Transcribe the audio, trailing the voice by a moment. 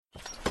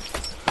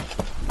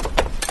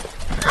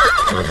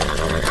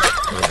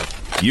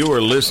You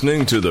are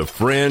listening to the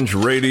Fringe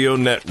Radio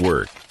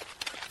Network.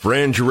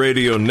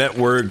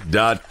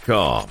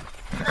 FringeRadioNetwork.com.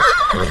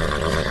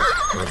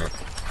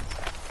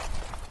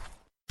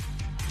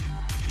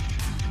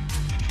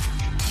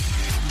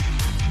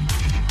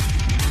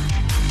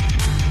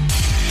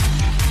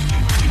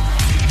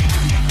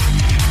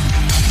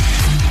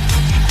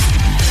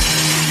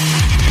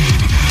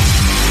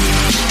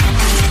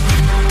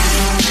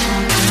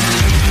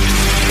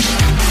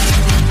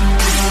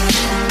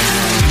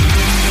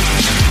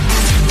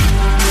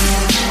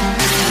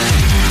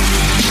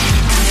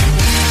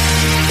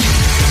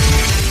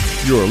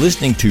 You're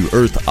listening to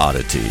Earth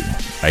Oddity,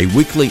 a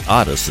weekly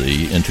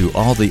odyssey into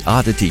all the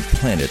oddity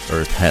planet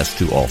Earth has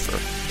to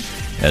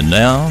offer. And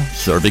now,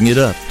 serving it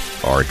up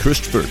are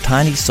Christopher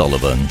Tiny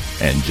Sullivan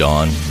and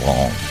John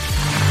Long.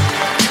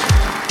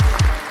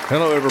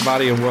 Hello,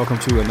 everybody, and welcome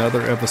to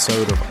another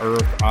episode of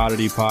Earth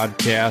Oddity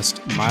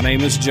Podcast. My name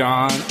is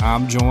John.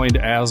 I'm joined,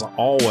 as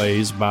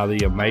always, by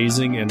the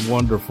amazing and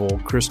wonderful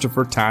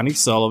Christopher Tiny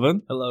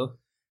Sullivan. Hello.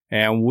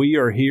 And we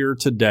are here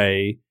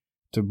today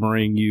to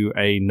bring you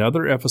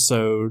another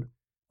episode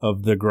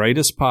of the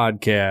greatest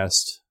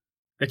podcast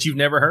that you've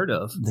never heard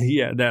of.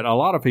 Yeah, that a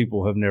lot of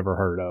people have never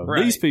heard of.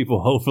 Right. These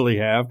people hopefully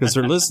have because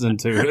they're listening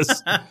to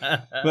us.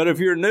 But if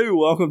you're new,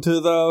 welcome to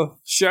the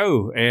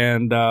show.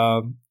 And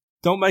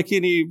don't make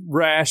any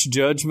rash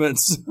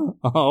judgments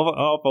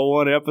off of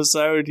one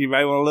episode. You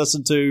may want to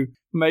listen to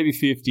maybe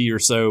 50 or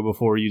so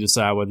before you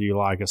decide whether you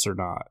like us or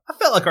not. I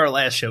felt like our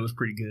last show was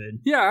pretty good.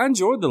 Yeah, I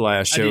enjoyed the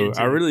last show.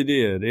 I really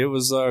did. It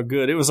was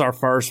good. It was our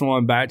first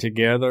one back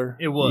together.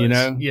 It was, you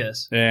know?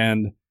 Yes.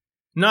 And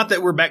not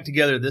that we're back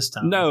together this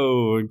time.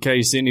 No, in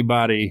case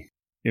anybody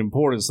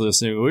important's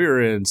listening, we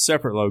were in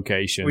separate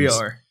locations. We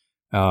are.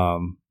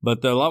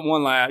 But the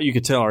one you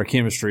could tell our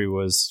chemistry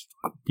was,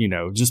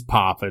 just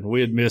popping.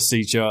 We had missed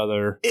each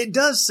other. It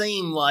does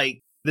seem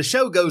like the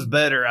show goes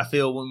better, I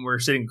feel, when we're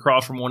sitting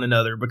across from one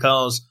another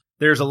because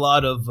there's a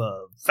lot of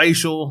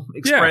facial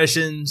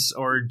expressions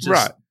or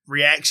just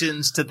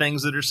reactions to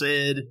things that are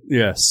said.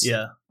 Yes.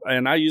 Yeah.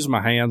 And I use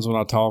my hands when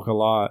I talk a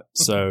lot,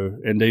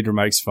 and Deidre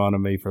makes fun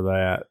of me for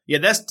that. Yeah,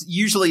 that's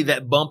usually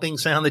that bumping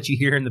sound that you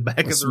hear in the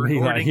back of the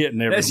recording. Like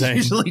hitting everything. That's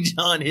usually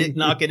John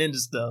knocking into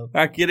stuff.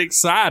 I get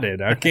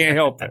excited. I can't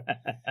help it.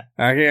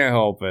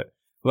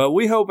 But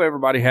we hope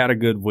everybody had a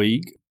good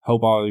week.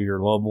 Hope all of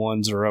your loved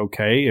ones are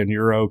okay and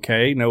you're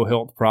okay. No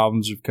health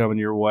problems are coming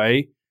your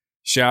way.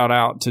 Shout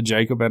out to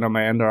Jacob and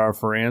Amanda, our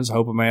friends.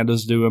 Hope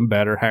Amanda's doing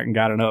better. Hadn't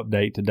got an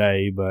update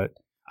today, but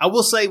I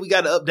will say we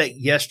got an update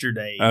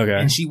yesterday. Okay.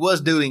 And she was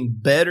doing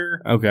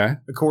better. Okay.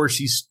 Of course,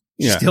 she's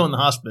still in the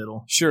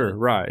hospital. Sure,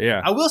 right,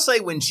 yeah. I will say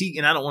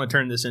and I don't want to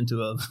turn this into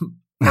a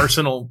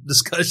personal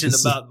discussion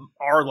about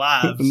our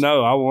lives.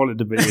 No, I want it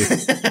to be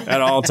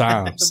at all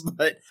times.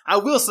 But I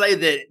will say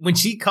that when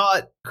she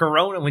caught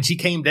Corona, when she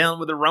came down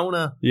with the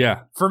Rona,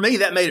 for me,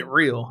 that made it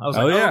real. I was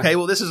okay,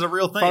 well, this is a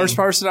real thing. First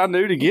person I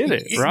knew to get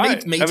it,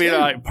 right? Me too.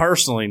 I mean,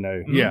 personally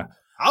knew, yeah.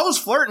 I was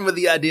flirting with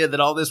the idea that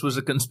all this was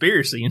a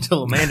conspiracy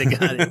until Amanda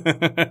got it.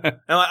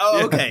 I'm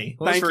like, okay.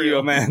 Well, thank you,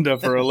 Amanda,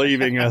 for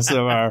relieving us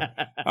of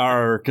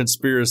our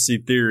conspiracy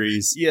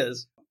theories.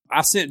 Yes.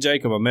 I sent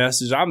Jacob a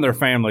message. I'm their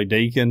family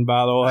deacon,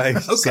 by the way.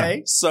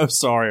 Okay. So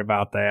sorry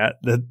about that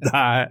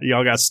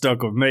y'all got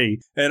stuck with me.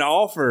 And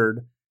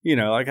offered,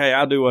 like, hey,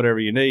 I'll do whatever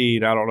you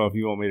need. I don't know if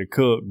you want me to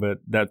cook, but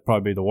that'd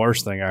probably be the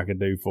worst thing I could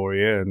do for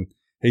you. And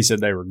he said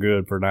they were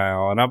good for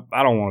now. And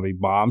I don't want to be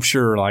bothered. I'm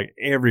sure, like,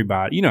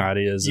 everybody, you know how it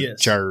is at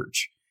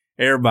church.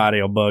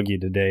 Everybody will bug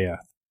you to death.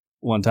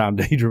 One time,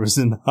 Deidre was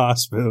in the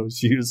hospital.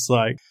 She was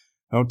like,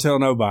 don't tell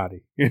nobody.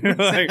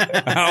 Like,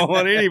 I don't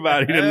want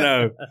anybody to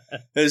know.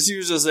 And she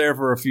was just there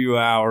for a few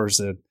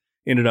hours and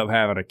ended up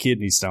having a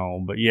kidney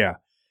stone. But yeah,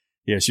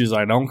 she was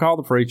like, don't call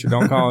the preacher.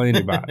 Don't call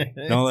anybody.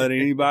 Don't let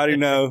anybody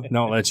know.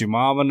 Don't let your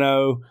mama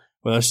know.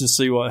 Well, let's just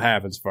see what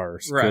happens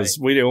first. Because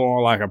we didn't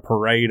want like a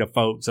parade of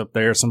folks up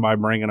there, somebody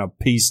bringing a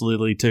peace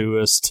lily to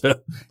us to,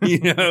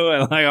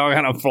 and like all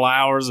kind of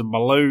flowers and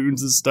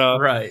balloons and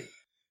stuff. Right.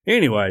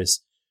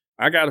 Anyways,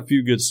 I got a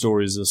few good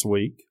stories this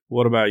week.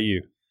 What about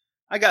you?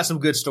 I got some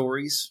good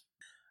stories.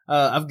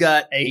 I've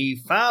got a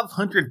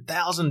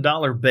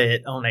 $500,000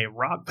 bet on a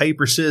rock,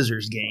 paper,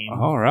 scissors game.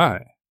 All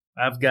right.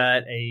 I've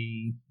got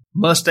a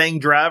Mustang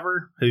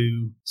driver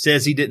who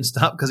says he didn't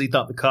stop because he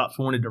thought the cops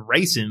wanted to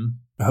race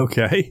him.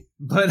 Okay.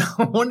 But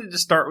I wanted to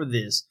start with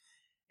this.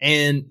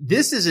 And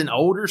this is an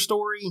older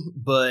story,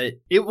 but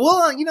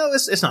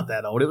it's not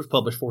that old. It was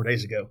published 4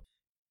 days ago.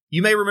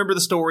 You may remember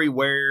the story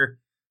where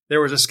there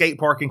was a skate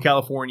park in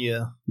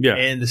California. Yeah.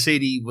 And the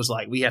city was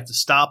like, we have to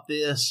stop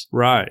this.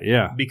 Right.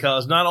 Yeah.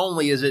 Because not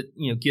only is it,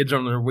 kids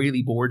on their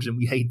wheelie boards and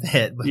we hate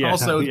that, but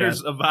also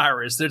there's a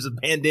virus. There's a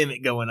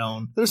pandemic going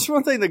on. There's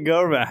one thing the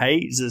government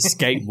hates is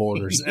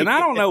skateboarders. And I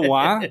don't know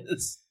why.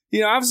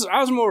 I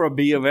was more of a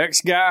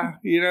BMX guy,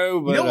 but. You know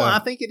what I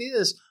think it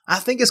is? I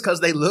think it's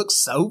because they look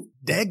so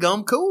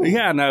daggum cool.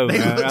 Yeah, I know. They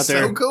look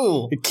so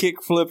cool.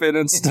 Kick flipping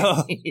and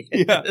stuff.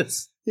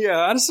 Yes. Yeah,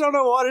 I just don't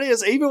know what it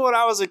is. Even when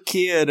I was a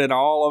kid and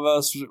all of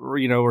us, were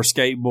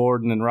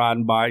skateboarding and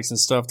riding bikes and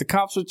stuff, the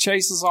cops would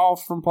chase us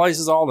off from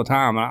places all the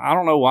time. I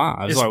don't know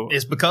why.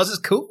 It's because it's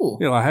cool.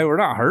 Like, hey, we're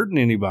not hurting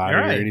anybody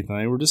Right. or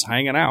anything. We're just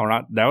hanging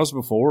out. That was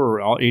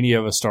before any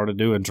of us started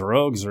doing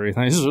drugs or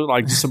anything. This was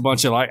like just a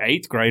bunch of like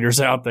 8th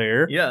graders out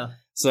there. Yeah.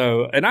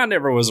 So, and I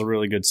never was a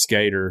really good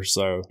skater.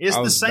 So It's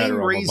the same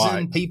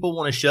reason people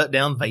want to shut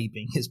down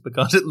vaping. It's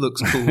because it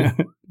looks cool.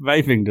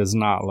 Vaping does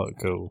not look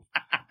cool.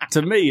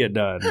 To me, it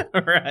doesn't.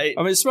 Right.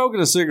 I mean, smoking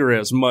a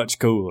cigarette's much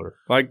cooler.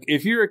 Like,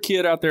 if you're a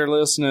kid out there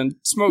listening,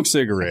 smoke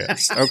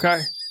cigarettes,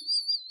 okay?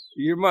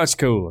 You're much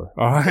cooler,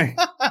 all right?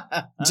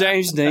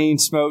 James Dean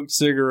smoked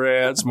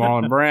cigarettes.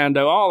 Marlon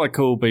Brando, all the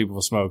cool people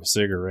smoke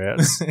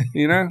cigarettes,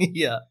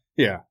 Yeah.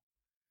 Yeah.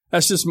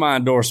 That's just my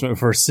endorsement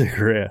for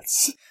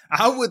cigarettes.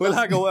 We'd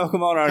like to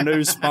welcome on our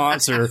new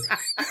sponsor,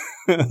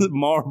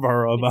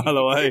 Marlboro, by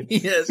the way.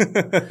 Yes.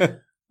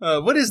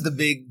 What is the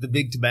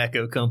big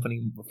tobacco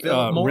company?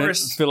 Philip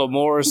Morris? Philip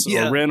Morris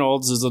Yeah. or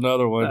Reynolds is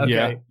another one. Okay.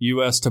 Yeah.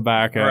 U.S.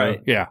 Tobacco. Right.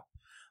 Yeah.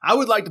 I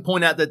would like to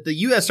point out that the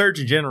U.S.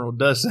 Surgeon General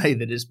does say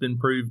that it's been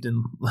proved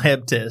in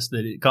lab tests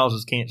that it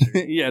causes cancer.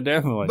 Yeah,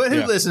 definitely. But who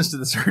Yeah. listens to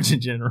the Surgeon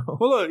General?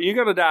 Well, look, you're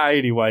going to die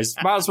anyways.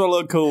 Might as well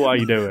look cool while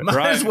you do it, Might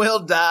right? as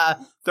well die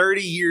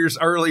 30 years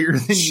earlier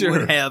than Sure. you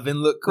would have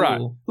and look cool.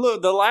 Right.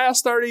 Look, the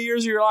last 30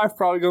 years of your life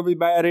probably going to be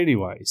bad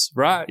anyways,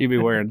 right? You'll be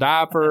wearing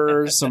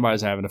diapers.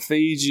 Somebody's having to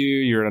feed you.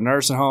 You're in a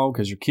nursing home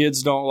because your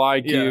kids don't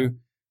like Yeah. you.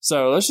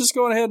 So let's just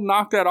go ahead and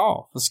knock that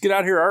off. Let's get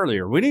out here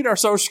earlier. We need our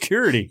Social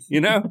Security,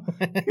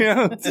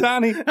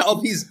 Tiny. all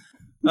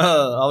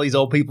these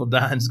old people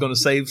dying is going to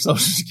save Social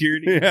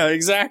Security. Yeah,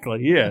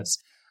 exactly. Yes.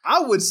 I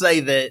would say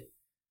that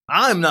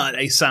I'm not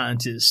a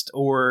scientist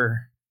or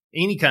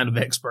any kind of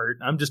expert.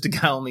 I'm just a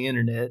guy on the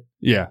internet.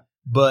 Yeah.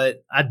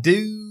 But I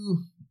do,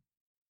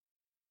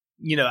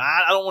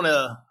 I don't want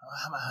to,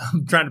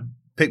 I'm trying to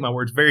pick my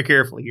words very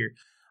carefully here.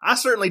 I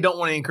certainly don't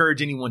want to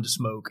encourage anyone to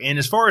smoke. And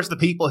as far as the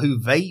people who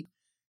vape,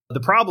 the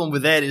problem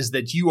with that is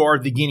that you are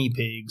the guinea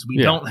pigs. We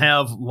don't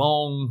have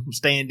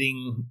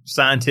long-standing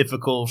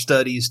scientific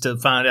studies to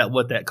find out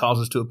what that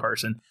causes to a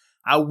person.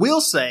 I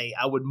will say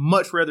I would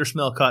much rather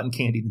smell cotton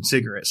candy than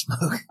cigarette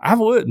smoke. I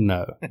wouldn't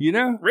know.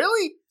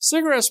 Really?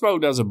 Cigarette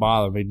smoke doesn't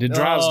bother me. It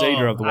drives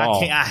Deidre up the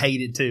wall. I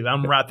hate it too.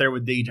 I'm right there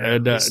with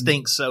Deidre. It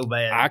stinks so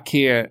bad. I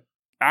can't.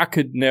 I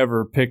could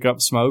never pick up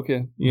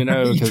smoking, You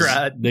because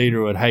tried.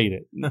 Deidre would hate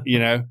it,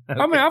 Okay.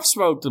 I mean, I've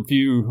smoked a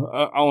few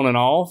on and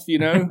off,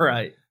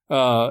 Right.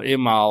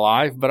 in my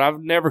life, but I've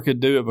never could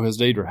do it because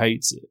Deidre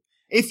hates it.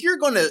 If you're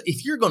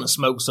gonna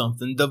smoke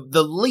something,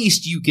 the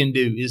least you can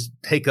do is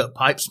pick up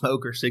pipe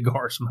smoke or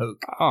cigar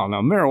smoke. Oh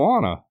no,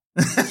 marijuana,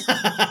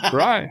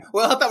 right?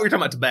 Well, I thought we were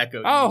talking about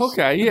tobacco. Oh,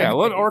 okay, yeah,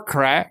 well, or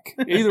crack,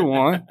 either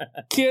one.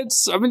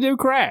 Kids, do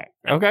crack.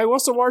 Okay,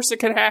 what's the worst that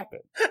can happen?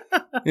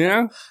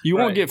 You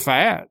won't Right. get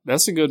fat.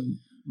 That's a good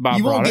byproduct.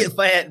 You won't get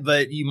fat,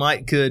 but you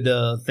could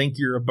think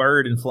you're a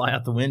bird and fly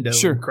out the window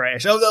Sure. and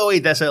crash. Oh, no,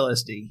 wait, that's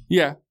LSD.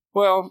 Yeah,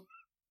 well,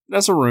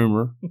 that's a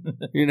rumor.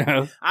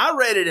 I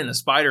read it in a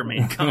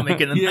Spider-Man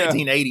comic in the Yeah.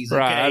 1980s.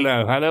 Right, okay? I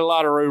know. I know a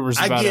lot of rumors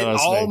I about get LSD.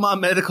 all my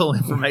medical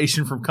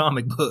information from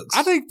comic books.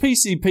 I think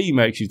PCP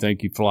makes you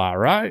think you fly,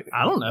 right?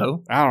 I don't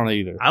know. I don't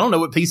either. I don't know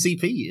what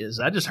PCP is.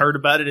 I just heard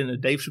about it in a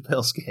Dave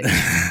Chappelle sketch.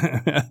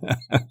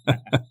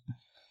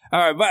 All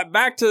right, but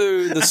back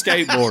to the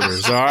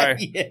skateboarders, all right?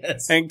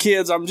 Yes. And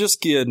kids, I'm just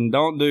kidding.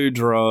 Don't do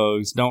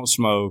drugs. Don't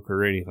smoke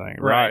or anything,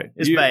 right?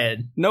 It's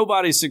bad.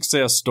 Nobody's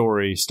success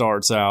story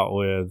starts out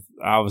with,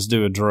 I was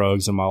doing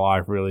drugs and my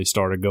life really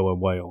started going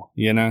well,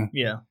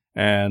 Yeah.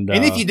 And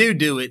if you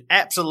do it,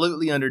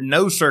 absolutely under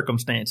no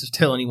circumstances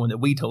tell anyone that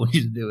we told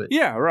you to do it.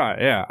 Yeah,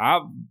 right, yeah.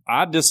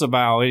 I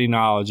disavow any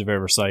knowledge of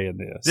ever saying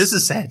this. This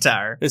is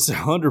satire. It's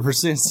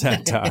 100%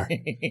 satire.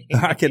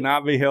 I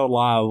cannot be held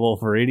liable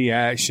for any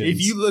actions. If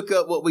you look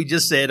up what we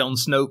just said on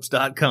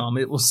Snopes.com,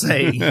 it will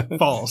say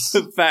false.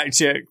 Fact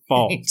check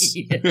false.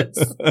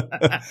 Yes.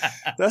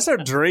 That's our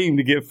dream,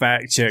 to get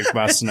fact checked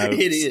by Snopes.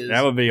 It is.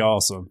 That would be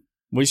awesome.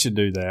 We should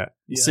do that.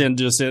 Yeah.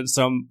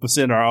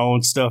 Send our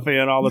own stuff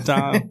in all the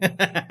time.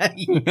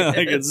 Yes.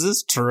 Like, is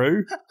this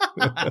true?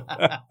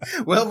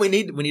 Well, we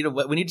need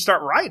to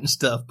start writing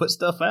stuff, put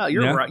stuff out.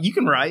 You're Yeah. right. You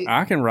can write.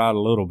 I can write a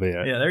little bit.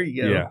 Yeah, there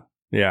you go.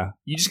 Yeah.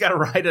 You just got to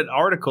write an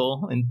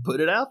article and put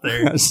it out I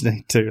there. just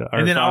need to.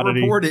 And then I'll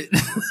report it.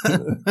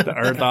 The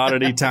Earth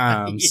Oddity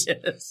Times.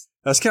 Yes.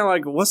 That's kind of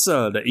like, what's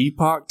the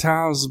Epoch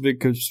Times, the big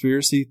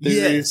conspiracy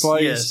theory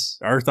place? Yes.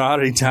 Earth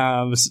Oddity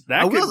Times.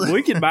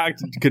 We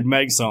could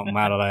make something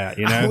out of that,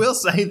 I will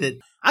say that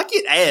I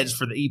get ads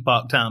for the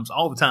Epoch Times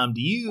all the time.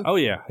 Do you? Oh,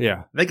 yeah.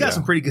 They got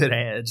some pretty good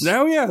ads.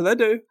 No, yeah, they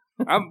do.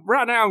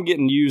 Right now I'm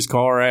getting used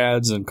car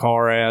ads and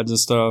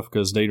stuff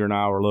because Deidre and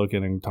I were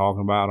looking and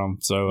talking about them.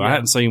 So I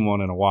hadn't seen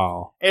one in a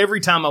while.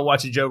 Every time I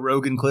watch a Joe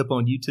Rogan clip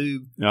on YouTube,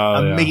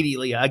 Oh,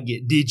 immediately I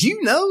get, did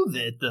you know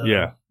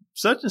that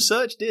such and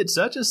such did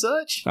such and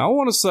such? I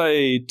want to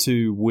say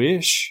to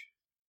Wish,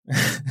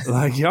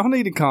 like, y'all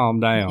need to calm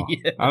down.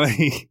 Yeah. I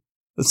mean,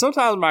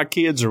 sometimes my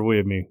kids are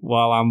with me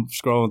while I'm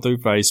scrolling through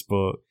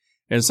Facebook.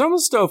 And some of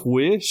the stuff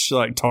Wish,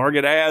 like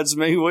Target ads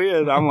me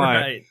with, I'm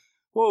like, Right.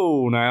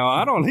 whoa, now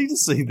I don't need to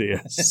see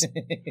this.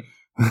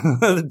 The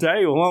other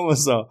day, one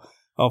was a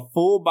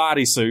full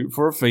bodysuit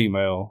for a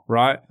female,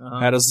 right?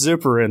 Had a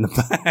zipper in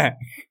the back.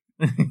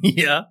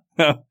 Yeah.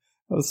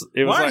 It was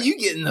Why like, are you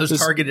getting those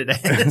targeted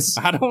ads?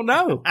 I don't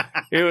know.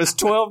 It was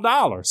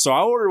 $12, so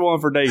I ordered one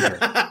for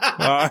Deidre.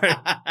 All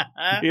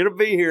right, it'll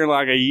be here in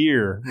like a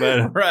year,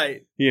 but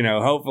Right. you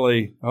know,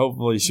 hopefully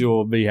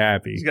she'll be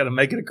happy. He's got to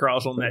make it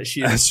across on that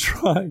shit. That's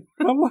right.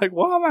 I'm like,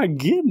 why am I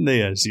getting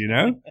this? You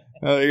know,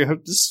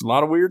 just a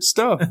lot of weird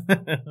stuff.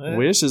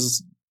 Wish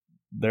is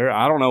there.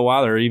 I don't know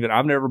why they're even.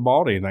 I've never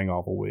bought anything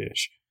off of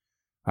Wish.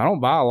 I don't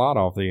buy a lot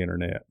off the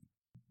internet.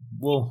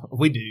 Well,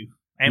 we do.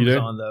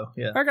 Amazon, though.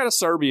 Yeah. I got a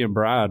Serbian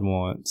bride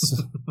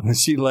once.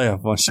 She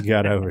left once she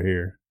got over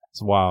here.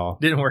 It's wild.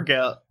 Didn't work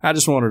out. I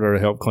just wanted her to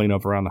help clean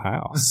up around the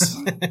house.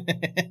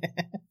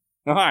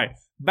 All right.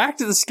 Back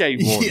to the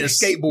skateboarders. Yeah,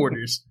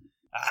 skateboarders.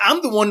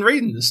 I'm the one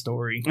reading the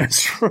story.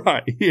 That's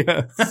right.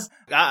 Yeah.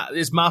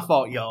 It's my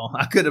fault, y'all.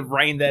 I could have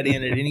reined that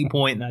in at any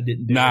point, and I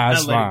didn't do it.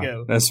 That's I let fine. it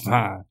go. That's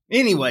fine.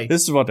 Anyway.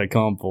 This is what they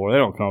come for. They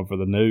don't come for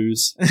the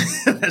news.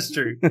 That's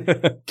true.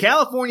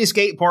 California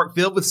skate park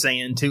filled with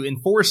sand to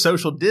enforce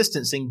social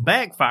distancing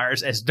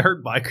backfires as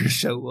dirt bikers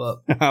show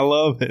up. I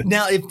love it.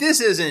 Now, if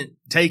this isn't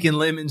taking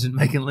lemons and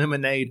making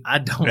lemonade, I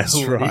don't That's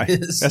know what right.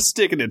 it is. That's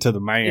sticking it to the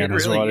man It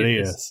is really what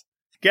it is. is.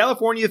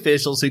 California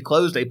officials who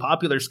closed a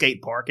popular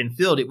skate park and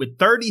filled it with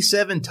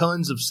 37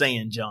 tons of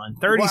sand, John.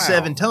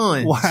 37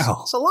 tons. Wow.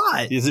 It's a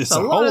lot. It's a a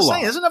lot of whole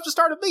sand. lot. It's enough to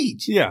start a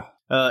beach. Yeah.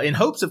 In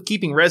hopes of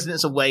keeping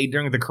residents away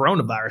during the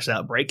coronavirus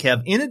outbreak,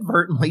 have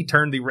inadvertently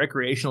turned the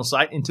recreational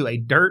site into a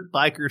dirt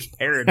biker's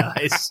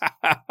paradise.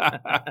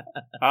 I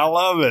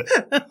love it.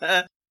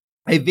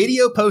 A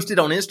video posted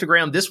on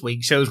Instagram this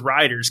week shows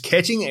riders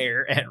catching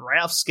air at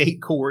Ralph's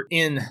Skate Court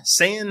in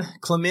San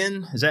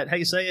Clemente. Is that how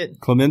you say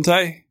it?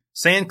 Clemente?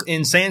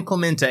 In San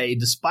Clemente,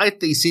 despite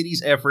the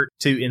city's effort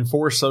to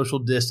enforce social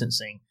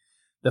distancing.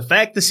 The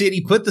fact the city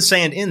put the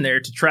sand in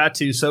there to try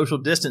to social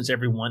distance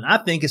everyone, I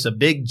think is a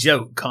big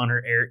joke,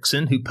 Connor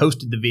Erickson, who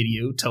posted the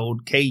video,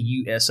 told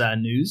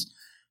KUSI News.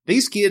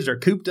 These kids are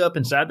cooped up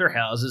inside their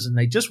houses and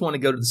they just want to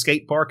go to the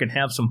skate park and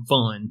have some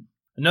fun.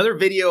 Another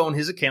video on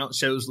his account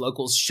shows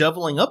locals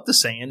shoveling up the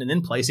sand and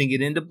then placing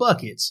it into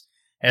buckets.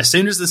 As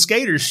soon as the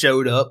skaters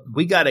showed up,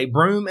 we got a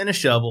broom and a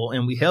shovel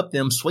and we helped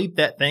them sweep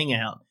that thing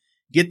out.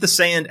 Get the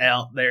sand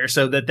out there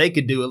so that they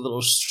could do a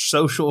little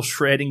social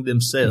shredding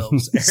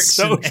themselves.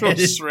 Social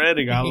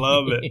shredding. I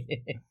love it.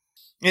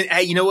 And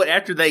hey, you know what?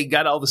 After they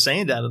got all the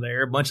sand out of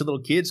there, a bunch of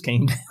little kids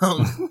came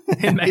down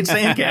and made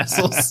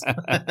sandcastles.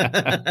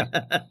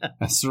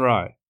 That's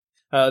right.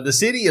 The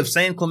city of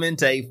San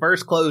Clemente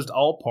first closed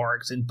all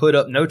parks and put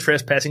up no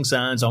trespassing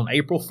signs on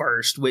April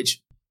 1st,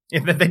 which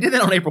if they did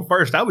that on April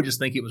 1st, I would just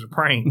think it was a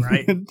prank,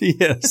 right?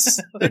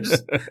 Yes.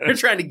 They're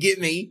trying to get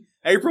me.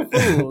 April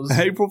Fools.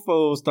 April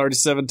Fools,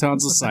 37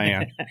 tons of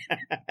sand.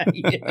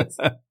 Yes.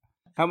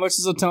 How much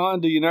is a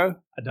ton? Do you know?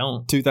 I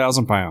don't.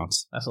 2,000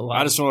 pounds. That's a lot.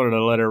 I just wanted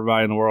to let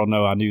everybody in the world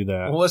know I knew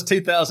that. Well, what's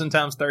 2,000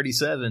 times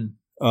 37?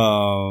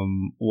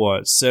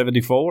 What,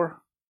 74?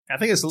 I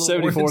think it's a little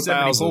more than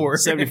 74,000.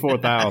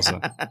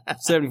 74,000.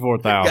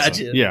 74,000.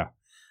 Gotcha. Yeah.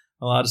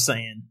 A lot of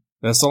sand.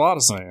 That's a lot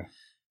of sand.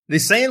 The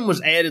sand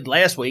was added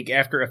last week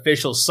after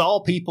officials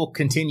saw people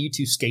continue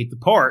to skate the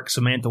park,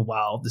 Samantha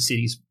Wild, the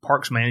city's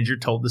parks manager,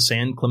 told the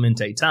San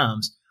Clemente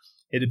Times.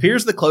 It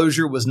appears the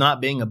closure was not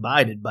being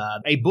abided by.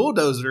 A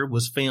bulldozer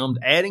was filmed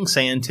adding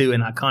sand to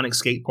an iconic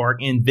skate park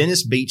in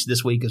Venice Beach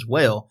this week as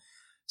well.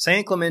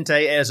 San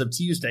Clemente, as of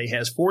Tuesday,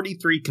 has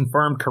 43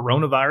 confirmed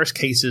coronavirus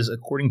cases,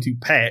 according to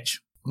Patch,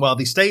 while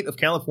the state of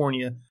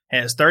California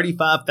has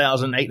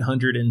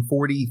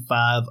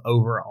 35,845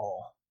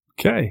 overall.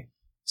 Okay.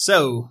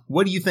 So,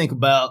 what do you think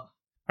about,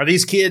 are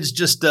these kids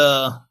just,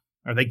 are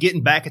they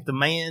getting back at the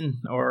man,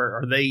 or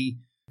are they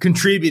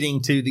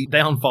contributing to the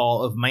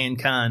downfall of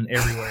mankind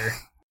everywhere?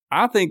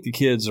 I think the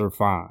kids are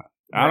fine.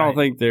 Right. I don't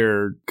think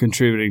they're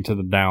contributing to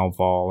the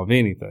downfall of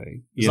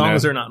anything. As long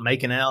as they're not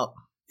making out.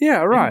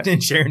 Yeah, right.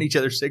 And sharing each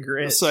other's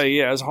cigarettes. So,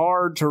 yeah, it's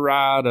hard to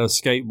ride a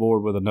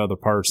skateboard with another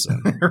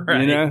person.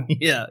 Right. You know?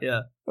 Yeah,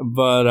 yeah.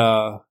 But,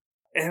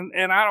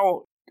 and I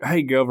don't,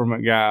 hey,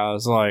 government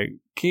guys, like,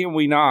 can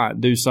we not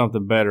do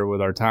something better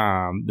with our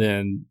time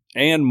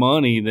and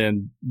money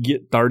than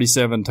get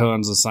 37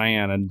 tons of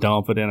sand and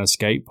dump it in a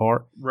skate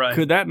park? Right.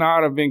 Could that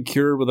not have been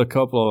cured with a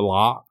couple of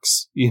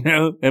locks, you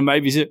know? And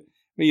maybe,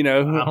 you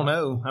know. I don't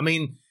know. I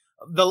mean,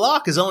 the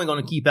lock is only going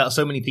to keep out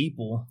so many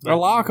people. A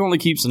lock only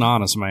keeps an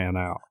honest man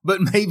out. But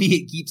maybe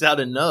it keeps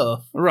out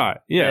enough. Right,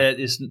 yeah. That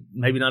it's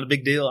maybe not a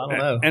big deal. I don't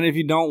know. And if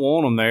you don't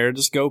want them there,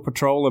 just go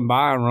patrol them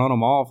by and run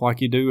them off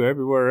like you do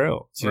everywhere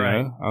else. You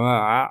right.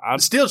 know?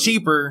 It's still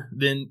cheaper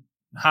than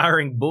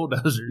hiring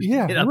bulldozers.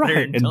 Yeah, to get out right.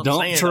 there and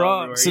dump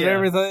trucks and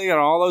everything and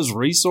all those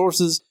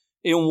resources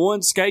in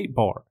one skate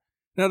park.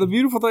 Now, the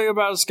beautiful thing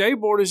about a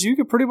skateboard is you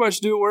can pretty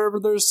much do it wherever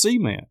there's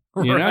cement.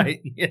 You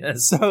right, know?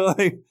 Yes. So,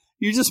 like,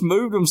 you just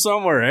moved them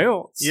somewhere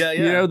else. Yeah,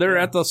 yeah. You know, they're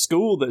at the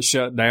school that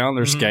shut down.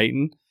 They're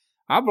skating.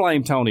 I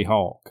blame Tony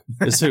Hawk.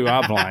 Is who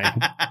I blame.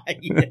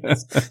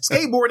 Yes.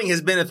 Skateboarding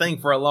has been a thing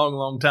for a long,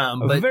 long time.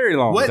 But a very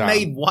long what time.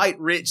 made white,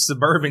 rich,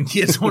 suburban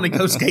kids want to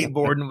go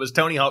skateboarding was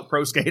Tony Hawk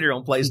Pro Skater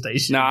on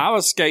PlayStation. No, I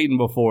was skating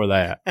before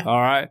that. All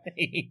right.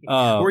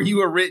 Were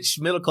you a rich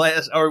middle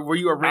class, or were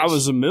you a rich? I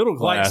was a middle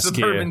class white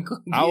kid. suburban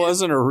kid? I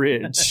wasn't a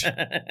rich.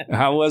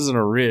 I wasn't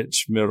a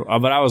rich middle,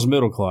 but I was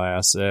middle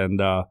class. And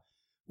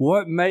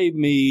what made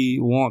me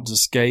want to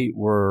skate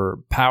were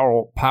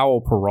Powell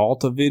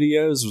Peralta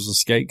videos. It was a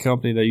skate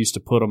company. They used to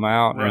put them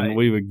out, and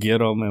we would get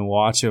them and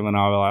watch them, and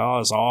I was like, oh,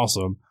 that's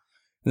awesome.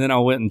 And then I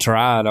went and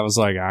tried. I was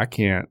like, I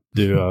can't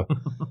do a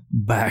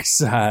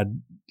backside,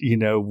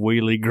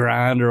 wheelie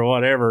grind or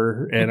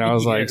whatever. And I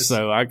was like,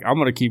 so I'm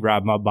going to keep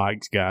riding my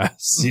bikes,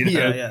 guys.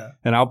 Yeah.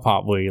 And I'll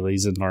pop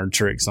wheelies and learn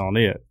tricks on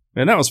it.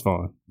 And that was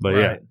fun. But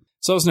yeah,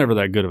 so I was never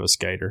that good of a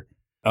skater.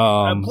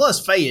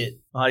 Plus Fayette,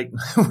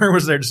 where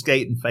was there to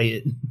skate in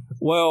Fayette?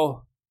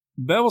 Well,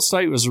 Bevel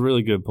State was a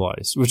really good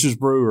place, which was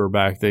Brewer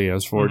back then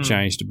before it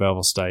changed to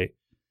Bevel State.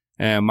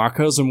 And my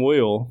cousin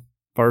Will,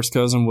 first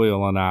cousin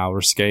Will, and I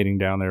were skating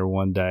down there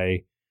one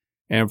day.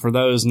 And for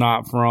those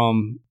not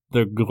from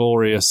the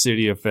glorious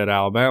city of Fayette,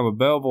 Alabama,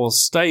 Bevel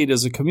State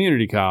is a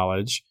community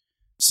college.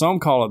 Some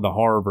call it the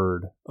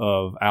Harvard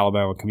of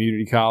Alabama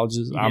community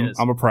colleges. Yes.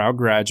 I'm a proud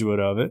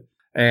graduate of it.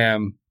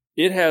 And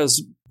it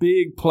has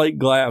big plate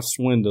glass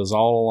windows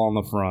all along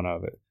the front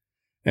of it.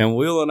 And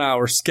Will and I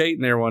were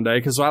skating there one day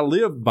because I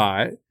lived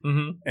by it.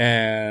 Mm-hmm.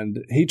 And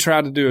he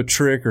tried to do a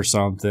trick or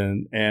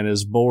something, and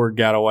his board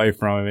got away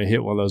from him and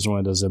hit one of those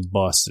windows and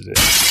busted it.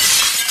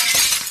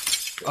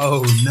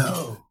 Oh,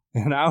 no.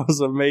 And I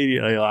was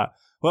immediately like,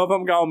 well, if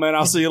I'm gone, man,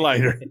 I'll see you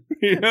later.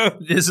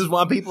 This is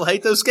why people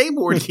hate those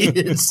skateboard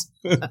kids.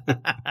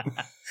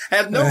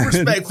 Have no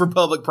respect for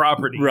public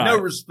property. Right. No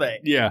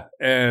respect. Yeah.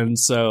 And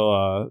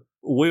so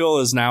Will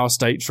is now a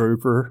state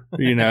trooper,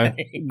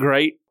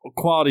 great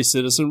quality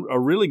citizen, a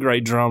really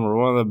great drummer,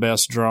 one of the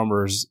best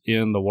drummers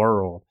in the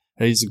world.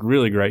 He's a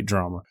really great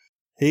drummer.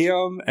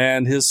 Him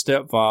and his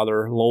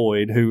stepfather,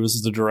 Lloyd, who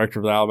was the director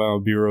of the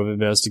Alabama Bureau of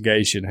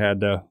Investigation,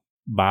 had to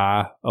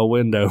buy a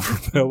window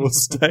for Bevel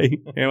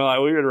State.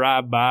 And we would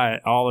ride by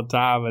it all the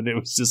time, and it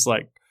was just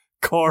like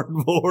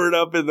cardboard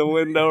up in the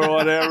window or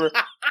whatever.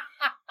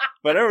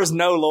 But there was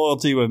no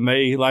loyalty with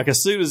me. Like,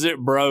 as soon as it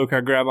broke,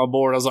 I grabbed my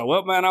board. I was like,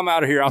 well, man, I'm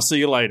out of here. I'll see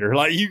you later.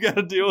 Like, you got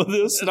to deal with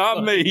this,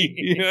 not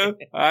me.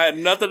 I had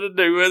nothing to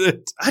do with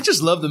it. I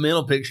just love the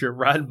mental picture of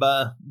riding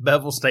by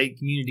Bevel State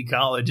Community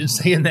College and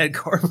seeing that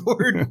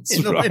cardboard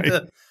in the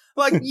window.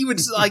 Like, you would,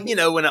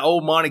 when an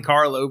old Monte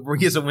Carlo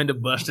gets a window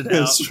busted out.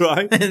 That's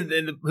right. And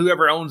then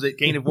whoever owns it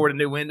can't afford a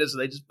new window, so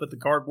they just put the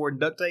cardboard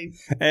and duct tape.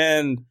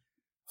 And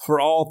for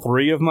all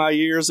 3 of my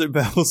years at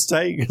Bevel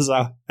State, because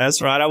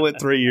that's right, I went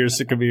 3 years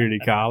to community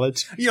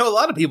college. A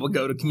lot of people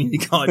go to community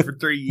college for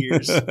 3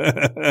 years.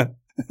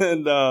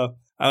 And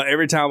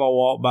every time I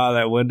walked by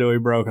that window he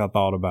broke, I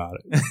thought about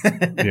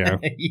it. Yeah.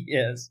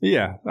 Yes.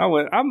 Yeah.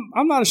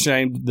 I'm not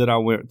ashamed that I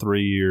went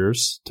 3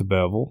 years to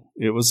Bevel.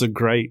 It was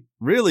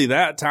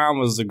that time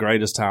was the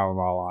greatest time of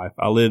my life.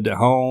 I lived at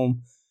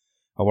home.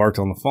 I worked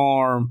on the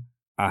farm.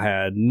 I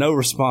had no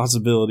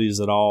responsibilities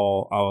at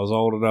all. I was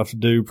old enough to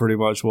do pretty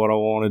much what I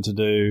wanted to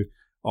do.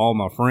 All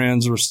my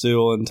friends were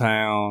still in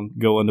town,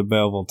 going to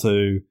Bevel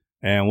too.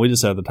 And we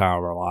just had the time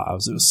of our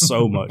lives. It was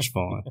so much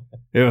fun.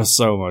 It was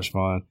so much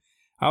fun.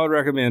 I would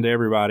recommend to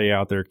everybody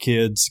out there,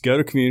 kids, go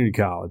to community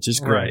college. It's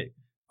great. Right.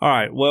 All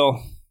right.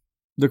 Well,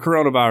 the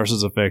coronavirus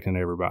is affecting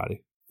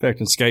everybody,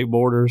 affecting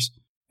skateboarders,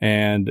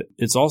 and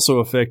it's also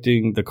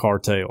affecting the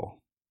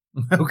cartel.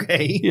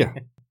 Okay. Yeah.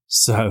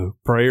 So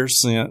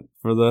prayers sent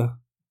for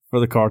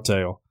the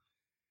cartel.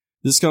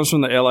 This comes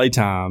from the LA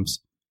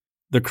Times.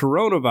 The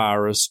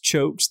coronavirus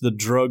chokes the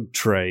drug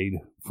trade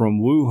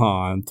from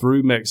Wuhan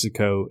through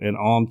Mexico and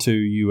onto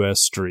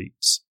U.S.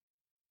 streets.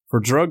 For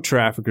drug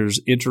traffickers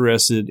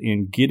interested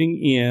in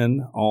getting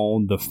in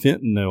on the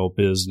fentanyl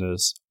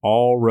business,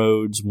 all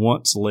roads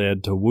once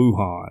led to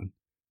Wuhan.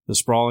 The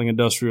sprawling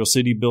industrial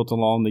city built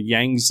along the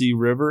Yangtze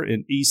River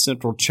in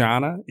east-central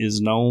China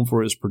is known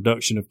for its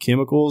production of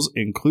chemicals,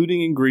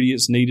 including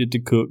ingredients needed to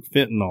cook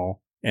fentanyl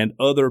and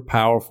other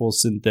powerful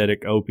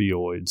synthetic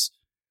opioids.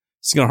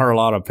 It's going to hurt a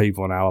lot of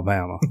people in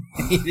Alabama.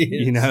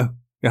 It is.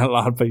 Got a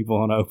lot of people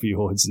on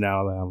opioids in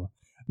Alabama.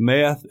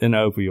 Meth and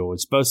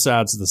opioids, both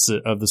sides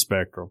of the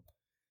spectrum.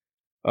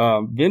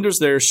 Vendors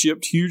there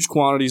shipped huge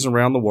quantities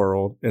around the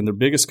world, and their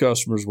biggest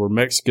customers were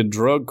Mexican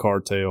drug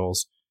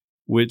cartels,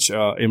 which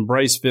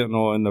embraced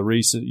fentanyl in the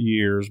recent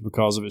years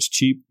because of it's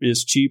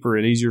cheaper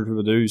and easier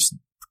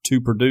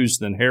to produce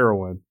than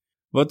heroin.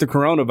 But the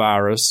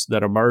coronavirus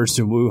that emerged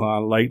in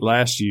Wuhan late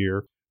last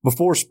year,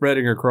 before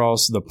spreading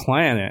across the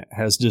planet,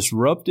 has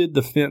disrupted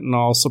the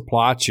fentanyl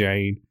supply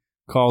chain,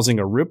 causing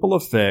a ripple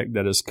effect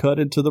that has cut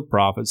into the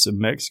profits of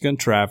Mexican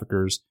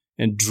traffickers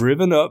and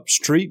driven up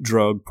street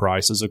drug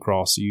prices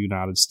across the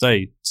United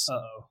States.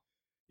 Uh-oh.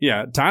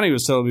 Yeah, Tiny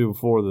was telling me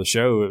before the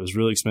show it was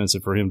really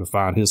expensive for him to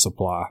find his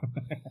supply.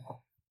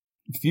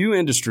 Few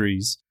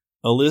industries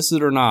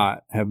illicit or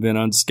not, have been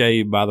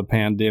unscathed by the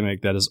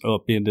pandemic that has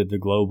upended the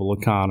global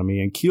economy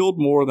and killed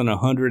more than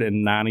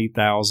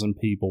 190,000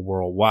 people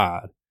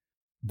worldwide.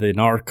 The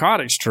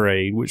narcotics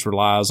trade, which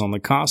relies on the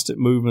constant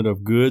movement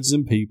of goods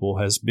and people,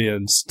 has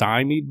been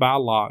stymied by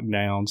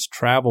lockdowns,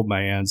 travel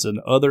bans, and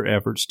other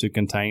efforts to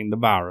contain the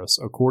virus,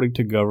 according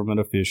to government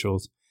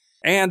officials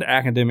and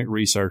academic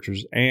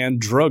researchers and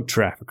drug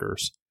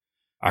traffickers.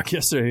 I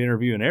guess they're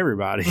interviewing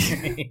everybody.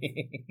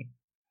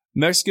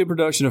 Mexican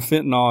production of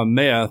fentanyl and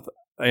meth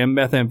and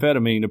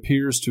methamphetamine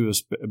appears to have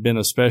been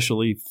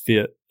especially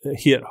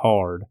hit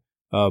hard.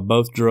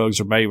 Both drugs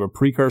are made with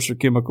precursor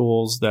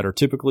chemicals that are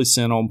typically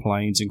sent on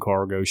planes and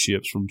cargo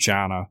ships from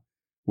China,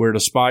 where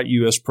despite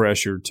U.S.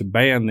 pressure to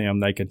ban them,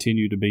 they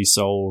continue to be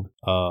sold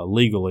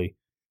legally.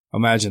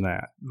 Imagine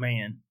that.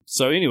 Man.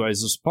 So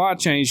anyways, the supply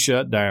chain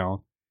shut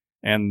down,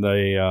 and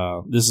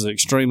this is an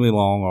extremely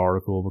long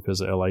article because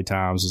the LA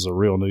Times is a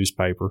real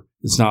newspaper.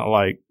 It's not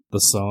like The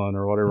Sun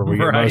or whatever we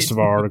get most of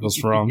our articles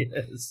from.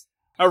 Yes.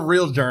 A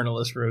real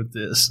journalist wrote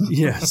this.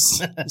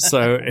 Yes.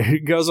 So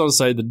it goes on to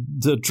say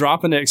the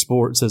drop in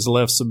exports has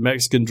left some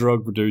Mexican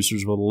drug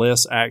producers with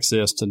less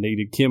access to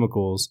needed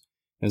chemicals,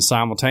 and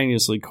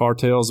simultaneously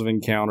cartels have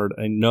encountered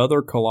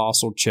another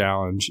colossal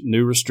challenge: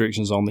 new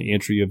restrictions on the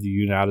entry of the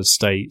United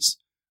States,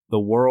 the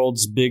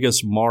world's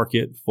biggest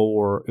market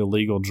for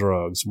illegal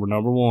drugs. We're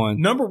number one.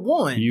 Number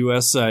one?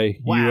 USA,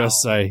 Wow.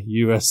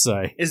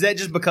 USA. Is that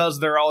just because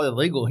they're all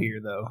illegal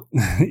here, though?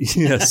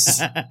 Yes.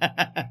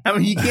 I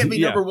mean, you can't be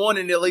number one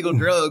in illegal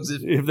drugs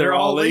if they're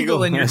all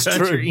legal in your that's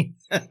country.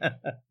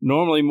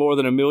 Normally, more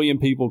than 1 million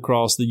people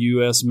cross the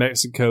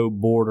U.S.-Mexico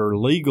border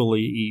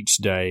legally each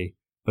day,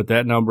 but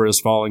that number has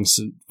fallen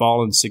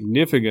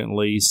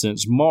significantly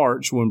since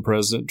March, when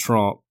President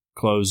Trump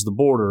closed the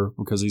border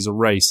because he's a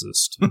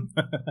racist.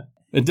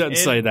 It doesn't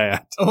say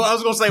that. Well, I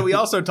was going to say, we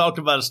also talked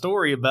about a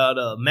story about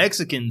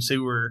Mexicans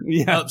who were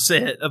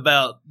upset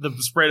about the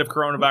spread of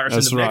coronavirus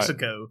into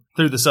Mexico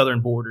through the southern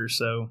border.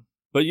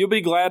 But you'll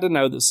be glad to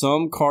know that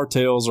some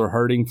cartels are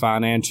hurting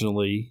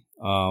financially.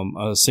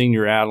 A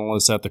senior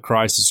analyst at the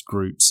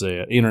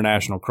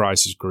International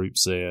Crisis Group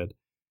said.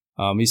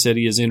 He said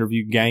he has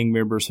interviewed gang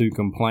members who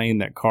complain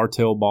that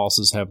cartel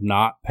bosses have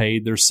not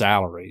paid their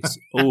salaries.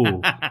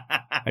 Ooh,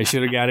 they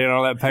should have got in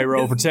on that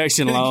payroll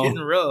protection loan. It's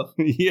getting rough.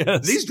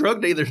 Yes. These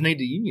drug dealers need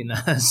to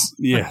unionize.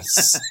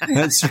 Yes,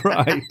 that's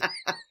right.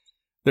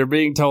 They're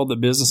being told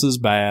that business is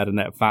bad and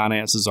that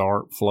finances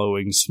aren't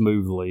flowing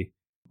smoothly.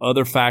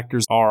 Other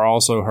factors are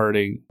also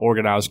hurting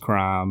organized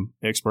crime.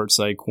 Experts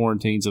say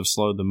quarantines have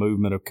slowed the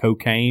movement of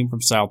cocaine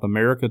from South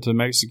America to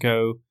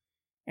Mexico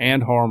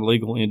and harm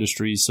legal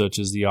industries such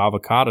as the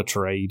avocado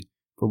trade,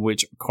 from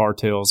which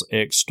cartels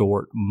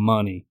extort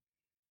money.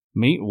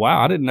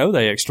 Wow, I didn't know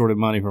they extorted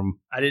money from...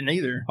 I didn't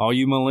either. All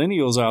you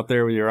millennials out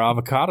there with your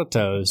avocado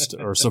toast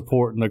are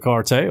supporting the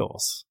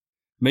cartels.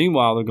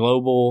 Meanwhile, the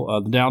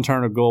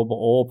downturn of global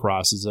oil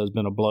prices has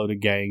been a blow to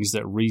gangs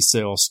that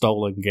resell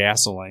stolen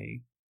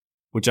gasoline,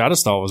 which I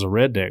just thought was a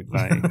redneck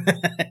thing.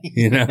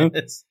 You know?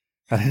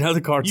 I didn't know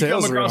the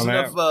cartels were on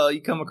that.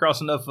 You come across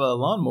enough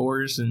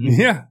lawnmowers and...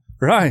 Yeah.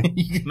 Right.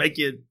 You can make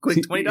you a quick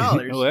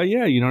 $20. Well,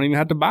 yeah, you don't even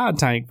have to buy a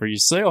tank for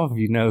yourself.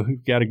 You know,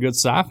 you've got a good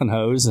siphon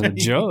hose and a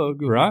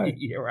jug, right?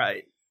 Yeah,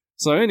 right.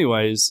 So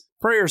anyways,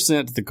 prayers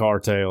sent to the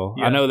cartel.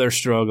 Yeah. I know they're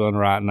struggling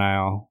right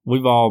now.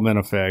 We've all been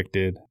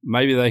affected.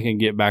 Maybe they can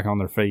get back on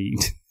their feet.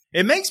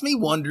 It makes me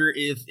wonder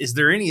is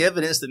there any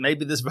evidence that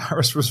maybe this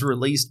virus was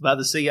released by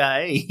the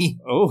CIA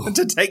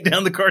to take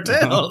down the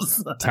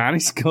cartels?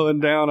 Tiny's going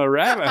down a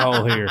rabbit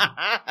hole here.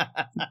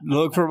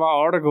 Look for my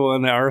article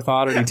in the Earth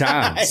Oddity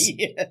Times.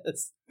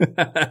 Yes.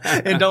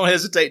 And don't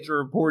hesitate to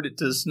report it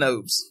to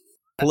Snopes.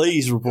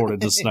 Please report it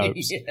to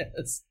Snopes.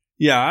 Yes.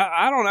 Yeah,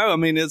 I don't know. I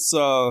mean, it's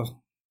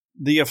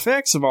the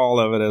effects of all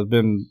of it have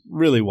been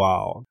really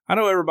wild. I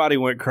know everybody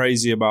went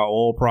crazy about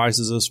oil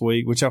prices this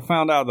week, which I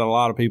found out that a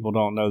lot of people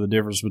don't know the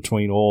difference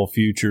between oil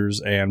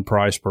futures and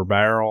price per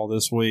barrel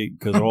this week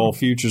because oil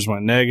futures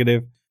went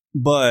negative.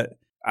 But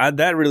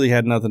that really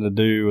had nothing to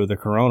do with the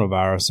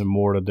coronavirus and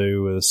more to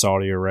do with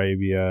Saudi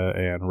Arabia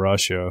and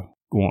Russia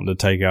wanting to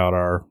take out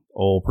our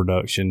oil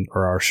production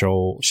or our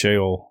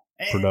shale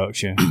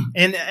production.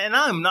 And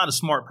I'm not a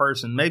smart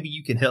person. Maybe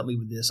you can help me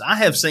with this. I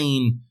have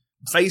seen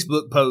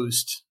Facebook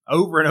posts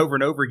over and over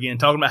and over again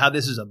talking about how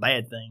this is a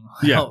bad thing.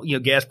 Yeah. You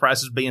know, gas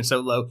prices being so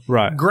low.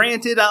 Right.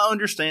 Granted, I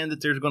understand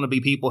that there's going to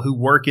be people who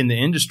work in the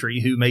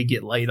industry who may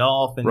get laid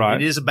off, and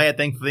it is a bad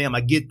thing for them.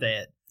 I get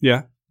that.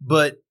 Yeah.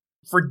 But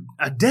for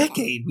a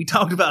decade, we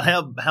talked about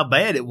how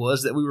bad it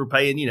was that we were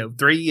paying,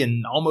 $3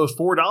 and almost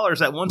 $4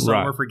 that one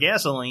summer for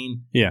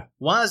gasoline. Yeah.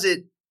 Why is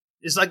it?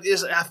 It's like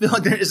this. I feel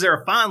like is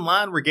there a fine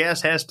line where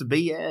gas has to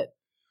be at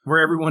where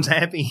everyone's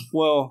happy?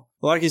 Well,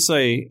 like you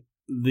say,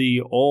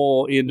 the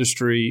oil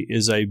industry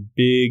is a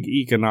big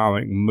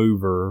economic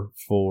mover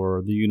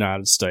for the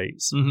United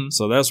States. Mm-hmm.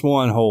 So that's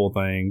one whole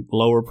thing.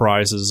 Lower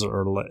prices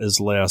is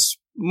less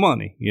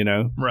money,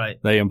 Right.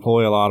 They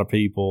employ a lot of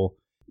people.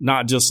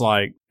 not just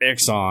like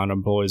Exxon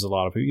employs a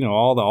lot of people,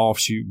 all the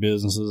offshoot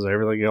businesses,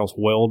 everything else,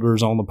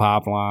 welders on the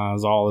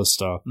pipelines, all this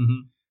stuff.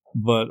 Mm-hmm.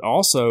 But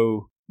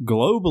also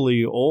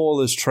globally,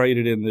 oil is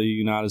traded in the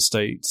United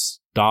States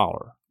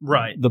dollar.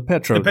 Right. The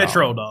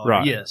petrodollar.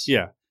 Right. Yes.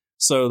 Yeah.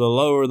 So the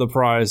lower the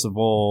price of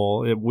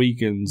oil, it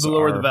weakens. The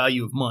lower the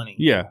value of money.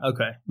 Yeah.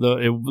 Okay.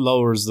 It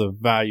lowers the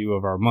value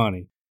of our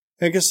money.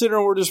 And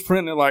considering we're just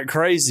printing it like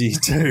crazy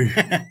too,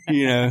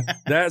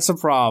 that's a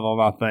problem,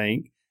 I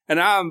think. And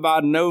I'm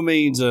by no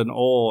means an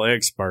oil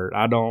expert.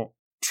 I don't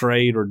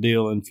trade or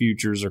deal in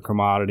futures or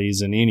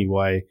commodities in any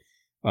way.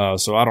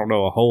 So I don't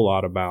know a whole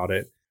lot about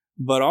it.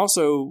 But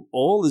also,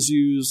 oil is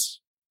used,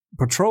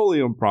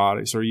 petroleum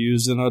products are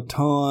used in a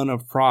ton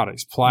of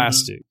products,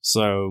 plastic. Mm-hmm.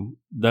 So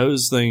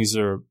those things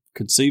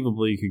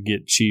conceivably could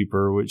get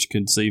cheaper, which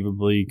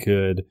conceivably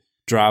could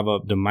drive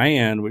up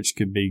demand, which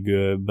could be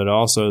good. But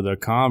also the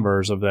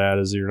converse of that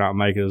is you're not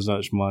making as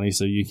much money,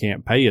 so you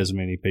can't pay as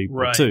many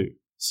people too.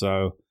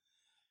 So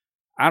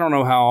I don't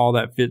know how all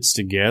that fits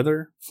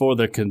together for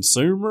the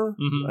consumer.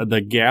 Mm-hmm.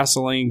 The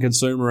gasoline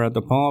consumer at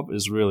the pump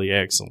is really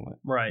excellent.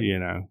 Right.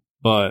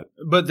 But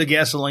the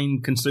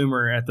gasoline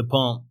consumer at the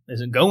pump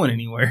isn't going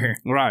anywhere.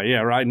 Right.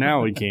 Yeah. Right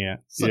now we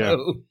can't.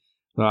 So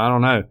I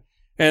don't know.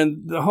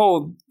 And the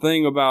whole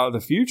thing about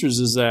the futures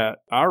is that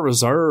our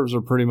reserves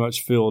are pretty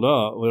much filled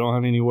up. We don't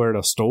have anywhere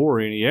to store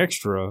any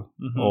extra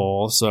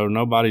oil. So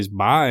nobody's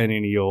buying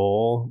any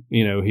oil,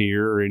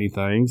 here or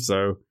anything.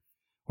 So,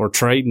 or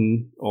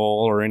trading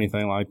oil or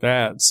anything like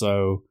that.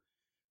 So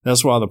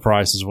that's why the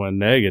prices went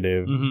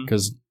negative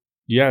because,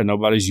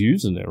 nobody's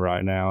using it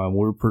right now. And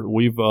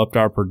we've upped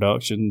our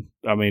production.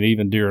 I mean,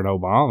 even during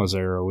Obama's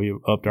era, we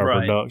upped our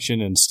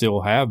production and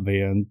still have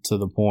been to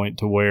the point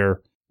to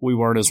where we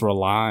weren't as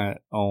reliant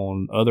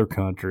on other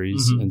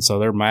countries. Mm-hmm. And so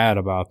they're mad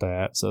about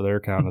that. So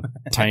they're kind of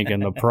tanking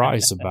the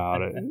price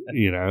about it,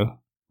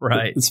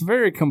 Right. It's a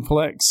very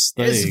complex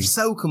thing. It's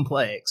so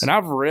complex. And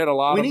I've read a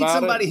lot about it. We need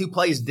somebody who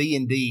plays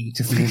D&D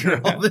to figure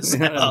all this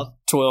out.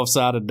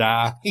 12-sided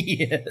die.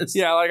 Yes.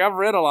 Yeah, I've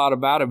read a lot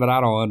about it, but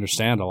I don't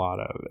understand a lot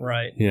of it.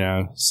 Right.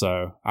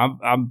 So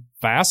I'm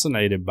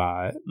fascinated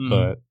by it,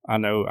 but I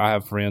know I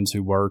have friends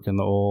who work in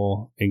the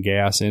oil and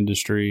gas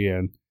industry,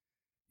 and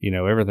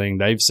everything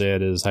they've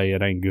said is, hey,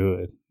 it ain't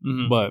good.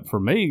 Mm-hmm. But for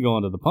me,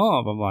 going to the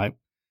pump, I'm like,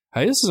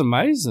 hey, this is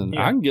amazing.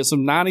 Yeah. I can get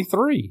some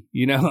 93,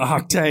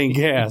 octane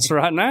gas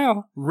right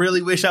now.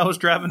 Really wish I was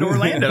driving to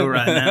Orlando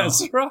right now.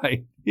 That's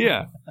right.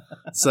 Yeah.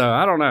 So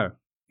I don't know.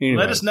 Anyway.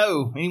 Let us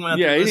know. Anyone out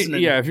there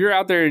listening. Yeah, if you're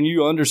out there and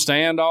you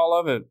understand all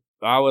of it,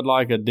 I would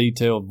like a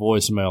detailed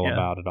voicemail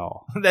about it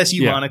all. That's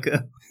you,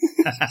 Monica.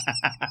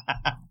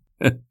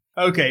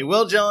 Okay.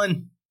 Well,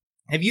 John,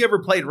 have you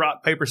ever played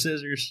rock, paper,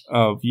 scissors?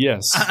 Oh,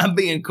 yes. I'm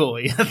being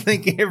coy. I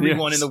think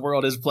everyone in the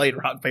world has played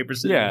rock, paper,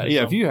 scissors.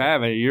 Yeah. If you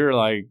haven't, you're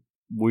like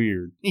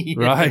weird,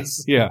 right?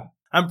 Yeah.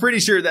 I'm pretty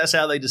sure that's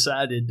how they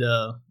decided.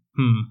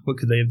 What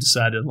could they have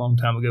decided a long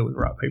time ago with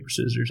rock, paper,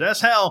 scissors?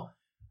 That's how.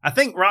 I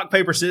think rock,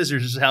 paper,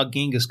 scissors is how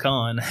Genghis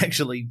Khan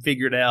actually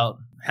figured out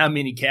how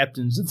many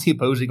captains of the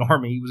opposing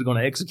army he was going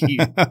to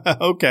execute.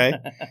 Okay.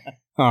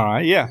 All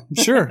right. Yeah,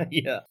 sure.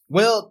 Yeah.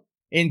 Well,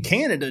 in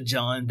Canada,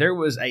 John, there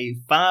was a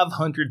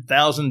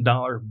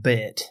 $500,000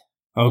 bet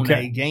on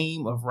a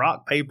game of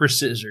rock, paper,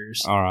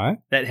 scissors. All right.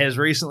 That has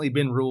recently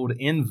been ruled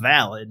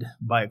invalid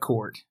by a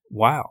court.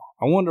 Wow.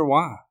 I wonder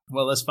why.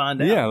 Well, let's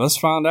find out. Yeah, let's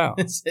find out.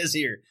 It says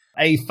here,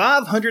 a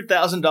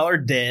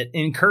 $500,000 debt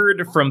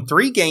incurred from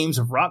 3 games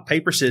of rock,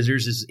 paper,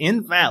 scissors is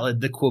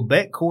invalid, the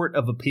Quebec Court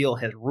of Appeal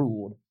has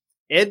ruled.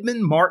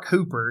 Edmund Mark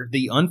Hooper,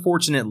 the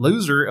unfortunate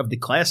loser of the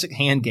classic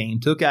hand game,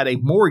 took out a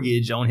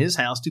mortgage on his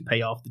house to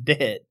pay off the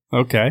debt.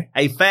 Okay.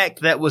 A fact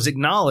that was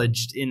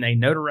acknowledged in a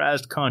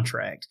notarized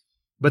contract.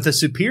 But the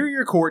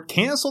Superior Court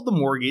canceled the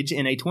mortgage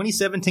in a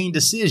 2017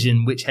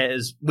 decision which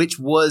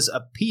was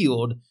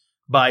appealed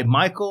by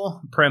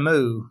Michael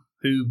Premu,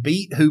 who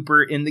beat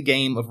Hooper in the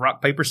game of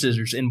rock, paper,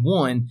 scissors and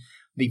won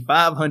the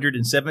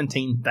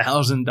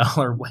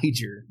 $517,000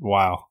 wager.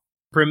 Wow.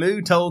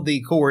 Premu told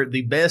the court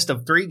the best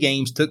of 3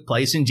 games took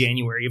place in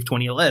January of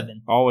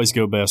 2011. Always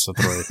go best of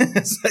 3.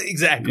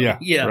 Exactly.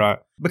 Yeah. Right.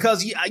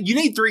 Because you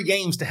need 3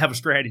 games to have a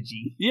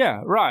strategy.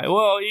 Yeah, right.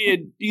 Well,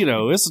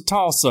 it's a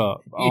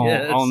toss-up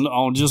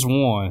on just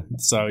one.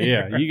 So,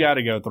 yeah, you got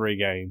to go 3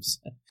 games.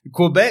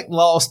 Quebec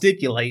law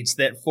stipulates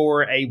that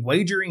for a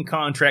wagering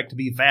contract to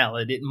be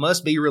valid, it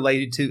must be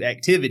related to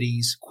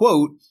activities,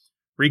 quote,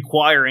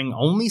 requiring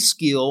only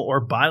skill or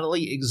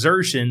bodily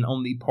exertion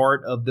on the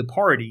part of the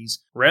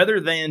parties,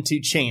 rather than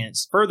to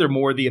chance.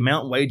 Furthermore, the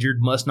amount wagered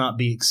must not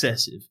be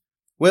excessive.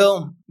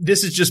 Well,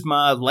 this is just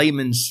my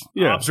layman's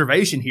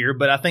observation here,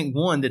 but I think,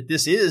 one, that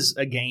this is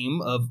a game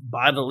of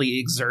bodily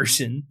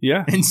exertion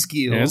and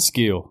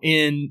skill.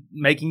 In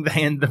making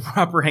the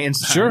proper hand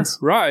signs. Sure,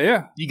 right,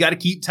 yeah. You got to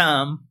keep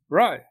time.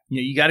 Right.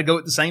 You got to go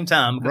at the same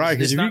time. Right,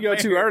 because if you go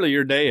too early,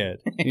 you're dead,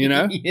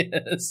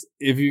 Yes.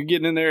 If you're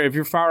getting in there, if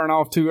you're firing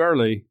off too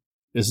early,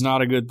 it's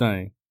not a good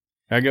thing.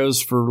 That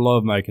goes for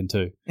lovemaking,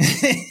 too.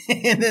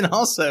 And then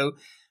also,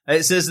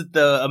 it says that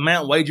the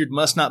amount wagered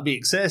must not be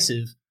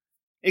excessive.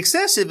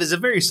 excessive is a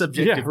very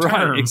subjective Yeah,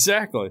 term. right.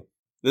 Exactly.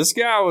 This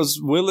guy was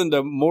willing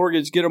to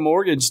get a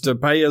mortgage to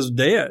pay his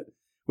debt,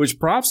 which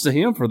props to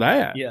him for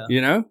that. Yeah.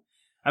 You know?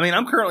 I mean,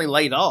 I'm currently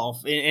laid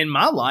off. In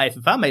my life,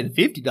 if I made a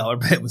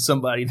 $50 bet with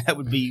somebody, that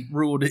would be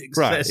ruled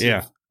excessive. Right,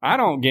 yeah. I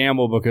don't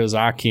gamble because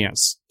I can't.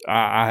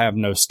 I have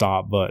no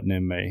stop button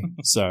in me.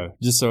 So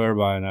just so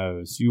everybody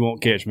knows, you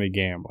won't catch me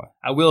gambling.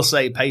 I will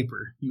say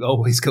paper. You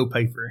always go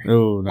paper.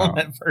 Oh no, On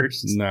that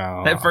first.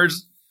 no, That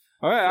first.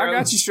 All right, I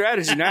got your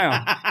strategy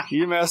now.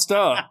 You messed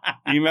up.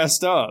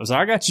 So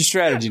I got your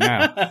strategy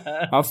now.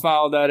 I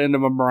filed that into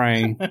my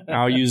brain.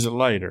 I'll use it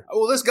later.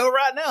 Well, let's go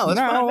right now. Let's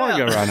No, I find don't want out.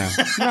 to go right now.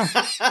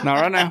 No,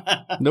 not right now.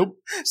 Nope.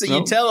 So Nope.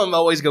 you tell them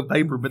always go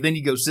paper, but then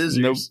you go scissors.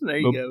 Nope. There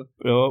you Nope.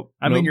 go. Oh,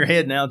 I'm nope. in your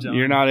head now, John.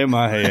 You're not in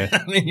my head.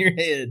 I'm in your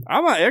head.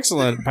 I'm an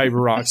excellent paper,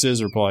 rock,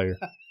 scissor player.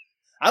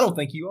 I don't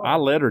think you are. I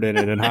lettered in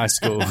it in high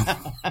school.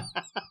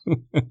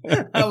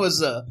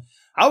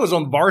 I was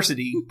on the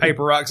varsity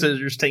paper rock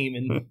scissors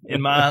team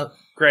in my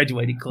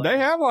graduating class. They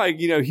have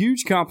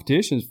huge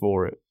competitions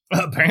for it.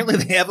 Apparently,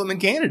 they have them in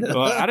Canada.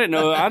 Well, I didn't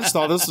know. I just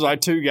thought this was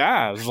like two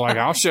guys. Like,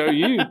 I'll show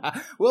you.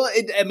 Well,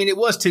 it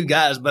was two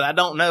guys, but I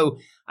don't know.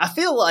 I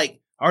feel like,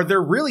 are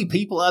there really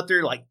people out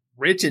there like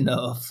rich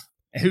enough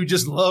who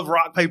just love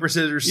rock, paper,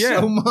 scissors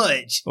so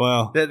much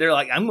Well, that they're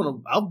like,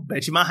 I'll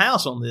bet you my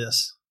house on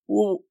this.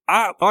 well,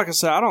 like I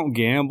said, I don't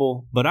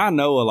gamble, but I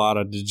know a lot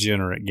of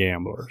degenerate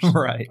gamblers.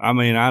 Right. I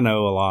mean, I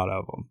know a lot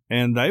of them,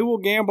 and they will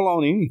gamble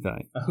on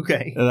anything.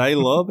 Okay. They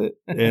love it,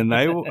 and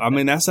they will. I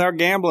mean, that's how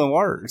gambling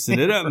works, and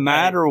it doesn't Right.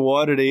 matter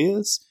what it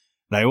is.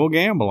 They will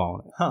gamble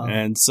on it, Huh.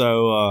 and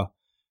so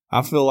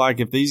I feel like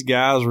if these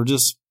guys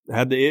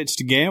had the itch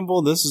to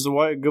gamble, this is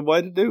a good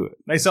way to do it.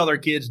 They saw their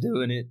kids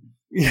doing it.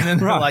 Yeah, And then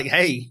they're right. like,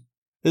 hey,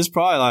 It's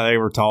probably like they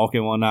were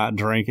talking one night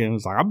drinking.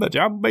 It's like, I bet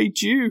you I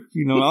beat you.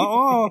 You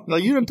know,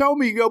 like you done told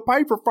me you go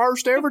paper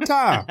first every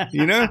time.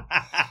 You know?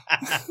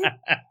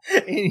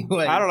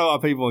 Anyway. I don't know why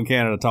people in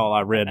Canada talk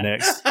like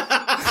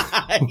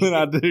rednecks when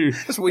I do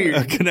That's weird.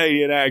 a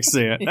Canadian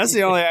accent. That's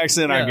the only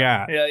accent I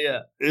got. Yeah.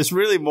 It's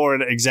really more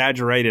an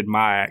exaggerated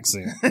my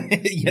accent.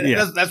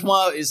 Yeah. That's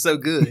why it's so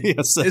good.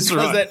 Yes, that's It's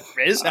because right.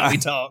 that is how we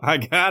talk. I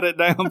got it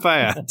down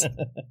pat.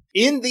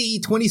 In the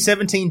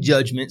 2017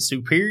 judgment,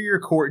 Superior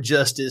Court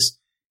Justice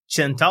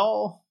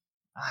Chantal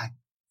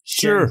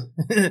Sure.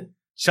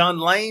 Sean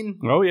Lane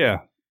Oh, yeah.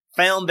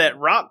 found that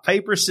rock,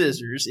 paper,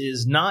 scissors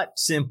is not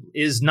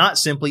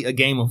simply a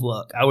game of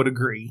luck. I would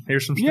agree.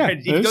 There's some Yeah, strategy.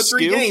 If you go there's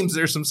 3 skill. games,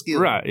 there's some skill.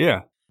 Right,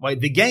 yeah. Wait,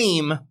 the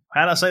game,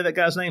 how did I say that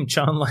guy's name?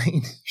 Sean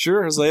Lane.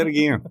 Sure, say it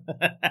again.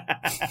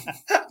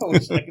 I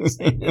wish I could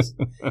say this.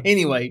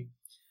 Anyway,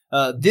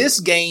 this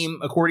game,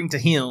 according to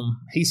him,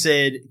 he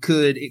said,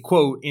 could,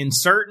 quote, in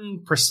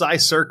certain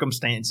precise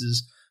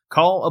circumstances,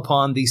 call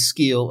upon the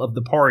skill of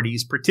the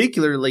parties,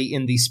 particularly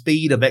in the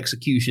speed of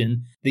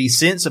execution, the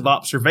sense of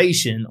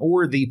observation,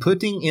 or the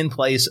putting in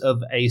place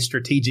of a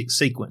strategic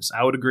sequence.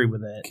 I would agree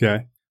with that.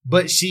 Okay.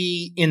 But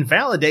she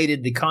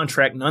invalidated the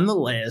contract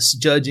nonetheless,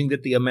 judging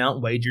that the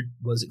amount wagered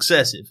was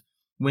excessive.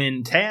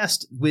 When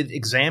tasked with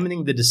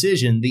examining the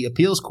decision, the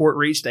appeals court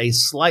reached a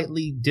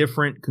slightly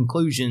different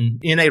conclusion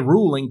in a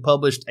ruling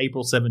published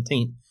April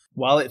 17th.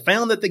 While it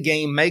found that the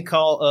game may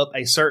call up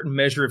a certain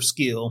measure of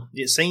skill,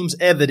 it seems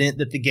evident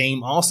that the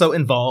game also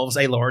involves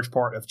a large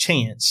part of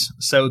chance,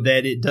 so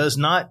that it does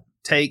not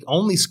take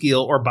only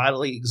skill or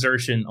bodily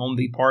exertion on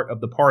the part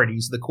of the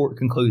parties, the court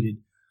concluded.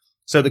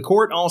 So the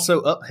court also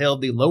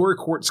upheld the lower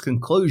court's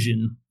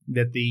conclusion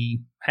that the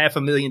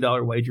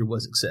 $500,000 wager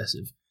was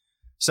excessive.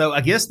 So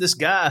I guess this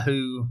guy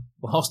who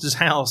lost his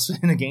house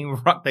in a game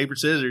of rock, paper,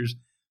 scissors,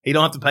 he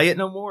don't have to pay it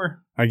no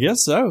more? I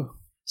guess so.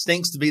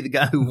 Stinks to be the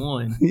guy who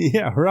won.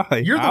 Yeah,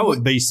 right. You're the I would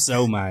one- be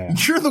so mad.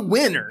 You're the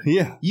winner.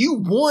 Yeah.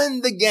 You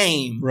won the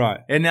game. Right.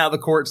 And now the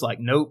court's like,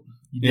 nope,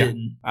 you Yeah.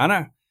 didn't. I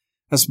know.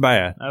 That's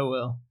bad. Oh,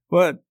 well.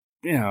 But,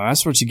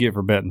 that's what you get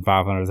for betting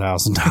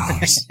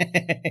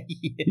 $500,000.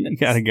 You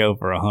got to go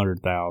for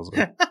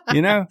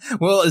 $100,000.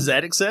 Well, is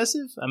that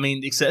excessive? I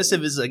mean,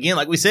 excessive is, again,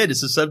 like we said,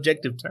 it's a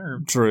subjective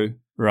term. True.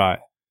 Right.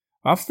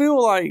 I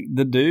feel like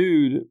the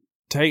dude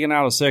taking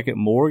out a second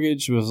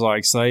mortgage was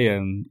like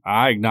saying,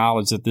 I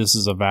acknowledge that this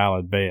is a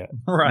valid bet.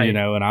 Right.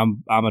 And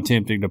I'm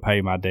attempting to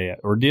pay my debt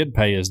or did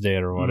pay his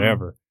debt or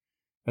whatever.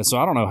 And so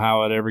I don't know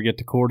how I'd ever get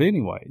to court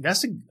anyway.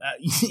 That's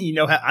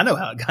I know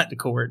how it got to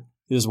court.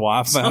 His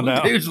wife found Some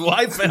out. dude's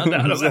wife found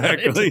out about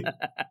Exactly.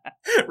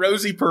 it.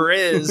 Rosie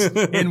Perez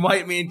in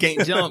White Men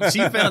Can't Jump. She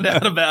found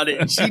out about it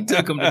and she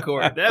took him to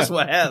court. That's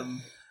what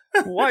happened.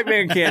 White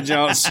Man Can't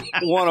Jump's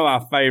one of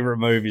my favorite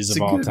movies It's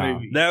of a all good time.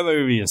 movie. That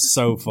movie is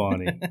so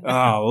funny. Oh,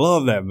 I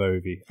love that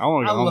movie. I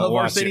want to I go home love and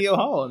watch Arsenio it.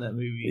 Hall in that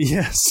movie.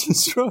 Yes,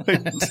 that's right.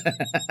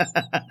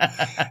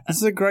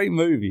 It's a great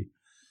movie.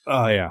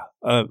 Oh, yeah.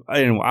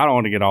 Anyway, I don't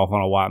want to get off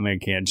on a White Man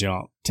Can't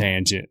Jump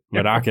tangent,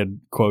 but I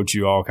could quote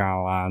you all kind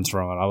of lines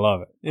from it. I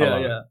love it. I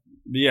love it. Yeah.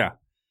 Yeah.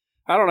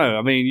 I don't know.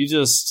 I mean, you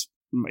just,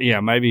 Yeah,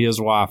 maybe his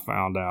wife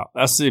found out.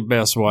 That's the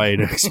best way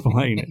to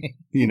explain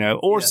it,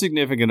 or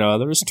significant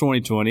other. It's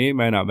 2020. He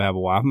may not have a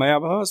wife, may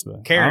have a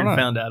husband. Karen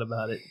found out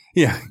about it.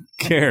 Yeah,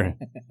 Karen,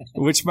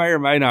 which may or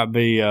may not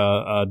be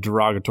a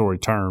derogatory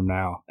term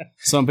now.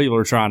 Some people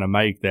are trying to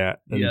make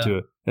that into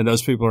it, and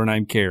those people are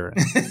named Karen.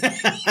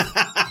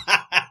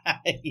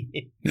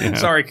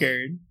 Sorry,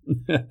 Karen.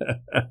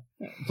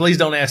 Please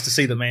don't ask to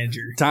see the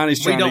manager.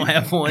 We don't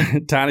have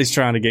one. Tiny's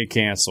trying to get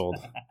canceled.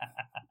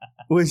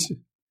 Which...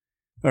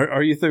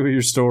 Are you through with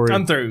your story?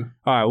 I'm through.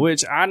 All right,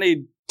 which I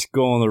need to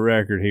go on the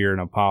record here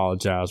and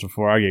apologize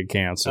before I get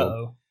canceled.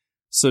 Uh-oh.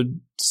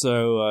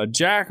 So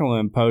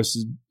Jacqueline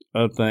posted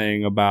a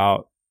thing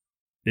about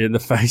in the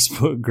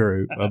Facebook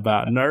group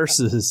about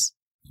nurses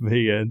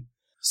being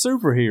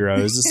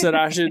superheroes. It said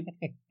I should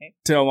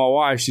tell my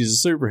wife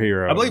she's a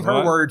superhero. I believe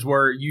her words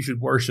were, you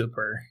should worship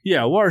her.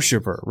 Yeah,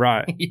 worship her,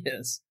 right.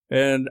 Yes.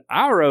 And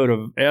I wrote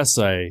an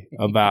essay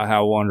about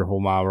how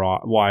wonderful my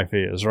wife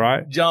is,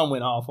 right? John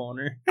went off on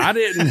her. I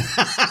didn't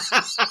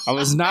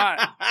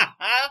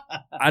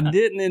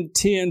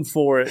intend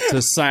for it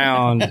to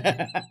sound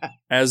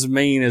as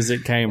mean as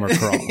it came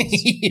across.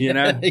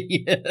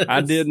 Yes. I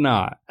did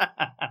not.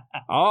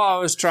 All I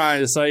was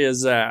trying to say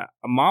is that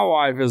my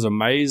wife is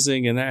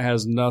amazing, and that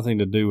has nothing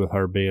to do with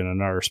her being a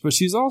nurse. But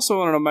she's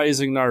also an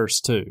amazing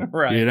nurse, too.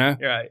 Right.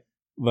 Right.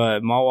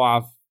 But my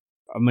wife,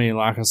 I mean,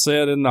 like I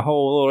said in the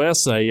whole little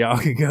essay, y'all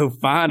can go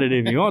find it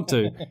if you want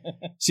to.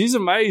 She's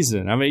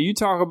amazing. I mean, you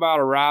talk about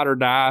a ride or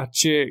die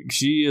chick.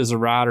 She is a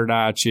ride or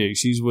die chick.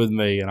 She's with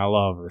me, and I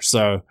love her.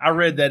 So I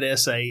read that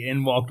essay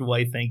and walked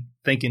away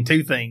thinking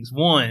two things.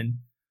 One,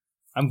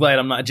 I'm glad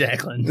I'm not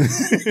Jacqueline.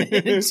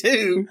 And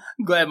two,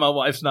 I'm glad my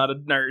wife's not a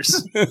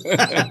nurse.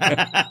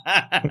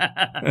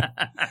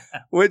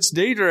 Which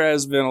Deidre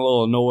has been a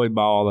little annoyed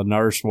by all the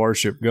nurse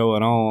worship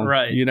going on.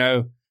 Right.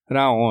 And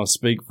I don't want to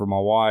speak for my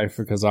wife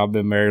because I've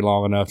been married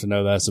long enough to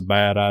know that's a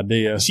bad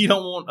idea. She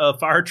don't want a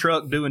fire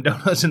truck doing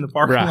donuts in the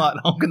parking lot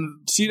honking.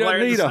 She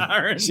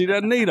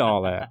doesn't need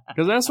all that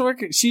because that's what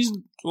she's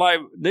like.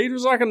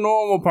 Deidre's like a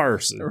normal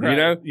person,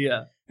 right.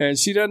 Yeah. And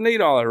she doesn't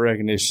need all that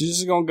recognition. She's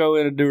just gonna go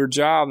in and do her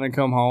job, and then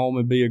come home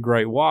and be a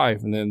great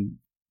wife, and then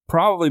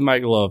probably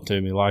make love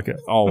to me like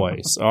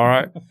always. All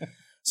right.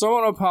 So I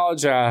want to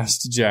apologize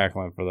to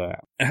Jacqueline for that.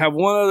 I have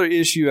one other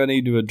issue I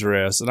need to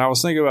address, and I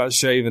was thinking about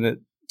saving it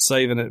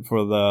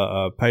for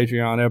the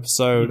Patreon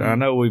episode. Mm-hmm. I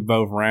know we've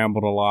both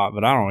rambled a lot,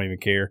 but I don't even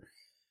care.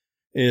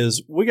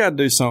 Is we got to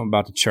do something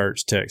about the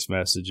church text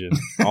messaging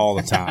all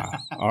the time.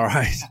 All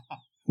right.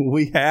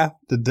 We have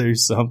to do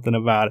something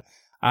about it.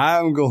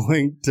 I'm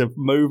going to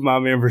move my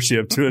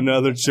membership to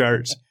another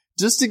church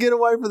just to get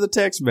away from the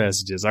text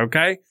messages.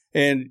 Okay.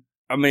 And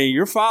I mean,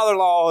 your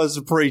father-in-law is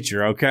a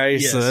preacher. Okay.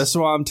 Yes. So that's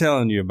why I'm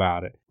telling you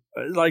about it.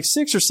 Like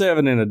 6 or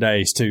 7 in a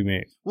day is too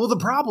many. Well, the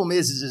problem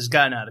is it's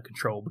gotten out of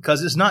control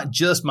because it's not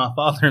just my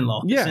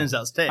father-in-law that sends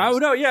out texts. Oh,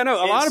 no. Yeah,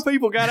 no. A lot of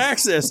people got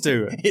access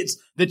to it. It's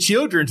the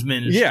children's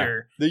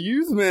minister. Yeah, the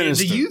youth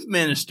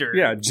minister.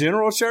 Yeah,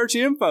 General Church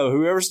Info,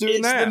 whoever's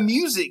doing that. It's the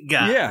music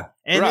guy. Yeah,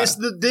 and it's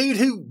the dude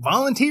who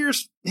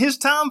volunteers his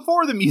time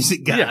for the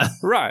music guy. Yeah,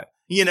 right.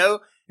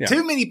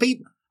 Too many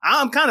people.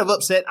 I'm kind of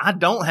upset I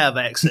don't have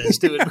access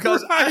to it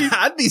because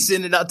I'd be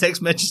sending out text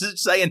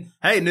messages saying,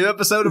 hey, new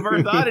episode of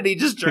Earth Oddity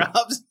just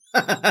dropped.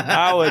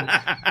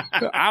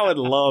 I would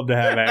love to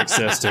have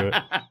access to it.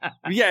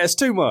 Yeah, it's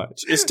too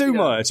much. It's too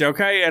much,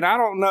 okay? And I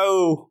don't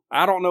know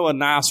a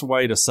nice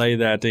way to say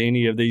that to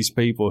any of these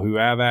people who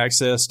have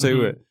access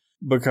to it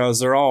because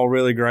they're all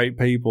really great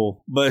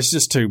people, but it's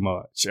just too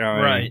much.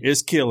 I mean,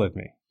 it's killing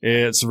me.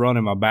 It's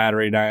running my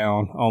battery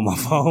down on my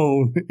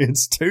phone.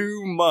 It's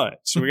too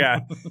much.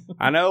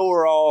 I know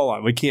we're all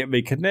like, we can't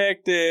be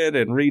connected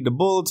and read the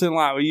bulletin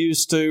like we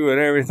used to and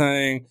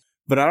everything,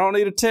 but I don't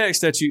need a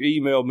text that you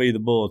emailed me the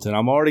bulletin.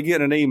 I'm already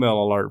getting an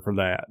email alert for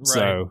that. Right.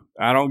 So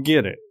I don't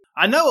get it.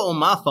 I know on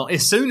my phone,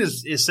 as soon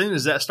as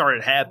that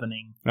started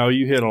happening. Oh,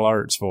 you hit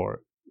alerts for it.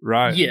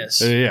 Right?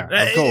 Yes. Yeah,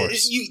 of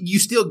course. You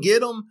still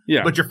get them,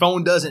 but your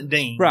phone doesn't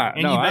ding. Right.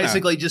 And you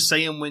basically just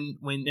see them when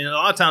and a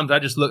lot of times I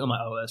just look, I'm like,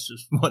 oh, that's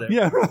just whatever.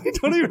 Yeah, right.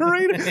 Don't even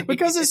read it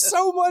because it's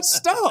so much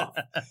stuff.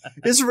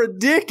 It's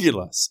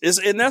ridiculous.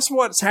 And that's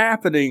what's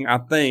happening, I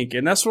think.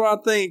 And that's what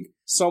I think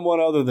someone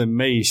other than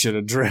me should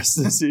address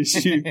this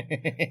issue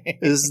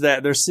is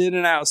that they're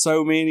sending out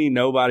so many,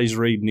 nobody's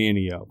reading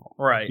any of them.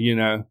 Right.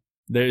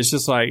 It's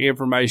just like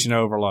information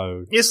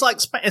overload. It's like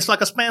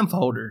a spam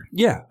folder.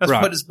 Yeah, that's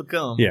what it's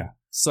become. Yeah.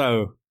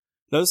 So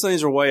those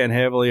things are weighing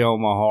heavily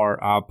on my heart.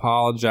 I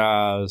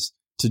apologize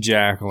to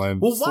Jacqueline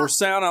for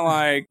sounding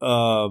like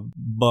a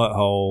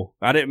butthole.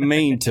 I didn't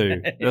mean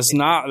to.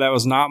 That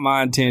was not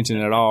my intention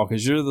at all.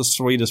 Because you're the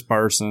sweetest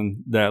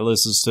person that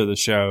listens to the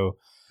show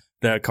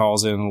that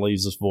calls in and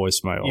leaves us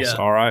voicemails. Yeah.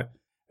 All right.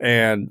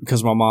 And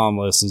because my mom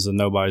listens and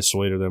nobody's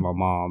sweeter than my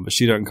mom, but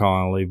she doesn't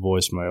call and leave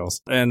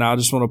voicemails. And I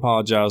just want to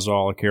apologize to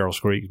all the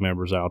Carroll's Creek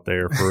members out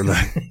there for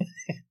the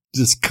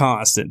just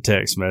constant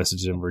text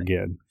messaging we're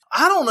getting.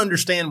 I don't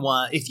understand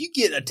why, if you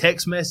get a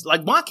text message,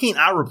 like why can't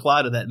I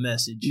reply to that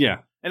message?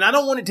 Yeah. And I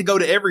don't want it to go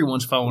to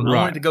everyone's phone. I Right.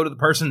 want it to go to the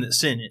person that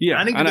sent it. Yeah,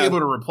 I need to be able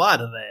to reply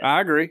to that.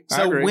 I agree.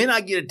 So when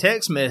I get a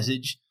text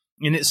message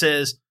and it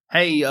says,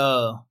 hey,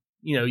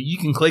 you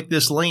can click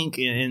this link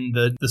and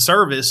the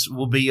service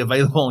will be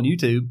available on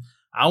YouTube,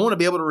 I want to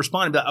be able to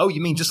respond and be like, oh,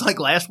 you mean just like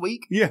last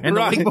week? Yeah, and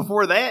right. the week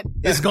before that,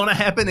 it's going to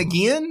happen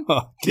again?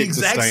 Oh, The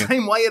exact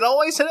same way it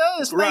always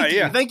does. Thank you.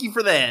 Yeah. Thank you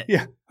for that.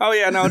 Yeah. Oh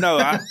yeah.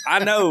 No.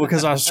 I know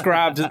because I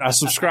subscribed to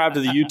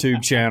the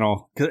YouTube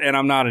channel, and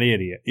I'm not an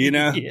idiot. You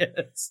know.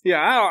 Yes. Yeah.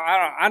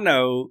 I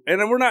know,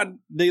 and we're not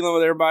dealing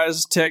with everybody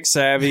that's tech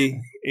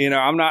savvy.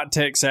 I'm not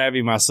tech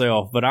savvy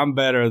myself, but I'm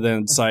better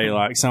than say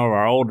like some of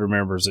our older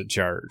members at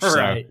church.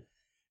 Right. So,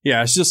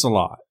 yeah, it's just a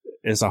lot.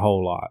 It's a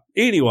whole lot.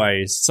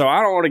 Anyways, so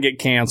I don't want to get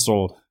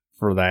canceled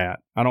for that.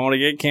 I don't want to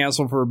get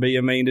canceled for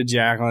being mean to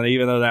Jacqueline,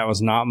 even though that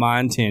was not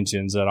my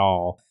intentions at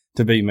all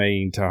to be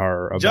mean to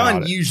her about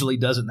John it. usually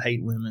doesn't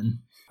hate women.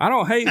 I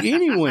don't hate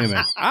any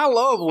women. I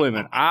love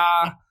women.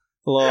 I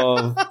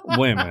love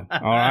women. All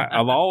right.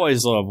 I've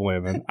always loved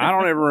women. I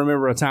don't ever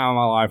remember a time in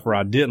my life where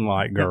I didn't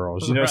like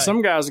girls. Right.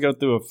 Some guys go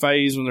through a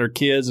phase when they're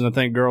kids and they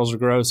think girls are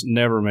gross.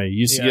 Never me.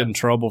 Used to get in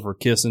trouble for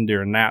kissing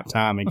during nap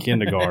time in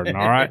kindergarten.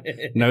 All right.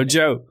 No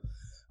joke.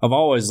 I've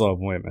always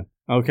loved women.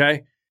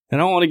 Okay. And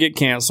I don't want to get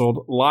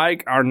canceled.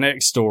 Like our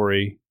next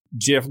story,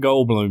 Jeff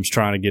Goldblum's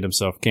trying to get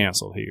himself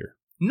canceled here.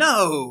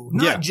 No,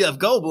 not Jeff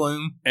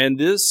Goldblum. And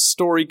this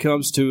story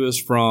comes to us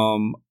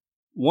from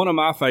one of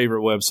my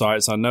favorite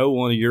websites. I know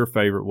one of your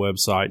favorite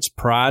websites,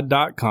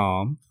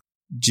 pride.com.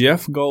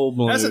 Jeff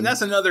Goldblum.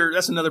 That's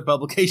another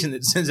publication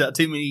that sends out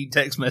too many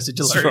text message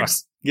alerts. Right.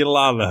 Get a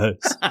lot of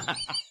those.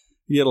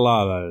 Get a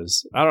lot of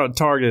those. I don't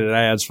targeted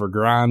ads for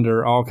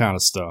Grindr, all kind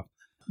of stuff.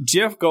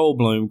 Jeff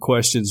Goldblum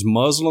questions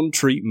Muslim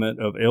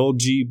treatment of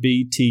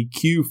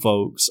LGBTQ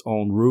folks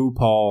on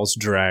RuPaul's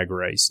Drag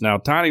Race. Now,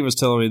 Tiny was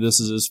telling me this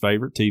is his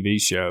favorite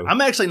TV show. I'm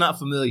actually not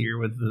familiar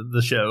with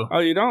the show. Oh,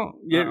 you don't?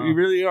 You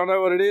really don't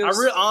know what it is?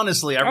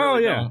 Honestly, I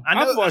really don't.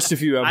 I've watched a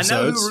few episodes. I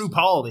know who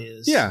RuPaul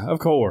is. Yeah, of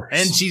course.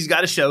 And she's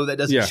got a show that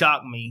doesn't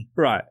shock me.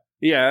 Right.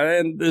 Yeah,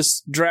 and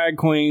this drag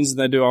queens,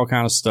 they do all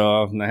kind of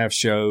stuff, and they have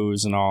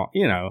shows and all.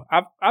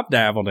 I've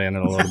dabbled in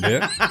it a little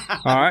bit.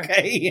 All right,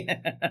 okay,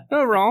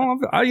 no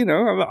wrong.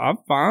 I'm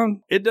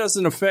fine. It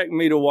doesn't affect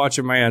me to watch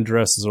a man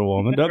dress as a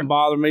woman. It doesn't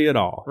bother me at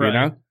all.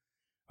 Right.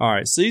 All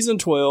right, season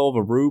 12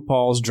 of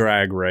RuPaul's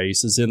Drag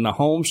Race is in the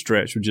home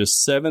stretch with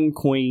just 7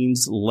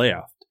 queens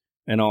left,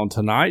 and on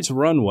tonight's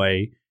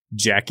runway,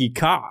 Jackie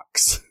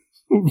Cox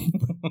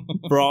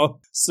brought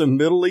some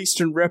Middle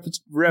Eastern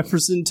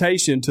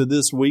representation to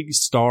this week's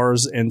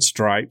Stars and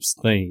Stripes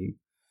theme.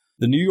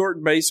 The New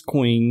York-based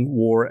queen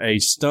wore a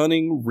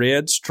stunning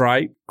red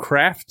striped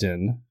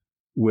crafton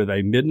with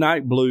a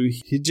midnight blue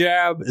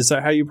hijab. Is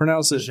that how you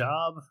pronounce it?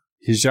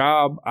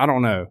 Hijab? I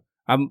don't know.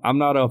 I'm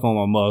not up on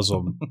my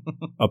Muslim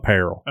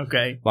apparel.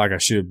 Okay. Like I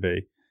should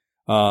be.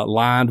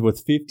 Lined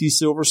with 50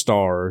 silver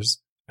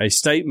stars. A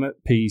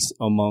statement piece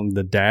among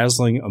the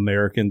dazzling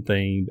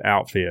American-themed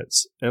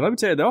outfits. And let me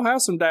tell you, they'll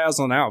have some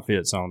dazzling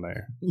outfits on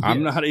there. Yes.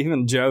 I'm not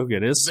even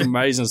joking. It's some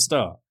amazing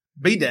stuff.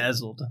 Be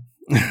dazzled.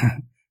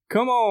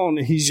 Come on,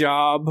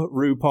 hijab,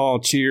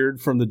 RuPaul cheered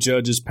from the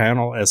judges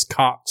panel as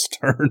Cox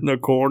turned the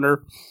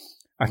corner.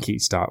 I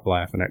can't stop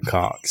laughing at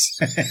Cox.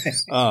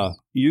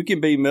 You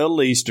can be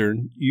Middle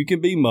Eastern, you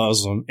can be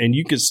Muslim, and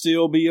you can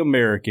still be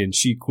American,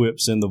 she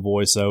quips in the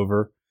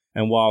voiceover.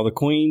 And while the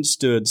queen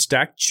stood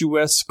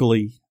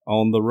statuesquely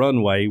on the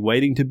runway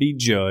waiting to be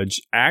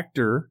judged,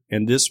 actor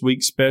and this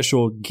week's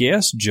special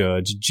guest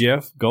judge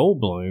Jeff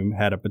Goldblum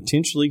had a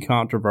potentially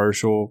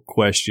controversial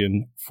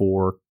question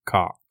for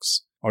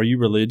Cox. Are you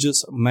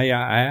religious, may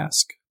I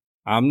ask?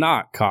 I'm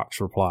not, Cox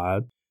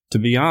replied. To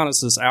be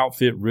honest, this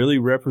outfit really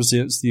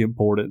represents the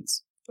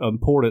importance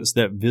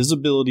that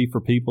visibility for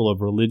people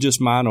of religious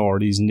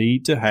minorities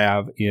need to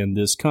have in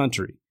this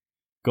country.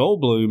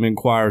 Goldblum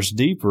inquires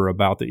deeper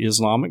about the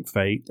Islamic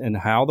faith and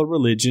how the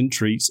religion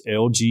treats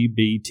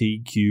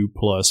LGBTQ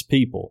plus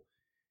people.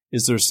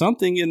 Is there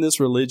something in this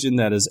religion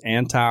that is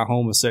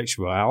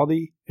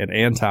anti-homosexuality and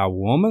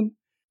anti-woman?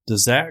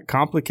 Does that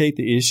complicate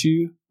the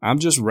issue? I'm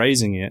just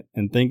raising it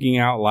and thinking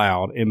out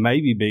loud and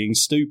maybe being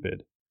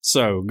stupid.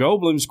 So,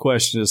 Goldblum's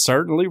question is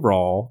certainly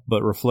raw,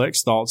 but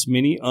reflects thoughts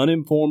many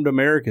uninformed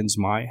Americans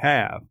might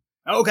have.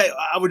 Okay,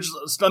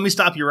 let me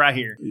stop you right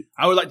here.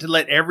 I would like to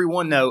let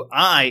everyone know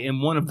I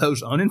am one of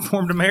those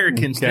uninformed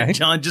Americans that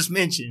John just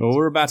mentioned. Well,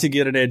 we're about to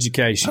get an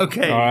education.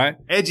 Okay. All right.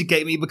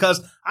 Educate me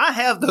because I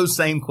have those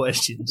same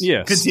questions.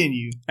 Yes.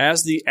 Continue.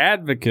 As The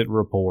Advocate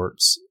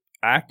reports,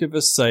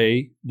 activists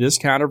say this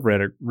kind of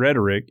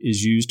rhetoric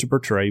is used to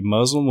portray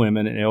Muslim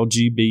women and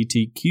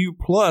LGBTQ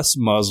plus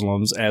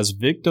Muslims as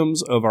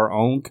victims of our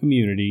own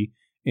community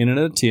in an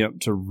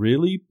attempt to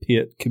really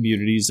pit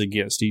communities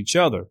against each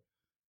other.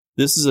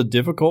 This is a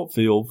difficult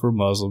field for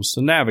Muslims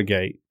to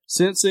navigate.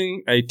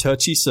 Sensing a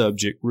touchy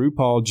subject,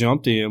 RuPaul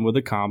jumped in with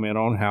a comment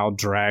on how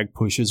drag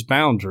pushes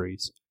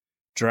boundaries.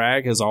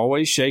 Drag has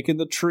always shaken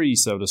the tree,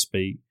 so to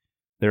speak.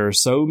 There are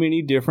so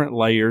many different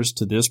layers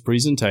to this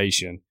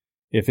presentation.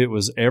 If it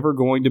was ever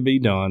going to be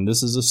done,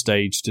 this is a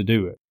stage to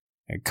do it.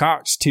 And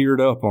Cox teared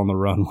up on the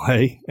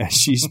runway as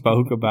she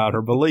spoke about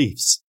her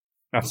beliefs.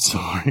 I'm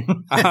sorry.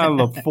 I'm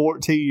a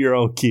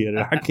 14-year-old kid, and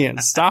I can't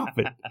stop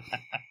it.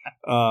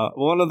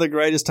 One of the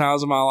greatest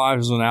times of my life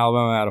is when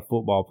Alabama had a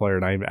football player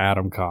named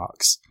Adam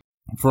Cox.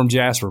 From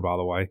Jasper, by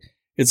the way.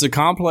 It's a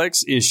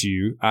complex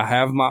issue. I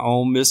have my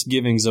own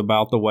misgivings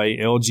about the way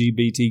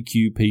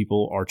LGBTQ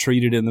people are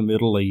treated in the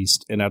Middle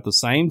East, and at the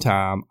same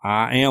time,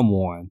 I am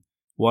one.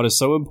 What is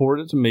so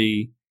important to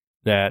me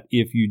that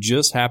if you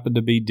just happen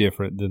to be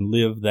different, then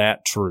live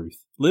that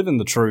truth. Living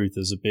the truth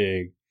is a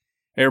big...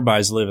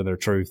 Everybody's living their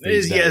truth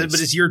these days. Yeah,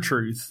 but it's your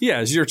truth. Yeah,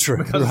 it's your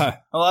truth. Because right.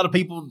 a lot of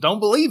people don't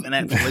believe in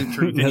absolute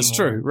truth That's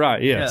anymore. true.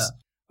 Right, yes.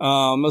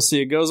 Yeah. Let's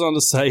see. It goes on to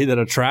say that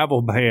a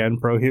travel ban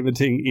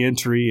prohibiting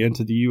entry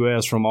into the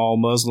U.S. from all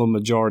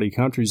Muslim-majority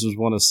countries was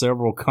one of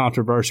several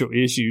controversial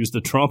issues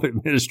the Trump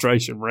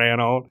administration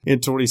ran on in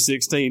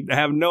 2016. I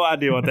have no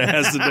idea what that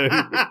has to do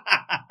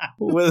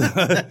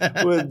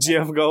with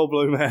Jeff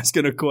Goldblum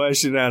asking a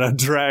question at a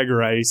drag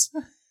race.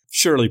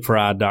 Surely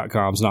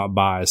Pride.com's not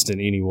biased in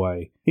any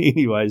way.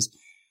 Anyways,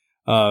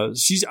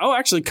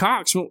 actually,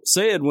 Cox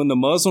said when the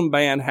Muslim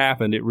ban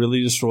happened, it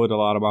really destroyed a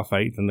lot of my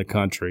faith in the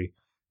country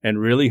and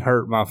really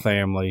hurt my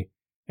family.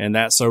 And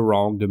that's so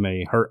wrong to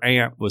me. Her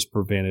aunt was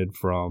prevented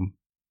from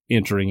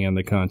entering in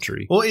the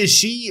country. Well, is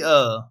she,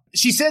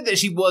 she said that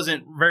she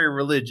wasn't very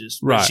religious.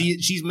 Right.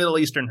 She's Middle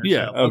Eastern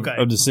herself. Yeah,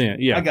 of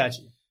descent. Yeah. I got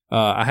you.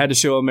 I had to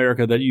show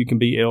America that you can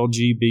be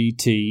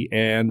LGBT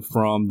and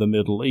from the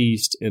Middle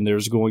East, and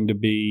there's going to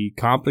be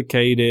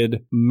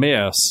complicated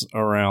mess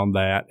around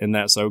that, and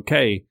that's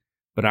okay.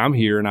 But I'm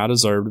here, and I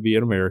deserve to be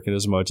an American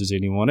as much as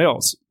anyone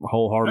else.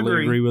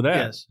 Wholeheartedly agree with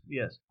that.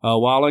 Yes.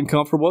 While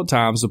uncomfortable at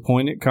times, the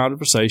poignant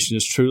conversation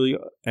is truly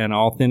an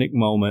authentic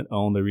moment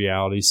on the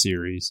reality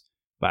series.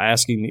 By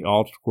asking the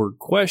awkward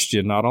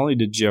question, not only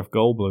did Jeff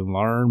Goldblum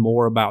learn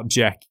more about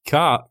Jackie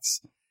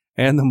Cox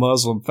and the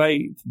Muslim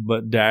faith,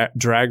 but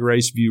drag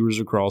race viewers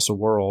across the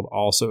world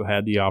also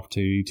had the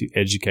opportunity to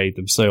educate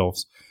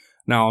themselves.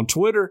 Now, on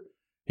Twitter,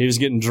 he was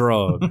getting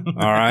drugged, all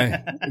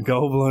right?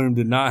 Goldblum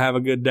did not have a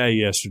good day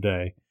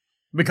yesterday.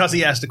 Because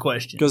he asked a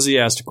question.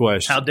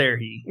 How dare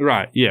he?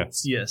 Right,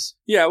 yes. Yes.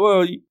 Yeah,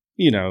 well,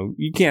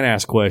 you can't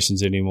ask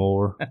questions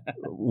anymore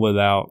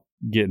without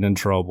getting in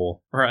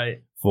trouble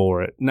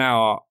for it.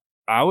 Now,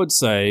 I would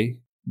say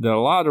that a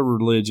lot of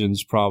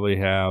religions probably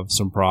have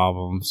some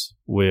problems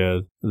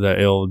with the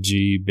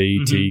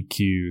LGBTQ.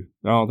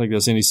 Mm-hmm. I don't think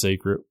that's any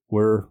secret.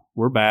 We're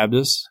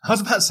Baptists. I was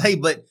about to say,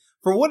 but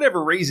for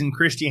whatever reason,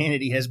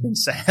 Christianity has been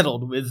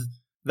saddled with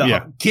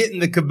the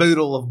getting the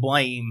caboodle of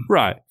blame.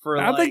 Right.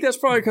 I think that's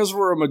probably because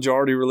we're a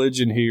majority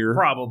religion here.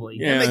 Probably.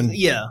 And,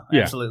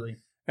 absolutely.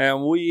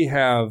 And we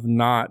have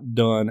not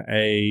done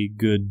a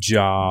good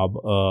job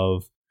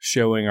of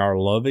showing our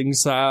loving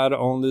side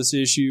on this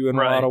issue in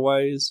a lot of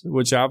ways,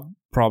 which I've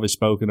probably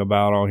spoken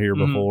about on here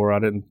before. I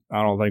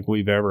don't think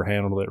we've ever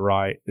handled it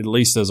right, at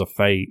least as a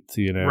faith,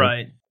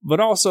 Right. But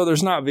also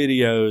there's not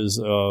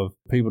videos of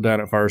people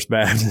down at First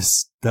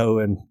Baptist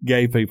throwing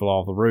gay people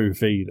off the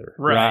roof either.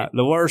 Right.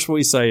 The worst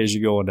we say is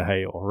you're going to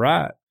hell,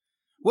 right?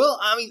 Well,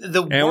 I mean,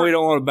 and we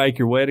don't want to bake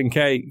your wedding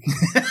cake,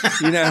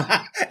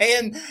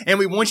 and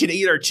we want you to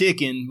eat our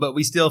chicken, but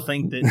we still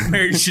think that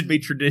marriage should be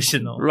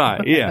traditional.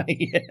 Right, yeah.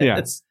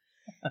 Yes.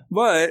 Yeah.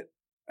 But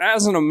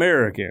as an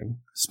American,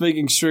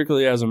 speaking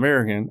strictly as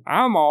American,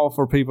 I'm all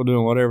for people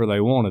doing whatever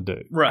they want to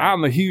do. Right.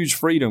 I'm a huge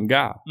freedom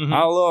guy. Mm-hmm.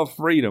 I love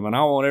freedom, and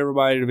I want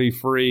everybody to be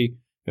free.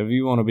 If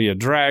you want to be a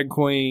drag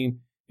queen,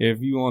 if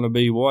you want to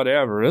be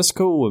whatever, that's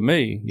cool with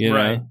me,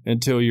 know,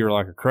 until you're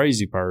like a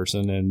crazy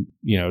person and,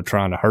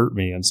 trying to hurt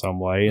me in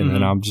some way, and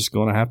then I'm just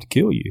going to have to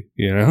kill you,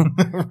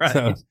 Right.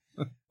 So,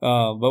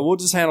 but we'll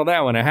just handle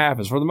that when it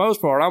happens. For the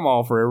most part, I'm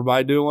all for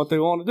everybody doing what they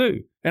want to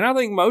do. And I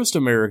think most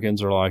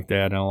Americans are like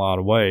that in a lot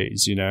of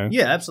ways,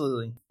 Yeah,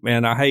 absolutely.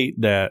 And I hate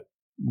that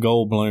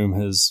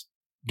Goldblum has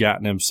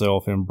gotten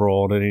himself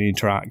embroiled in any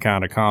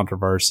kind of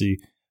controversy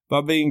by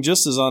being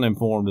just as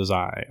uninformed as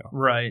I am.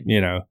 Right.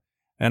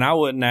 And I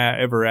wouldn't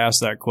ever ask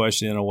that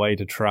question in a way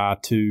to try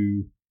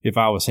to, if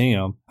I was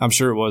him, I'm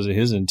sure it wasn't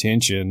his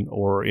intention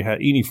or it had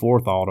any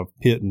forethought of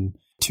pitting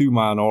two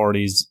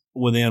minorities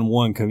within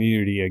one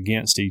community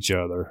against each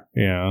other,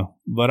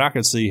 But I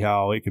could see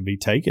how it could be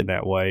taken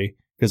that way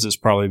because it's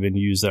probably been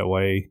used that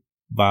way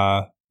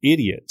by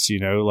idiots,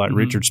 like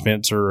Richard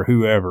Spencer or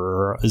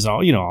whoever is all,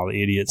 all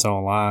the idiots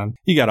online.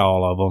 You got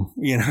all of them,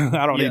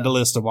 I don't need to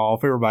list them all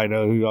if everybody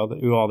knows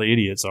who all the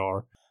idiots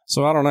are.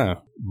 So I don't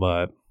know.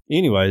 But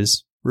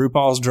anyways,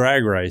 RuPaul's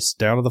Drag Race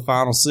down to the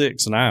final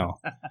 6 now.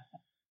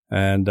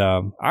 And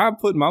I'm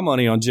putting my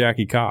money on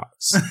Jackie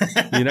Cox,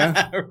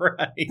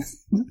 Right.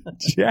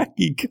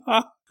 Jackie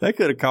Cox. They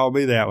could have called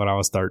me that when I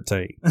was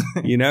 13,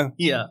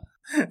 Yeah.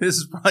 This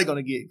is probably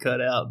going to get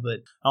cut out, but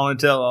I want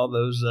to tell all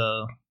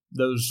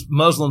those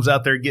Muslims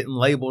out there getting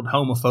labeled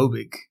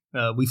homophobic,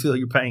 we feel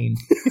your pain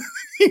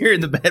here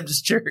in the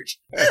Baptist church.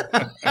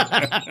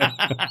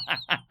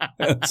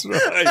 That's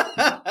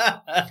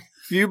right.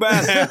 few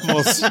bad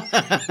apples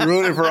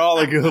ruin it for all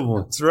the good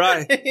ones,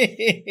 right?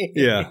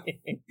 Yeah.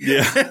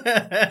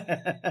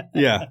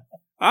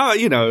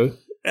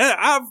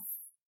 I've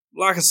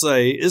like I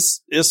say,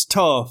 it's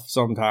tough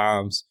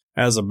sometimes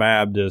as a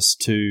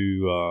Baptist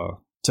to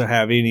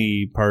have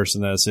any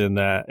person that's in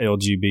that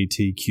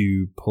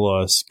LGBTQ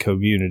plus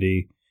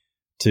community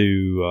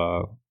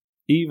to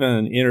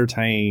even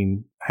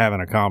entertain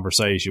having a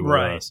conversation with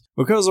us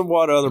because of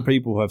what other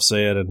people have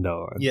said and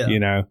done.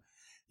 Yeah.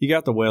 You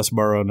got the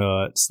Westboro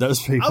nuts. Those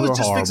people are horrible. I was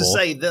just fixing to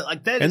say that,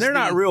 like that, and they're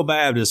not real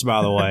Baptists,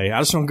 by the way. I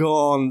just want to go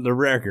on the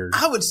record.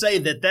 I would say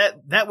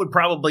that would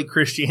probably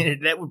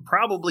Christianity. That would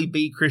probably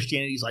be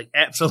Christianity's like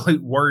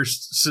absolute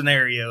worst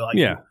scenario.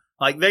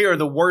 Like they are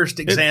the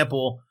worst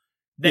example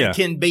that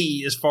can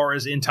be as far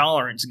as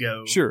intolerance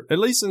goes. Sure, at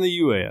least in the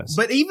U.S.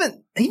 But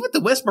even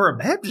the Westboro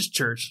Baptist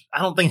Church,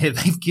 I don't think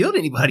they've killed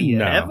anybody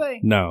yet, have they?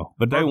 No,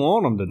 but they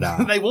want them to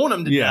die. They want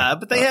them to die,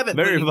 but they haven't.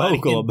 Very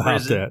vocal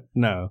about prison. That.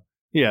 No.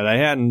 Yeah, they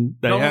hadn't.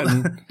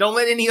 Don't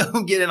let any of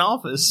them get in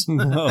office.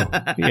 No,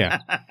 yeah,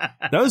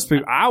 those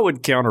people. I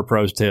would counter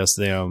protest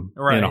them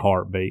in a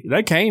heartbeat.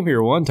 They came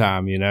here one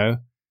time,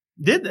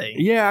 Did they?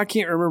 Yeah, I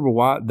can't remember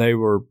what they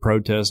were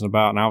protesting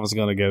about, and I was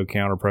going to go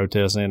counter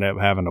protest and end up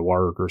having to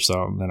work or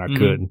something, and I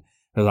couldn't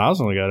because I was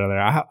going to go down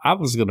there. I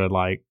was going to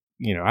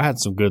I had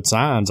some good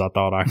signs I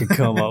thought I could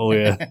come up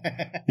with,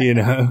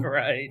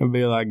 right, and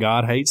be like,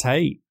 God hates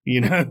hate.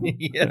 Yeah,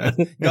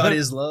 God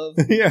is love.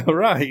 Yeah,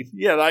 right.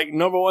 Yeah, like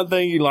number one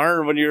thing you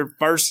learn when your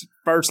first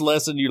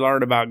lesson you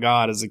learn about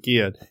God as a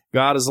kid,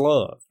 God is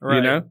love.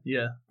 Right.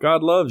 Yeah,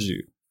 God loves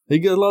you. He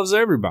loves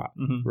everybody.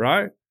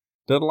 Right.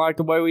 Doesn't like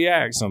the way we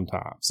act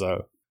sometimes.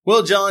 So,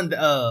 well, John,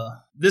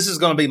 this is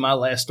going to be my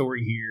last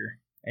story here,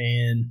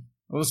 and.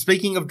 Well,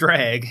 speaking of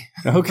drag,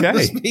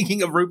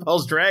 speaking of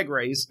RuPaul's Drag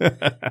Race,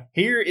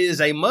 here is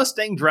a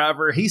Mustang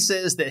driver. He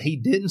says that he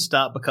didn't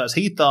stop because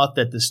he thought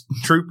that the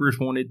troopers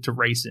wanted to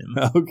race him.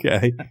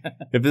 Okay.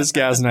 If this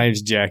guy's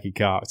name's Jackie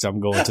Cox, I'm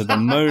going to the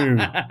moon.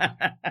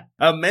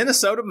 A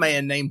Minnesota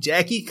man named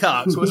Jackie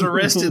Cox was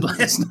arrested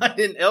last night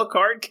in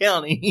Elkhart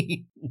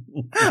County.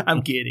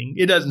 I'm kidding.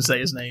 It doesn't say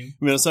his name.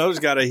 Minnesota's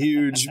got a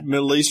huge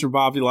Middle Eastern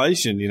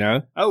population,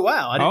 Oh,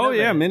 wow. I didn't know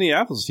that.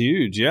 Minneapolis is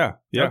huge. Yeah.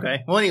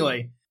 Okay. Well,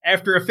 anyway.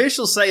 After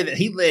officials say that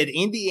he led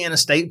Indiana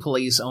State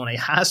Police on a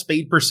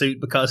high-speed pursuit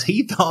because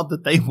he thought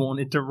that they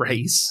wanted to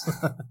race.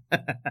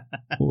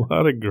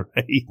 What a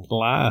great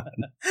line.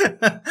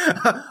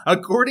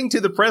 According to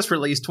the press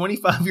release,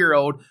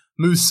 25-year-old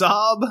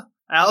Musab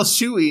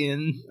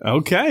Al-Shuian.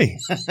 Okay.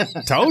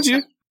 Told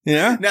you.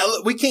 Yeah. Now,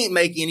 look, we can't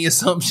make any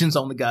assumptions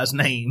on the guy's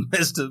name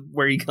as to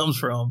where he comes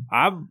from.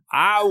 I'd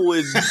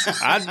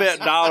bet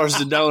dollars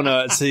to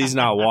donuts he's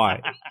not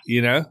white,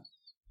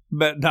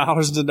 Bet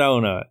dollars to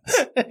donut.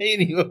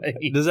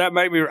 Anyway. Does that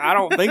make me... I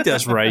don't think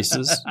that's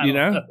racist,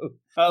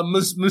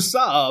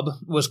 Musab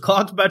was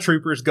clocked by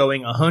troopers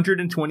going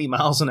 120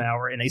 miles an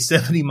hour in a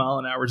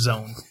 70-mile-an-hour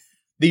zone.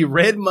 The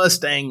red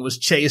Mustang was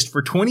chased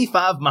for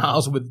 25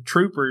 miles with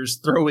troopers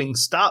throwing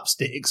stop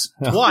sticks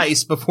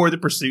twice before the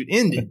pursuit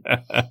ended.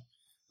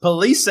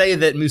 Police say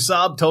that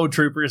Musab told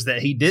troopers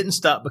that he didn't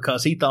stop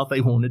because he thought they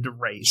wanted to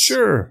race.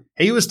 Sure.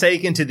 He was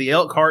taken to the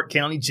Elkhart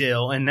County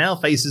Jail and now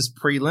faces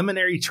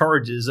preliminary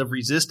charges of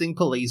resisting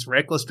police,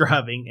 reckless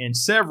driving, and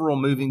several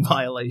moving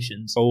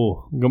violations.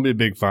 Oh, gonna be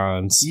big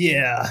fines.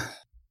 Yeah.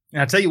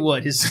 And I tell you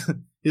what,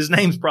 his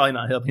name's probably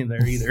not helping him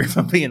there either, if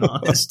I'm being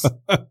honest.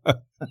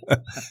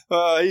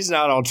 He's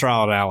not on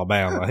trial in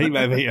Alabama. He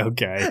may be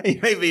okay. He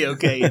may be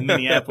okay in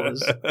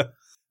Minneapolis.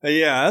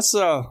 Yeah,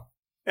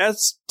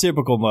 that's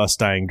typical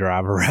Mustang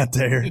driver right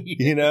there,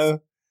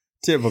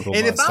 Typical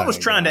And Mustang if I was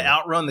trying driver. to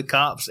outrun the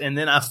cops and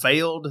then I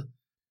failed,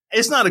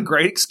 it's not a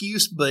great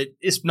excuse, but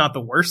it's not the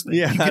worst thing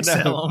you could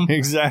sell them.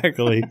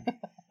 Exactly.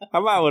 I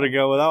might want to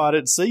go with, I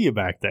didn't see you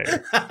back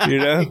there,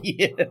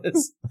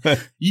 Yes.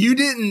 You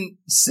didn't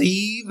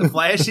see the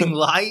flashing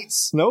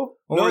lights? Nope.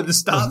 Or the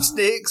stop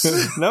sticks?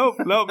 Nope.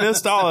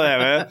 Missed all of that,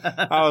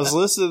 man. I was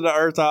listening to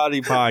Earth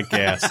Oddity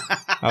podcast.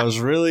 I was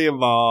really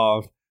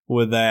involved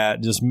with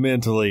that just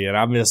mentally, and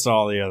I missed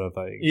all the other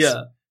things.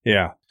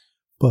 Yeah.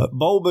 But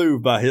bold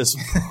move by his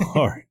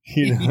part,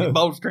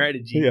 Bold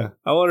strategy. Yeah.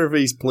 I wonder if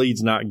he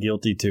pleads not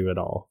guilty to it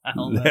all. I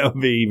don't know. That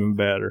would be even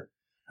better.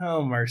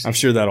 Oh, mercy. I'm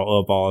sure that'll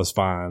up all his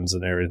fines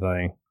and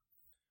everything.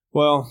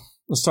 Well,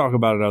 let's talk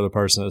about another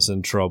person that's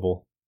in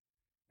trouble.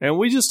 And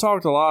we just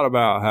talked a lot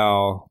about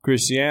how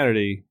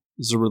Christianity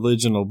is a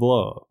religion of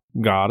love.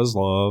 God is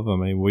love. I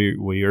mean,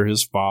 we are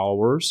his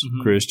followers,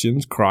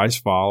 Christians,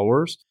 Christ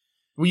followers.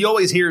 We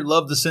always hear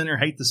love the sinner,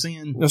 hate the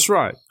sin. That's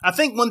right. I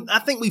think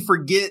we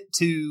forget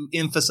to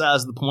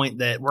emphasize the point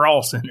that we're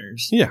all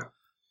sinners. Yeah.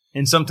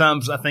 And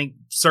sometimes I think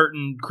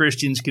certain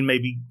Christians can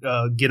maybe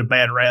get a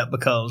bad rap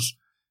because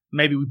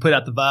maybe we put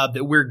out the vibe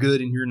that we're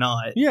good and you're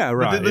not. Yeah,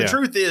 right. But the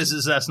truth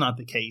is that's not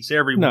the case.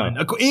 Everyone,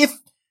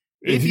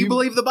 if you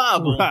believe the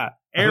Bible, right.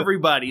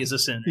 Everybody is a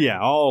sinner. Yeah,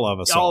 all of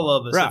us. All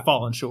of us right. have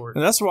fallen short.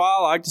 And that's why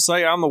I like to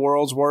say I'm the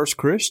world's worst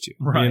Christian.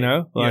 Right. You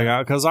know,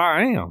 like because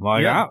I am.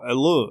 Like, Yeah.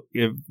 look,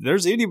 if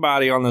there's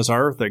anybody on this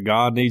earth that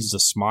God needs to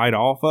smite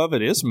off of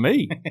it, it's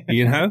me.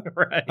 You know,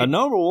 Right.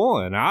 Number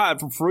one, I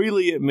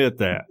freely admit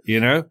that. You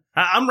know,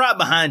 I'm right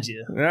behind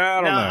you. I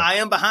don't know. I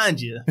am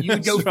behind you. You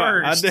would go That's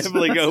right. first. I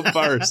definitely go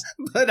first.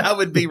 But I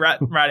would be right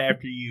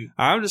after you.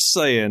 I'm just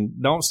saying,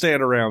 don't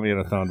stand around me in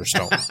a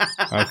thunderstorm.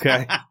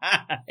 Okay.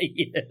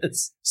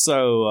 Yes.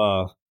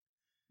 So,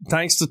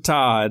 thanks to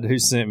Todd who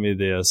sent me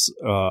this,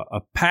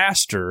 a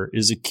pastor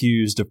is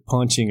accused of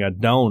punching a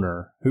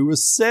donor who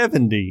was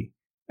 70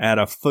 at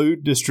a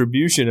food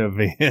distribution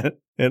event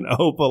in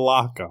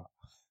Opelika.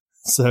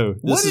 So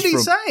What did he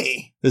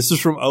say? This is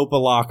from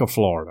Opelika,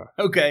 Florida.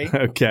 Okay.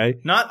 Okay.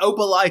 Not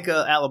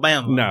Opelika,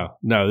 Alabama.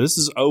 No, this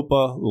is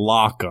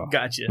Opelika.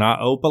 Gotcha. Not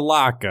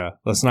Opelika.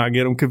 Let's not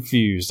get them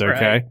confused,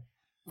 okay? Right.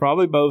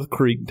 Probably both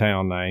Creek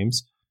town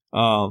names.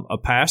 A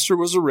pastor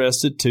was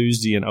arrested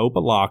Tuesday in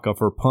Opelika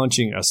for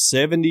punching a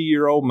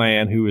 70-year-old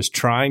man who was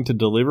trying to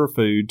deliver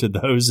food to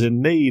those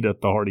in need,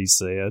 authorities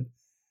said.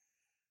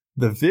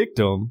 The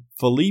victim,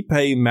 Felipe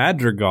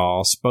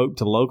Madrigal, spoke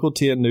to Local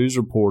 10 News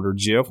reporter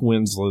Jeff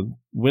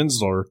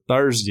Winsler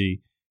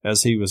Thursday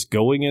as he was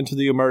going into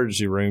the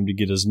emergency room to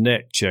get his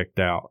neck checked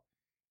out.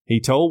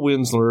 He told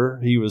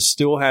Winsler he was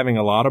still having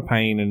a lot of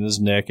pain in his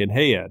neck and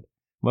head.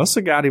 Must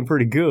have got him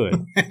pretty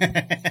good.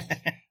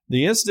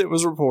 The incident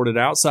was reported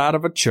outside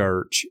of a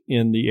church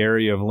in the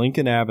area of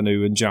Lincoln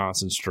Avenue and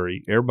Johnson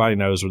Street. Everybody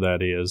knows where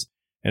that is.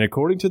 And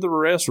according to the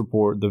arrest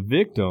report, the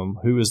victim,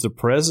 who is the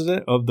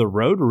president of the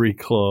Rotary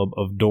Club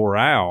of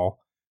Doral,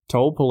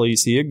 told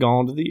police he had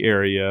gone to the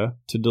area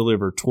to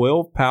deliver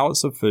 12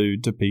 pallets of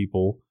food to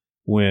people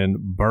when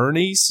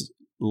Bernice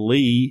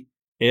Lee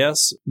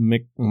S.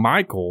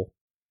 McMichael,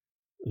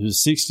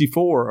 who's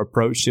 64,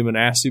 approached him and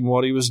asked him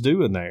what he was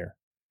doing there.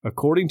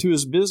 According to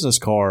his business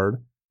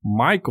card,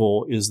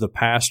 Michael is the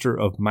pastor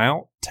of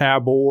Mount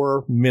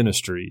Tabor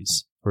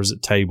Ministries. Or is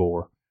it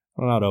Tabor?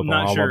 I'm not up on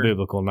all my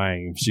biblical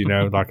names, you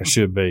know, like I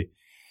should be.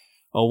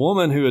 A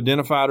woman who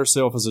identified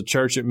herself as a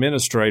church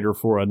administrator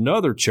for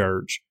another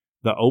church,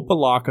 the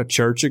Opelika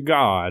Church of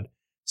God,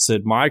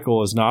 said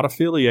Michael is not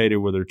affiliated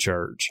with her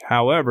church.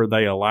 However,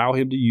 they allow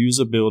him to use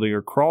a building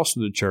across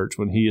from the church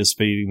when he is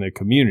feeding the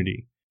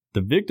community.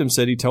 The victim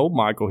said he told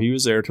Michael he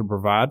was there to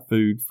provide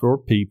food for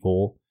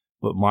people,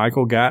 but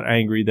Michael got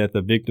angry that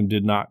the victim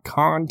did not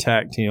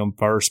contact him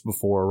first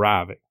before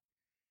arriving.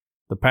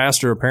 The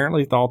pastor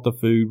apparently thought the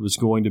food was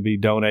going to be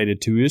donated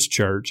to his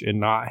church and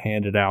not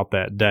handed out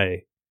that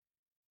day.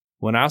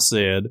 When I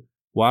said,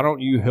 "Why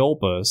don't you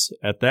help us?"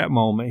 at that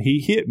moment,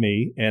 he hit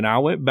me and I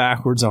went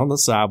backwards on the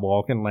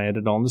sidewalk and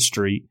landed on the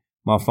street.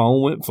 My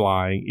phone went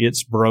flying.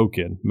 It's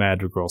broken,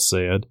 Madrigal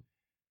said.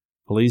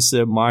 Police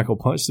said Michael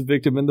punched the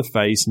victim in the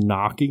face,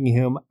 knocking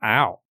him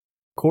out.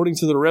 According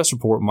to the arrest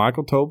report,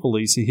 Michael told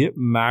police he hit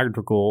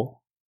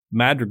Madrigal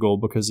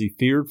because he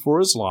feared for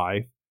his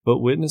life, but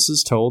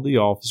witnesses told the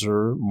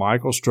officer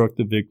Michael struck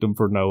the victim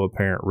for no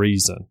apparent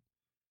reason.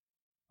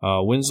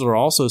 Winsler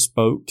also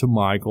spoke to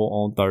Michael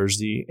on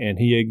Thursday, and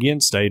he again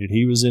stated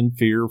he was in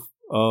fear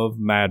of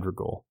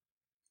Madrigal.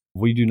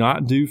 "We do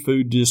not do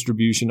food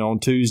distribution on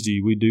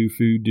Tuesday. We do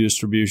food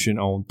distribution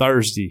on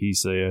Thursday," he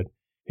said.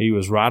 "He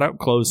was right up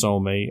close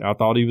on me. I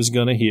thought he was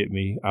going to hit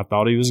me.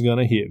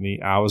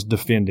 I was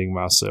defending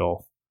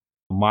myself."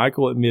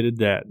 Michael admitted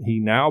that he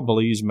now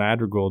believes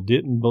Madrigal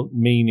didn't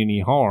mean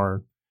any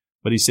harm,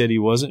 but he said he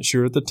wasn't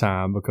sure at the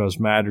time because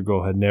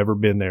Madrigal had never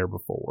been there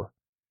before.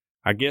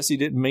 "I guess he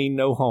didn't mean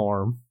no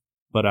harm,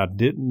 but I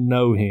didn't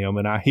know him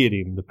and I hit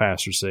him," the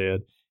pastor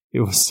said. "It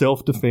was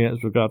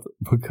self-defense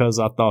because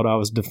I thought I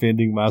was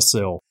defending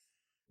myself."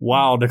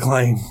 Wild to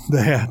claim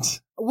that.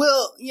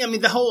 Well, yeah, I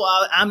mean, the whole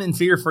 "I'm in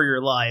fear for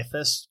your life,"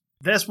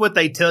 that's what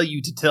they tell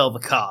you to tell the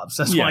cops.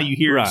 That's why you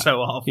hear it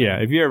so often.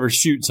 Yeah, if you ever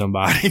shoot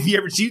somebody. If you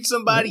ever shoot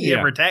somebody, you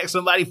ever attack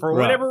somebody for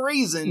whatever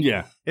reason,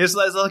 it's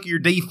like your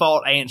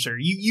default answer.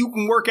 You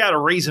can work out a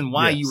reason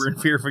why you were in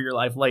fear for your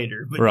life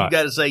later, but you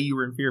got to say you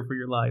were in fear for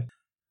your life.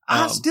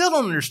 I still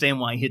don't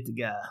understand why he hit the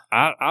guy.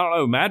 I don't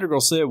know.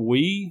 Madrigal said,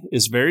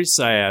 "It's very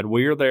sad.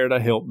 We are there to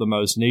help the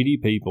most needy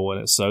people,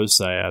 and it's so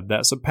sad."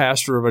 That's a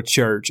pastor of a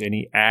church, and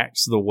he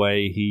acts the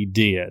way he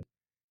did.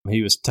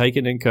 He was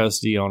taken in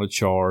custody on a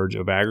charge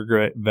of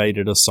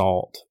aggravated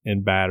assault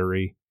and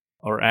battery,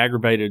 or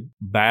aggravated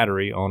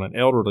battery on an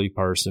elderly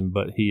person,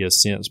 but he has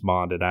since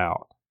bonded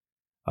out.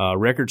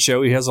 Records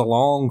show he has a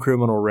long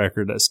criminal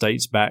record that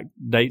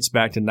dates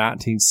back to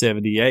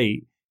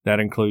 1978. That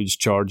includes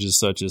charges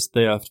such as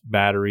theft,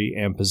 battery,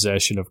 and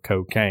possession of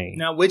cocaine.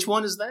 Now, which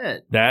one is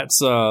that? That's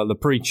the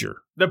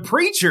preacher. The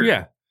preacher?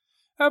 Yeah.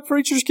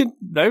 Preachers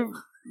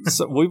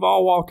we've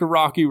all walked a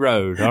rocky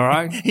road, all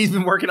right? He's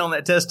been working on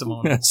that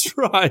testimony. That's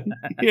right.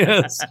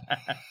 Yes.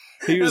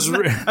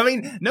 I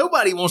mean,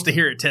 nobody wants to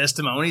hear a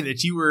testimony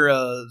that you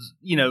were,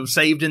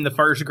 saved in the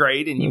first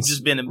grade and you've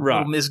just been a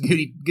little Miss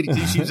Goody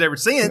Two Shoes ever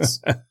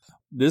since.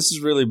 This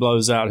really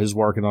blows out his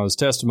working on his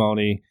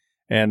testimony.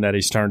 and that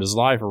he's turned his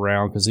life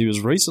around because he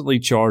was recently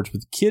charged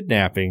with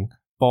kidnapping,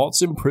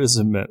 false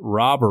imprisonment,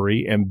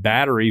 robbery, and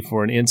battery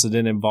for an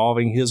incident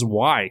involving his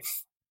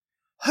wife.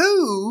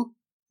 Who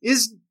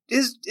is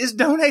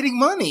donating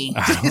money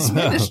to his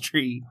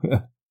ministry?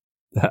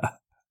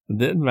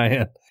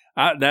 Man,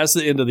 that's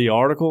the end of the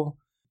article.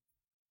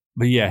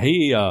 But yeah,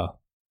 he's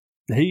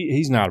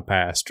not a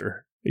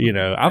pastor. You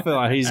know, I feel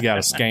like he's got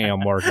a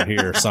scam working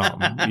here or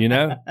something, you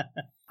know?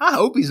 I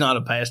hope he's not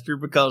a pastor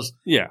because,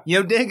 yeah, you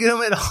know, dang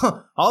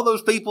it, all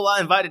those people I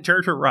invited to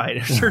church are right.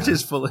 Our church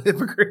is full of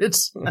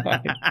hypocrites.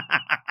 Right.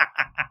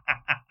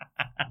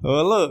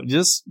 Well, look,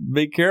 just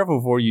be careful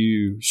before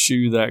you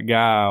shoo that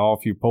guy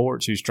off your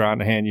porch who's trying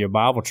to hand you a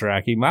Bible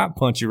tract. He might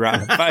punch you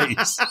right in the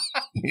face,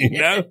 you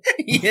know?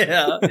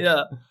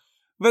 Yeah.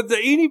 But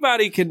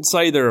anybody can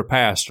say they're a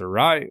pastor,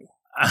 right?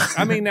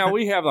 I mean, now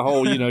we have the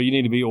whole, you know, you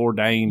need to be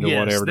ordained or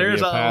whatever to be a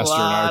pastor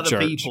in our church. There's a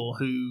lot of people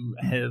who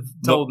have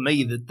told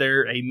me that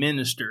they're a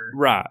minister.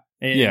 Right.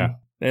 Yeah.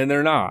 And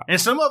they're not.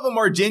 And some of them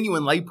are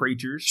genuine lay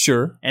preachers.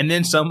 Sure. And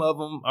then some of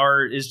them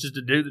is just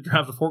a dude that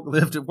drives a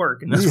forklift at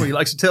work. And that's what he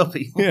likes to tell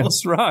people.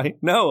 That's right.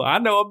 No, I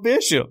know a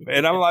bishop.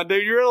 And I'm like,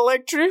 dude, you're an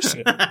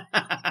electrician.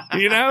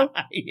 You know?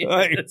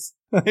 Yes.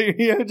 Like,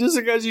 just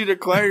because you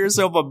declare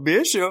yourself a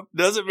bishop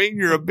doesn't mean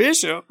you're a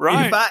bishop,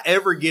 right? If I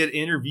ever get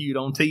interviewed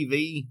on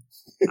TV,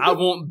 I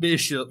want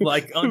Bishop,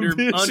 like under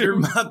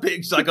my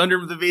picture, like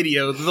under the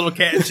video, the little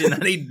caption, I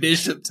need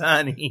Bishop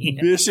Tiny.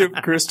 Bishop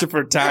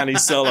Christopher Tiny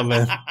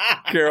Sullivan,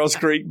 Carroll's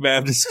Creek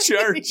Baptist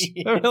Church.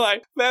 I'm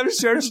like,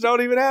 Baptist Church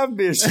don't even have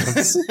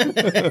bishops.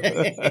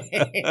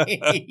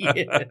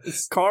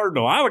 Yes.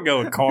 Cardinal. I would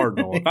go with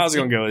Cardinal if I was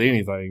going to go with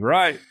anything,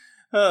 right?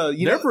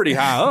 They're pretty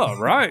high up,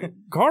 right?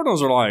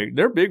 Cardinals are like,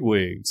 they're big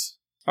wigs.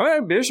 I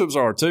mean, bishops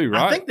are too,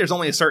 right? I think there's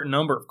only a certain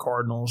number of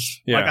cardinals.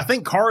 Yeah. Like, I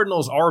think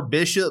cardinals are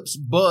bishops,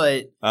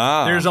 but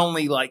there's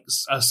only like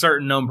a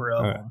certain number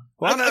of them.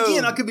 Well,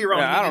 again, I could be wrong.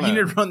 Yeah, I don't know. You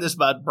need to run this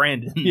by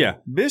Brandon. Yeah,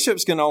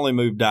 bishops can only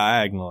move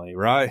diagonally,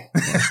 right?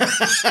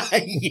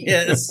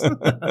 Yes. Or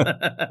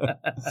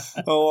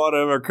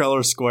whatever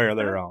color square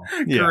they're on.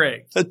 Yeah.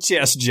 Correct. A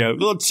chess joke,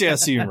 little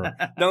chess humor.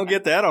 Don't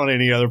get that on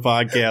any other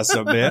podcast,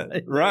 I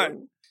bet. Right?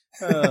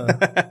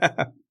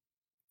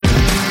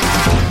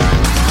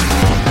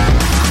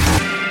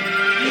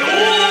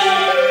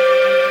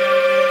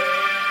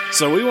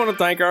 So we want to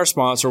thank our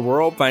sponsor,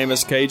 world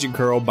famous Cajun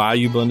Curl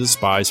Bayou Blended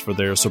Spice, for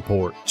their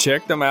support.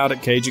 Check them out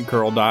at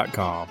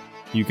CajunCurl.com.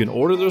 You can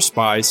order their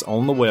spice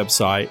on the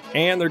website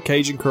and their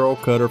Cajun Curl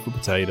cutter for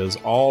potatoes,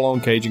 all on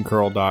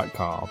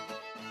CajunCurl.com.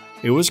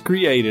 It was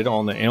created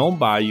on the Elm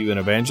Bayou in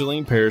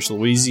Evangeline Parish,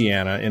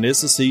 Louisiana, and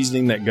it's a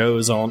seasoning that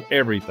goes on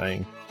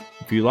everything.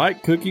 If you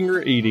like cooking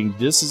or eating,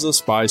 this is a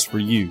spice for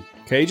you.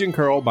 Cajun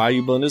Curl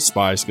Bayou Blended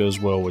Spice goes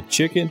well with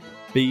chicken,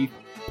 beef,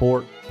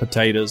 pork,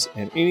 potatoes,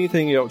 and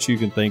anything else you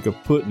can think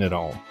of putting it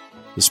on.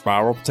 The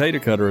spiral potato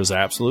cutter is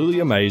absolutely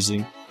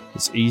amazing.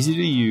 It's easy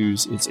to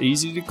use, it's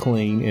easy to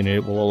clean, and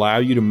it will allow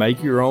you to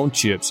make your own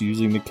chips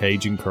using the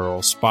Cajun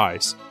Curl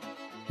spice.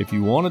 If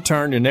you want to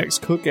turn your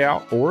next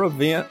cookout or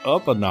event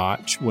up a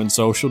notch when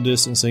social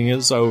distancing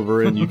is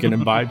over and you can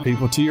invite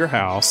people to your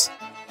house,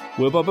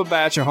 whip up a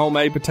batch of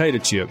homemade potato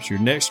chips. Your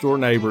next door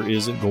neighbor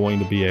isn't going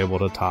to be able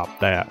to top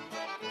that.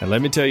 And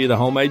let me tell you, the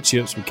homemade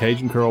chips with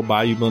Cajun Curl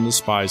Bayou Blended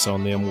Spice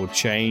on them will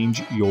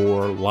change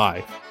your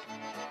life.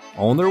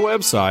 On their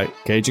website,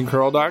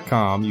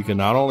 CajunCurl.com, you can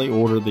not only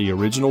order the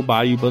original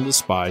Bayou Blended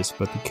Spice,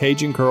 but the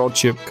Cajun Curl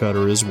chip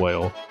cutter as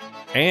well.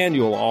 And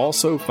you'll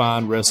also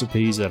find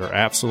recipes that are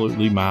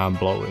absolutely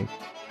mind-blowing.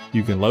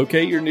 You can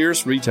locate your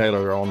nearest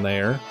retailer on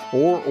there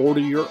or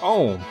order your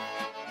own,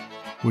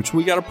 which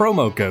we got a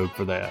promo code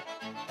for that.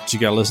 But you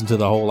got to listen to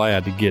the whole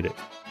ad to get it.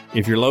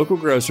 If your local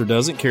grocer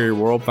doesn't carry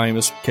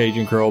world-famous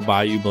Cajun Curl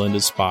Bayou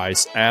Blended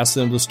Spice, ask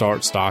them to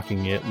start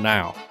stocking it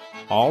now.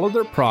 All of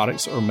their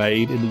products are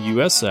made in the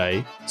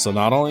USA, so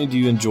not only do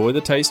you enjoy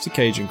the taste of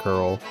Cajun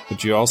Curl,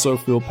 but you also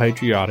feel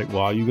patriotic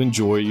while you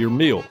enjoy your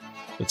meal.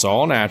 It's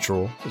all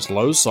natural, it's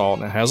low salt,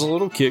 and it has a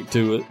little kick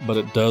to it, but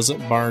it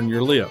doesn't burn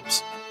your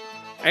lips.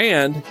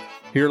 And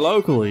here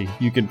locally,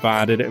 you can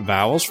find it at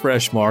Vowell's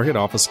Fresh Market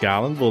off of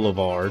Skyland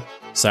Boulevard,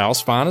 South's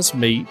Finest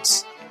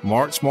Meats,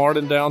 Mark's Mart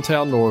in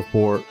downtown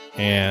Northport,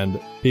 and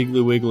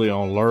Piggly Wiggly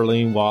on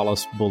Lurleen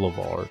Wallace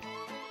Boulevard.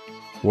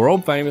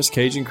 World famous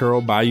Cajun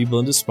Curl Bayou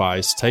Blended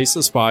Spice. Taste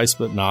the spice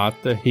but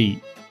not the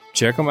heat.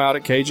 Check them out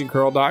at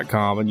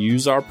CajunCurl.com and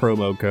use our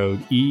promo code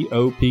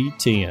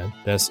EOP10.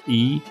 That's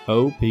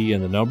EOP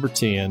and the number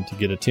 10 to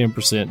get a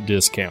 10%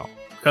 discount.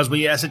 Because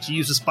we ask that you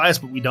use the spice,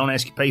 but we don't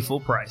ask you to pay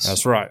full price.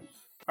 That's right.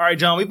 All right,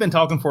 John, we've been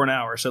talking for an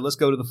hour, so let's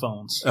go to the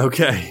phones.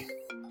 Okay.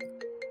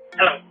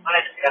 Hello, my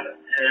name is Kevin,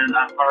 and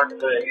I'm part of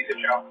the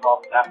YouTube channel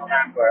called That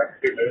Program where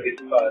we do movies.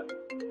 But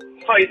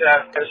before you do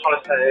that, I just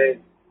want to say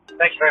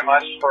thank you very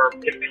much for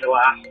giving me the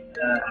laugh.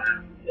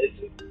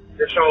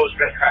 Your show is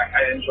great crack.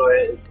 I enjoy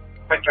it.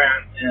 It's quite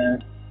grand,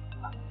 and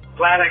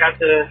glad I got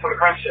to come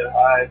across you.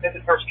 I think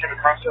the first came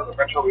across you on the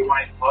Retro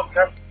Rewind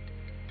podcast,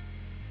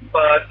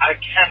 but I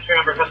can't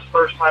remember if it was the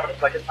first time or the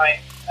second time.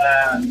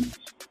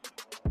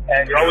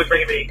 And you're always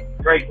bringing me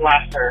great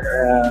laughter,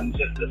 and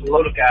just a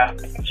load of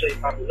gas. Actually,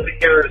 I'm living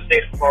here in the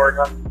state of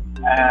Florida,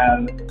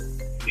 and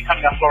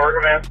becoming a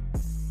Florida man.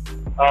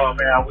 Oh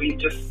man, we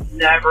just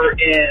never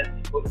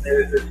end.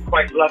 It's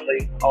quite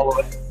lovely, all of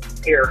us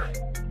here.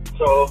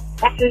 So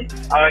hopefully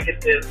I get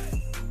to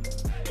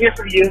hear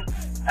from you,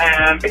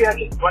 and maybe I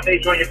can one day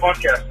join your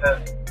podcast.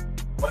 And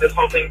when this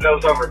whole thing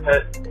goes over,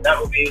 that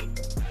would be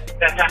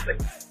fantastic.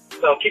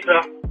 So keep it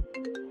up.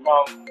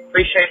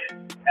 Appreciate it,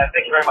 and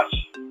thank you very much.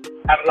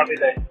 Have a lovely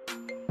day.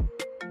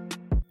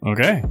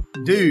 Okay.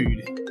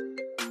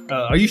 Dude,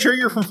 are you sure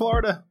you're from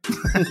Florida? No,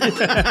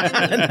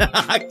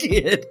 I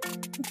kid.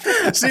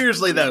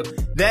 Seriously, though,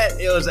 that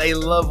was a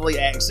lovely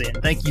accent.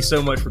 Thank you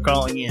so much for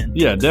calling in.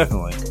 Yeah,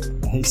 definitely.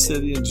 He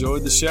said he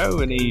enjoyed the show,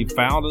 and he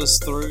found us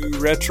through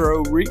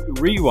Retro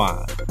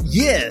Rewind.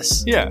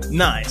 Yes. Yeah.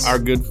 Nice. Our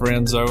good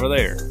friends over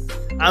there.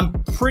 I'm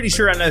pretty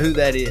sure I know who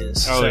that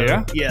is. Oh,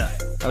 yeah? Yeah.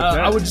 Okay.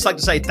 I would just like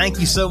to say thank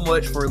you so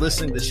much for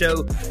listening to the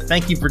show.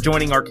 Thank you for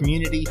joining our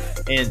community.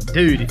 And,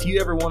 dude, if you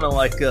ever want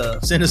to,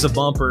 send us a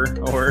bumper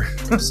or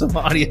some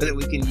audio that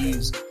we can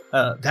use,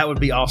 that would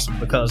be awesome,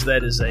 because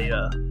that is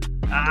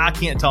I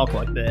can't talk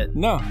like that.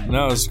 No,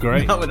 it's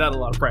great. Not without a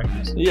lot of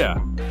practice. Yeah,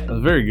 it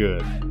was very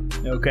good.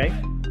 Okay.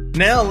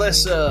 Now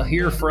let's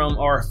hear from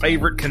our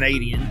favorite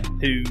Canadian,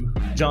 who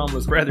John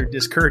was rather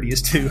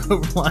discourteous to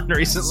overline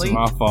recently. It's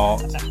my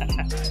fault.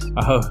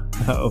 I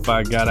hope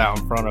I got out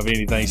in front of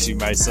anything she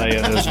may say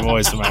in this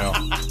voicemail.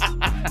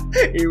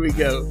 Here we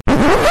go.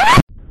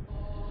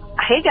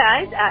 Hey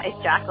guys, it's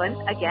Jacqueline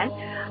again.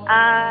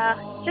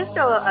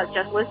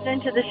 Just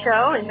listening to the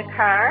show in the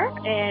car,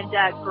 and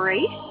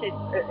great.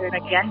 And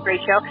again,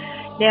 great show.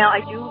 Now,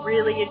 I do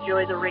really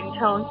enjoy the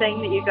ringtone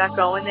thing that you got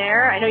going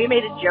there. I know you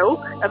made a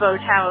joke about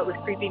how it was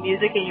creepy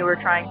music and you were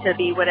trying to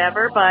be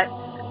whatever, but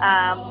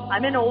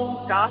I'm an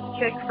old goth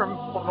chick from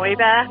way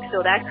back,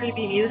 so that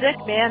creepy music,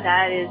 man,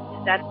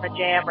 that's my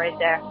jam right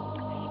there.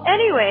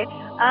 Anyway,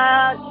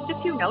 just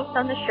a few notes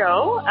on the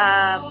show.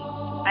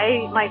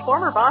 My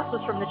former boss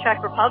was from the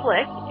Czech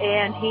Republic,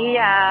 and he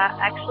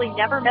actually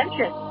never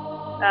mentioned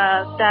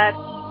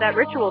that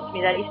ritual to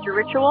me, that Easter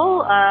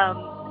ritual,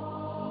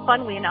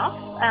 funnily enough,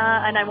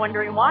 and I'm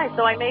wondering why.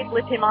 So I may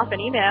flip him off an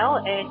email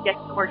and get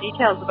some more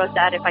details about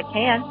that if I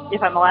can,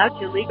 if I'm allowed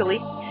to legally.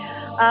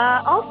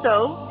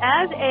 Also,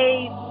 as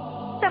a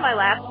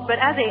semi-lapsed, but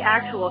as a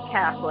actual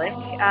Catholic,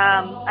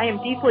 I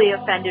am deeply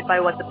offended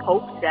by what the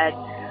Pope said.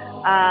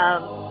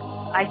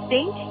 I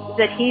think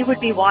that he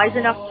would be wise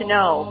enough to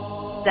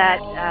know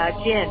that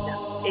gin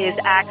is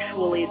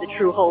actually the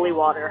true holy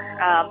water.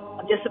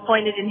 I'm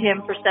disappointed in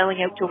him for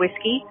selling out to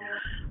whiskey.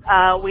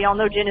 We all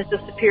know gin is the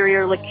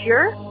superior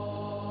liqueur.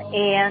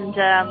 And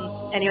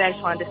anyway, I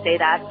just wanted to say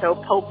that. So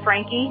Pope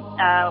Frankie,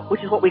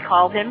 which is what we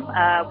call him,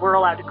 we're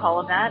allowed to call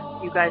him that.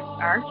 You guys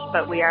aren't,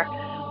 but we are.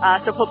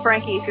 So Pope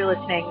Frankie, if you're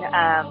listening,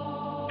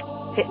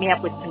 hit me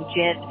up with some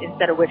gin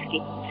instead of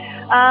whiskey.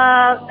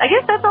 I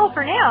guess that's all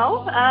for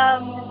now.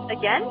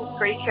 Again,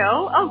 great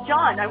show. Oh,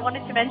 John, I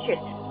wanted to mention,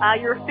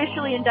 you're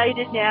officially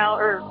indicted now,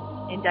 or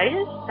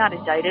indicted? Not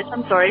indicted,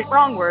 I'm sorry,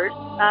 wrong word.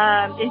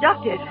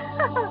 Inducted.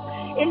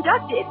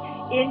 Inducted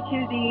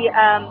into the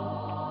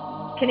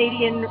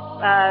Canadian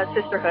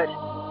Sisterhood.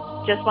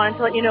 Just wanted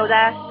to let you know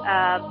that.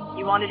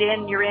 You want it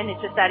in, you're in.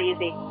 It's just that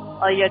easy.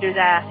 All you gotta do is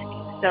ask.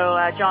 So,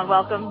 John,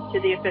 welcome to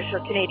the official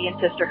Canadian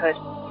Sisterhood.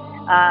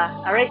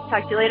 All right,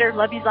 talk to you later.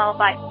 Love yous all.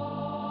 Bye.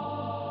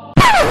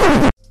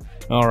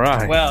 All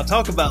right. Wow,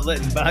 talk about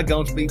letting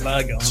bygones be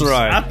bygones. That's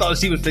right. I thought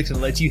she was fixing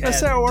to let you have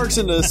That's how it works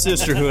in the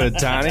sisterhood,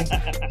 Tiny.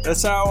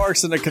 That's how it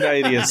works in the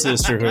Canadian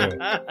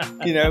sisterhood.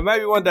 You know,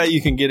 maybe one day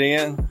you can get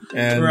in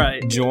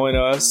and join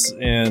us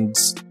in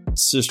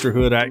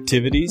sisterhood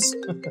activities.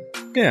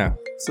 Yeah.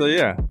 So,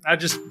 yeah.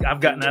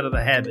 I've gotten out of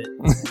the habit.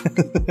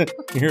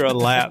 You're a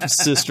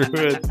lapsed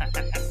sisterhood.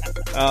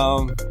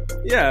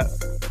 Yeah.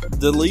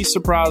 The least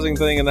surprising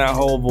thing in that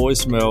whole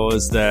voicemail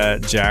is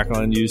that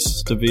Jacqueline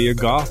used to be a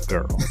goth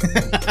girl.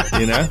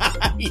 You know?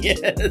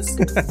 Yes.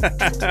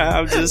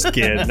 I'm just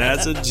kidding.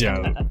 That's a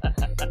joke.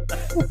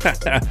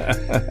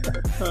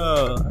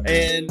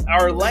 And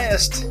our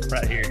last,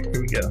 right here.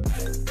 Here we go.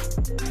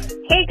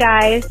 Hey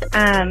guys,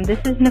 this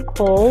is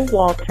Nicole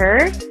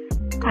Walter.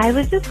 I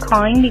was just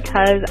calling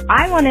because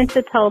I wanted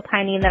to tell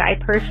Tiny that I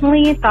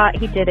personally thought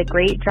he did a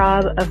great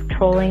job of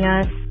trolling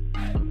us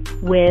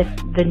with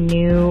the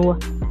new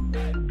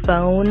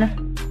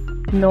phone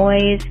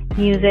noise,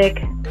 music,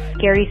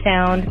 scary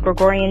sound,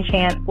 Gregorian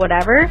chant,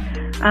 whatever.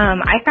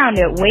 I found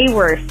it way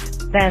worse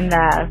than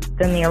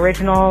the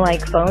original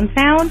phone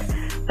sound.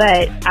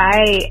 But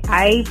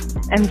I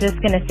am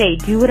just gonna say,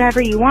 do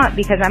whatever you want,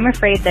 because I'm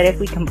afraid that if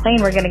we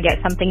complain, we're gonna get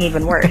something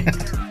even worse.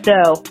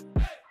 So,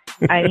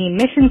 I mean,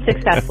 mission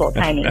successful,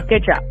 Tiny.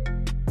 Good job.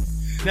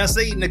 Now,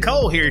 see,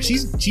 Nicole here,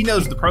 she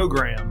knows the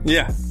program.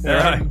 Yeah.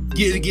 Right.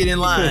 Get in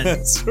line.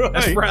 That's right.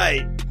 That's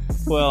right.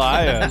 Well,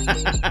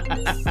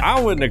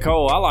 I'm with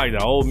Nicole. I like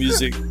the old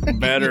music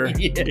better,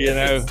 yes. You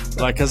know,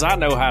 because I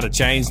know how to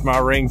change my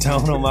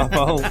ringtone on my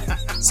phone.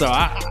 So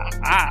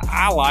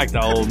I like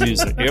the old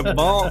music. It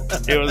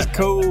bumped. It was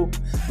cool.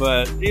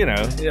 But,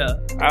 Yeah.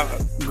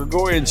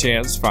 Gregorian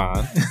chant's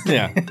fine.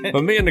 Yeah.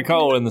 But me and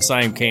Nicole are in the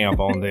same camp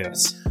on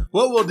this.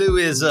 What we'll do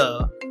is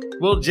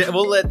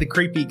we'll let the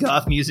creepy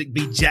goth music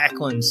be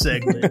Jacqueline's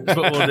segment. That's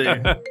what we'll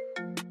do.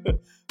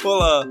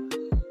 Well,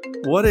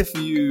 what if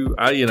you,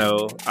 I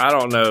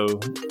don't know,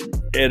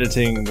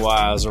 editing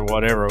wise or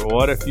whatever,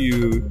 what if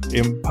you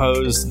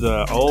impose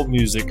the old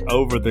music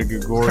over the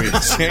Gregorian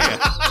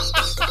chant?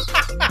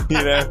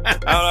 I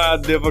don't know how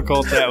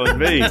difficult that would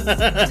be,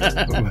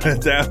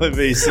 but that would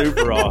be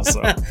super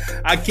awesome.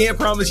 I can't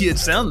promise you it'd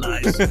sound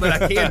nice, but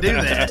I can do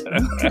that.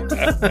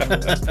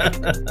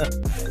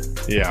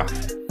 Yeah.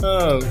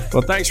 Oh.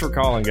 Well, thanks for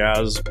calling,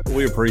 guys.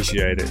 We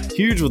appreciate it.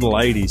 Huge with the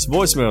ladies.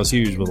 Voicemail's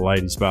huge with the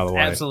ladies, by the way.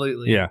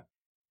 Absolutely. Yeah.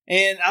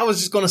 And I was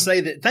just going to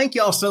say that thank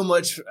y'all so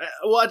much.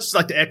 Well, I'd just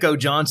like to echo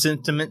John's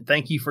sentiment.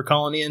 Thank you for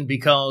calling in,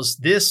 because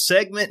this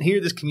segment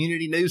here, this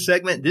community news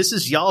segment, this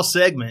is y'all's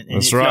segment. And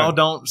That's if right. y'all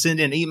don't send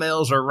in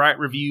emails or write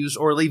reviews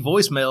or leave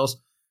voicemails,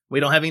 we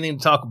don't have anything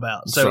to talk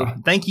about. That's So right.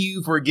 thank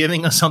you for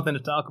giving us something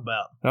to talk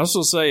about. I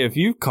also say, if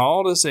you've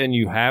called us and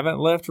you haven't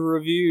left a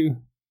review,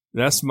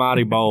 that's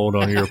mighty bold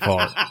on your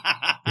part.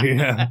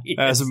 Yeah,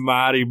 Yes. That's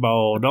mighty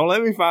bold. Don't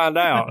let me find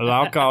out, and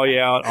I'll call you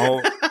out.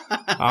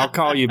 I'll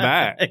call you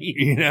back.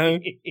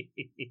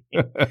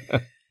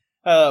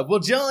 Well,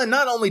 John,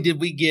 not only did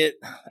we get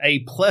a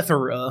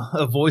plethora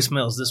of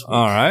voicemails this week,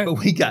 All right. but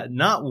we got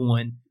not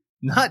one,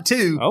 not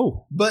two,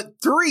 but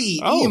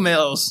three Oh,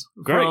 emails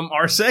great. from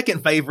our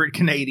second favorite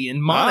Canadian,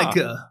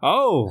 Monica.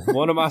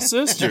 One of my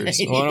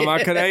sisters. One of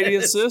my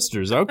Canadian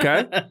sisters.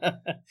 Okay.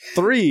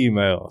 3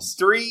 emails.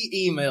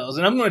 3 emails.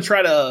 And I'm going to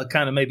try to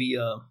kind of maybe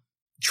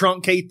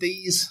truncate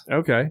these.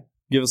 Okay.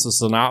 Give us a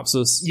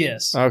synopsis.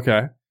 Yes.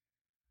 Okay.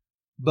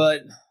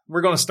 But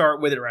we're going to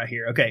start with it right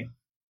here. Okay.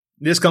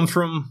 This comes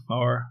from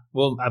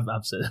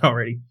I've said it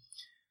already.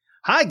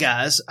 Hi,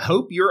 guys.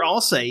 Hope you're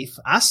all safe.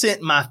 I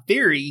sent my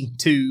theory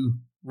to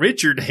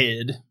Richard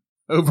Head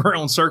over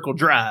on Circle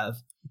Drive.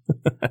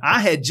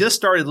 I had just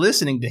started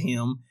listening to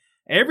him.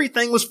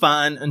 Everything was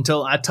fine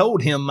until I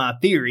told him my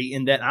theory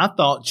in that I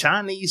thought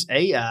Chinese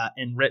AI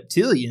and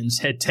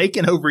reptilians had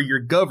taken over your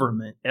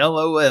government.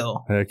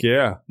 LOL. Heck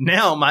yeah.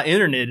 Now my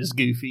internet is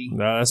goofy.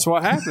 No, that's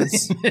what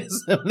happens.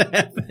 That's what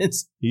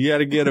happens. You got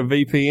to get a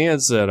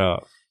VPN set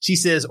up. She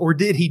says, or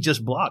did he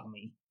just block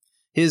me?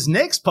 His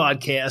next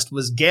podcast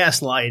was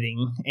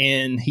gaslighting,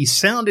 and he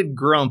sounded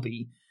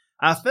grumpy.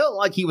 I felt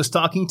like he was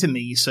talking to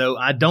me, so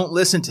I don't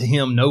listen to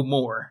him no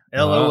more.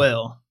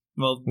 LOL.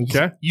 Well,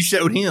 okay. You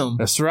showed him.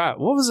 That's right.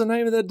 What was the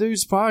name of that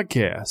dude's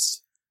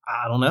podcast?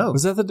 I don't know.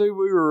 Was that the dude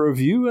we were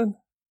reviewing?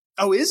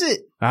 Oh, is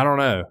it? I don't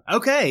know.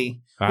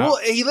 Okay. Well,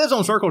 he lives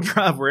on Circle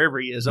Drive wherever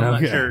he is. I'm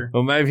not sure.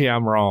 Well, maybe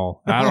I'm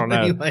wrong. I don't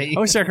know. Anyway. I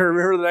wish I could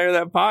remember the name of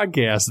that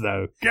podcast,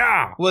 though.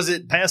 God. Was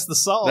it Past the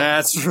Salt?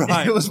 That's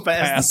right. It was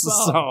Past the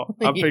Salt.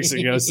 I'm fixing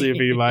to go see if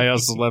anybody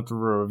else has left a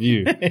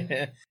review.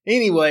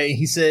 Anyway,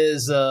 he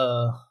says,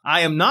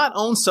 I am not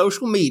on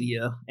social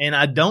media, and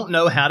I don't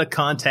know how to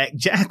contact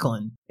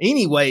Jacqueline.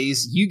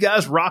 Anyways, you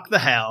guys rock the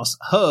house.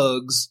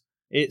 Hugs.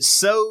 It's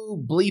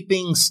so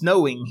bleeping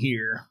snowing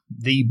here.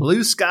 The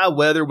blue sky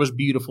weather was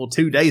beautiful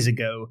 2 days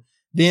ago.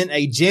 Then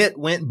a jet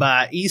went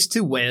by east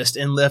to west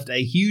and left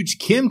a huge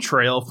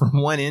chemtrail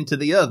from one end to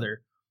the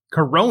other.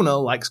 Corona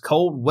likes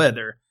cold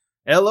weather.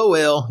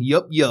 LOL.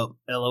 Yup.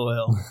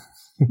 LOL.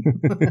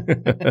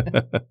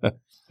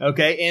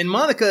 Okay, and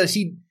Monica,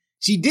 she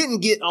didn't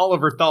get all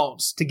of her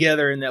thoughts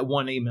together in that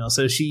one email,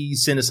 so she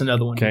sent us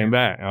another one. Came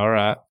back. All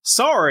right.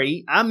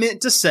 Sorry, I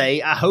meant to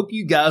say I hope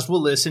you guys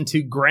will listen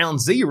to Ground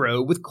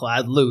Zero with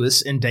Clyde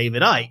Lewis and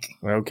David Icke.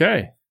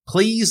 Okay.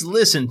 Please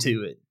listen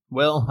to it.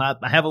 Well,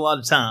 I have a lot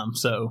of time,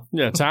 so.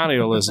 Yeah, Tiny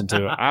will listen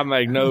to it. I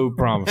make no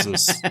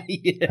promises.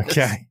 Yes.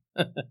 Okay.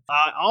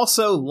 I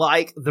also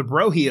like the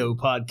Brohio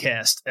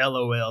podcast,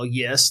 LOL.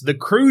 Yes, the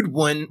crude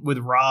one with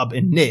Rob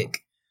and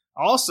Nick.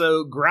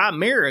 Also,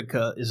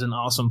 Grimerica is an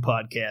awesome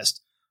podcast.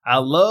 I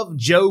love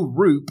Joe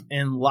Roop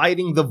and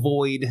Lighting the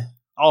Void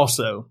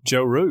also.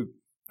 Joe Roop.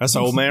 That's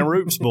Old Man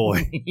Roop's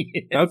boy.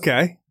 Yes.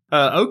 Okay.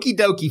 Okie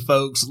dokie,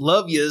 folks.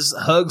 Love yous.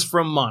 Hugs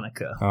from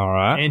Monica. All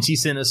right. And she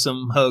sent us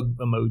some hug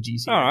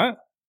emojis here. All right.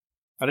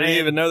 I didn't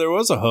even know there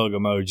was a hug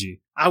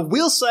emoji. I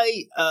will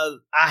say I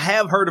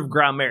have heard of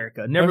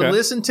Grimerica. Never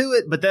listened to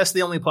it, but that's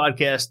the only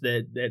podcast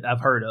that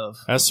I've heard of.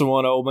 That's the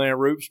one Old Man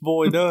Roop's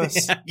boy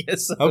does? I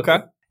guess so. Okay.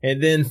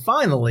 And then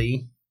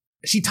finally,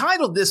 she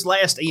titled this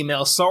last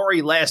email,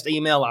 Sorry, Last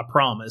Email, I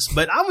Promise.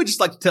 But I would just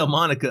like to tell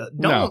Monica,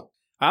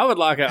 I would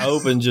like an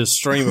open just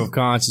stream of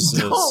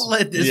consciousness. Don't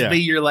let this be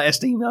your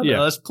last email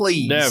to us,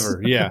 please.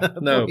 Never, yeah.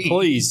 No,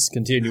 please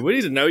continue. We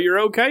need to know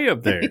you're okay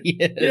up there.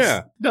 Yes.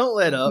 Yeah. Don't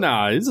let up.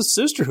 Nah, it's a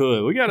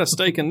sisterhood. We got to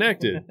stay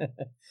connected.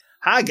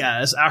 Hi,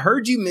 guys. I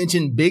heard you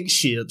mention big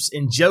ships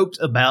and joked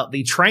about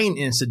the train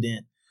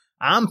incident.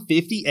 I'm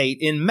 58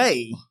 in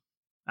May.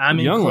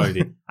 Young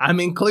lady. I'm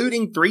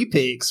including 3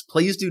 pics.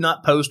 Please do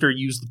not post or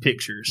use the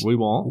pictures. We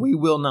won't. We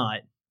will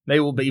not. They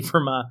will be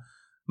for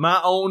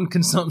my own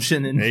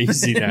consumption and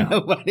easy now.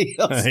 Nobody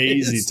else.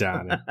 Easy,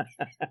 Tiny.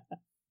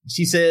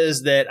 She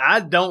says that I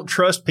don't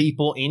trust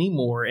people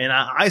anymore and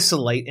I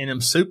isolate and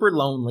am super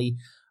lonely.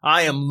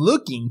 I am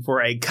looking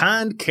for a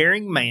kind,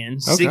 caring man,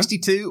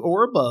 62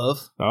 or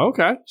above.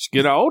 Okay. Just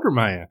get an older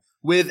man.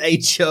 With a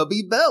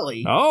chubby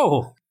belly.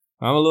 Oh,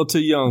 I'm a little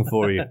too young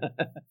for you.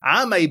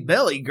 I'm a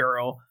belly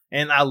girl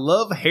and I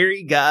love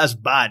hairy guys'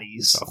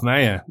 bodies. Oh,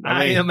 man.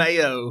 I am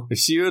AO. If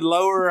she would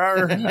lower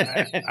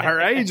her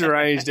age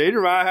range,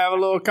 Deidre might have a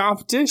little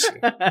competition.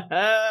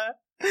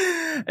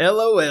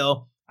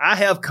 LOL. I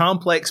have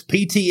complex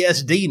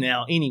PTSD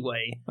now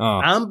anyway.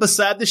 I'm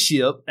beside the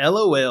ship.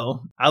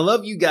 LOL. I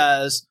love you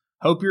guys.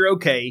 Hope you're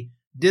okay.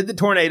 Did the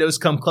tornadoes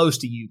come close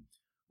to you?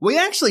 We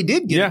actually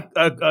did get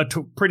a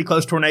pretty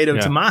close tornado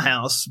to my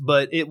house,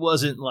 but it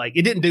wasn't like,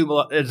 it didn't do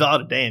a lot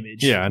of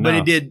damage. Yeah, but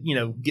it did,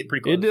 get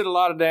pretty close. It did a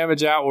lot of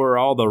damage out where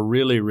all the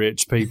really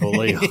rich people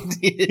live.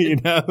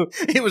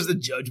 It was the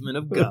judgment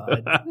of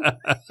God.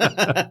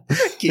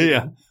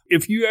 Yeah.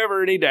 If you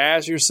ever need to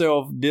ask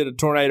yourself, did a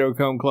tornado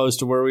come close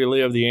to where we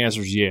live? The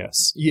answer is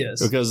yes.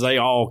 Yes. Because they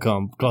all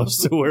come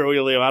close to where we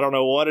live. I don't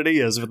know what it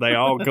is, but they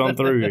all come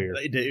through here.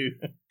 They do.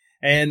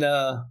 And,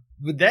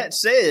 with that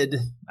said,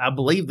 I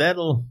believe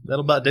that'll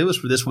about do us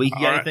for this week.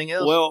 You got anything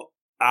else? Well,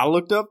 I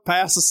looked up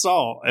Pass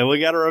Assault, and we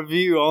got a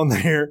review on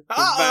there.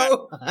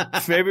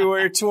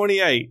 February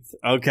 28th.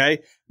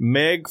 Okay.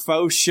 Meg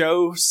Faux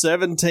Show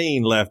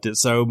 17 left it.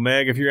 So,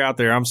 Meg, if you're out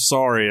there, I'm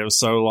sorry it was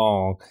so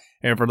long.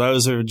 And for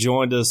those who have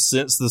joined us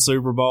since the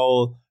Super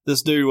Bowl,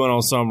 this dude went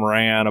on some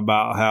rant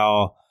about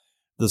how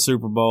the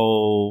Super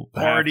Bowl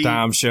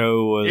halftime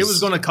show was... It was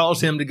going to cause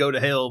him to go to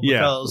hell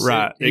because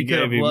he could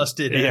have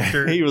lusted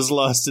after... He was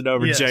lusted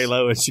over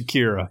J-Lo and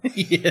Shakira.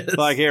 Yes.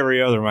 Like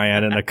every other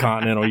man in the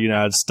continental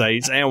United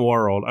States and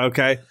world,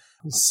 okay?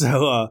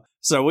 So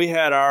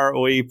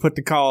we put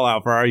the call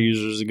out for our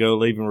users to go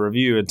leave him a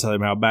review and tell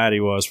him how bad he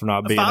was for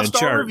not being in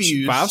church.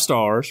 Reviews. 5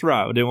 stars,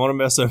 right. We didn't want to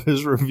mess up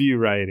his review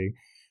rating.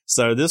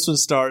 So this one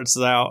starts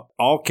out,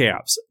 all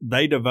caps.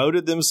 They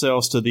devoted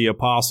themselves to the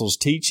apostles'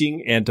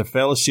 teaching and to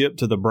fellowship,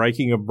 to the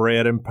breaking of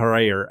bread and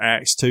prayer.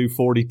 Acts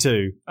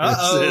 2:42. It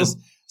says,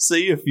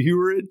 see, if you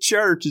were at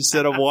church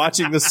instead of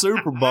watching the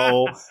Super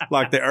Bowl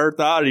like the Earth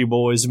Oddity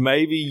Boys,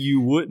 maybe you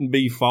wouldn't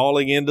be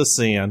falling into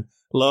sin.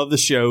 Love the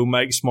show.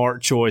 Make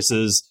smart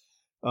choices.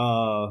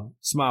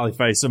 Smiley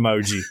face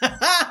emoji.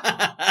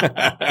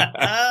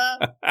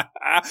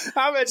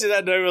 I bet you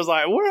that dude was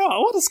like,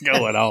 what is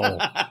going on?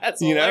 That's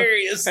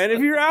hilarious. And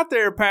if you're out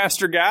there,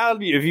 Pastor Guy,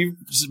 if you've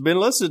been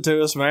listening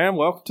to us, man,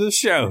 welcome to the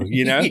show,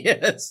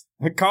 Yes.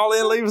 Call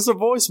in, leave us a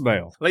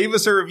voicemail. Leave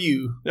us a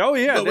review. Oh,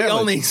 yeah. But we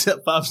only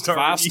accept 5-star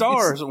 5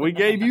 stars. We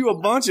gave you a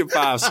bunch of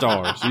 5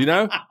 stars,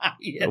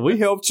 Yeah. We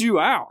helped you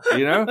out,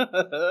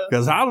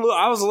 Because I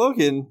was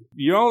looking,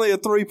 you're only a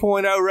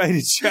 3.0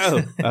 rated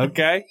show,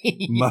 okay?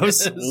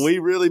 We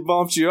really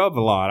bumped you up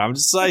a lot. I'm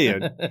just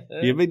saying.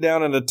 You'd be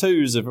down in the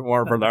 2s if it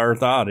weren't for the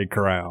Earth Oddity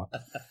crowd.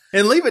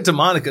 And leave it to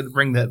Monica to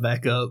bring that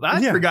back up.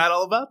 I forgot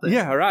all about that.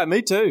 Yeah, right.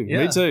 Me too.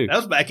 Yeah. Me too. That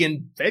was back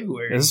in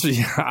February.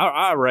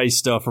 I erase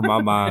stuff from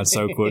my mind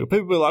so quick.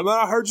 People be like, man,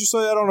 I heard you say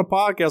that on a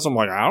podcast. I'm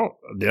like,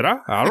 did I?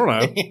 I don't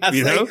know.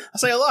 I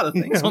say a lot of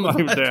things on the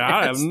podcast.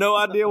 I have no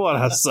idea what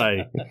I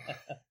say.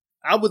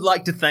 I would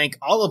like to thank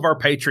all of our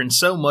patrons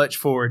so much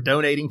for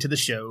donating to the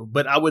show,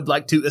 but I would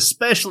like to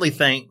especially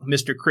thank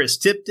Mr. Chris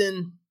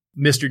Tipton,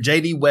 Mr.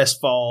 J.D.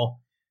 Westfall,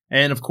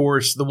 and, of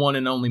course, the one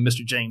and only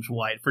Mr. James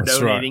White for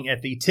donating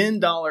at the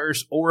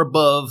 $10 or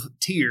above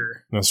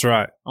tier. That's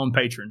right. On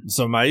Patreon. It's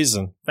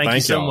amazing. Thank you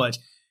so much.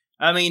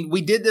 I mean,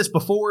 we did this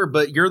before,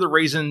 but you're the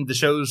reason the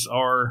shows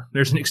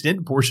there's an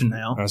extended portion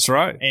now. That's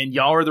right. And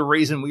y'all are the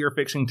reason we are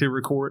fixing to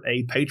record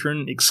a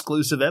patron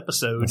exclusive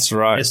episode. That's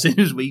right. As soon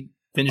as we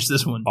finish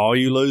this one. All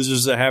you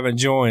losers that haven't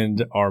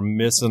joined are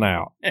missing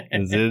out.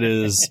 It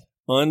is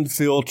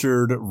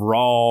unfiltered,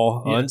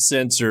 raw,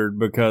 uncensored,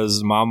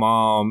 because my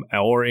mom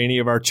or any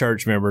of our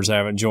church members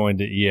haven't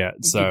joined it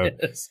yet. So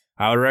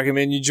I would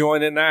recommend you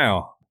join it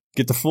now.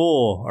 Get the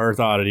full Earth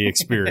Oddity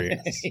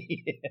experience.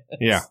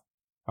 Yeah.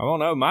 I don't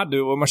know. Might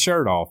do it with my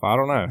shirt off. I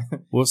don't know.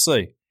 We'll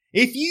see.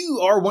 If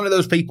you are one of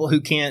those people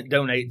who can't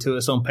donate to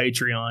us on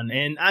Patreon,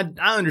 and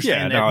I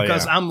understand that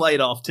because I'm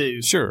laid off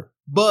too. Sure.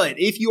 But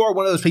if you are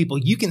one of those people,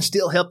 you can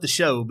still help the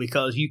show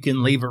because you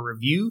can leave a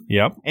review.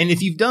 Yep. And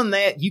if you've done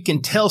that, you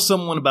can tell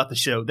someone about the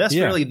show. That's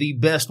really the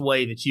best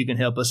way that you can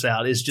help us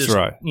out is just,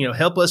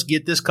 help us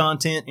get this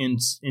content in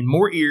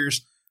more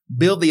ears,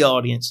 build the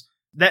audience.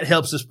 That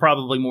helps us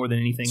probably more than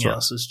anything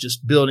else. It's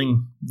just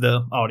building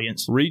the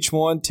audience. Reach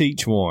one,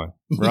 teach one,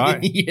 right?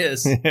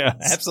 Yes,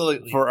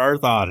 absolutely. For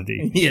Earth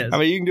Oddity. Yes. I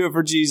mean, you can do it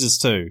for Jesus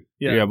too.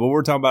 Yeah, but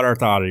we're talking about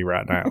Earth Oddity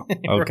right now.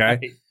 Okay. Right.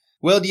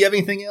 Well, do you have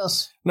anything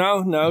else?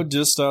 No,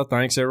 just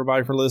thanks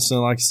everybody for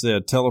listening. Like I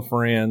said, tell a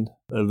friend.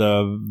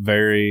 The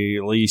very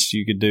least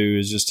you could do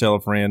is just tell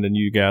a friend and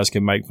you guys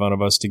can make fun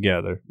of us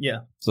together. Yeah.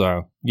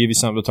 So, give you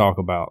something to talk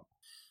about.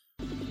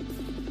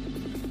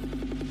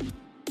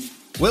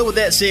 Well, with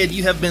that said,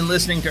 you have been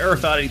listening to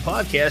Earth Oddity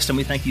Podcast, and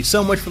we thank you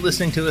so much for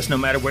listening to us no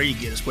matter where you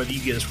get us, whether you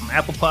get us from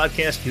Apple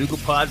Podcasts, Google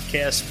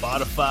Podcasts,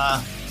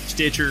 Spotify,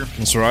 Stitcher.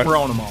 That's right. We're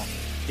on them all.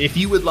 If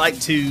you would like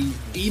to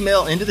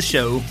email into the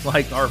show,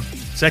 like our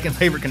second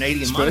favorite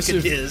Canadian Monica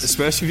is.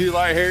 Especially if you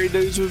like hairy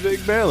dudes with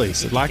big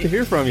bellies. I'd like to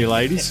hear from you,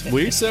 ladies.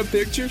 We accept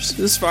pictures.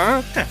 It's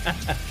fine.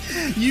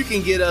 You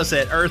can get us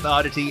at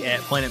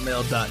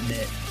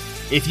earthoddity@planetmail.net.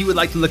 If you would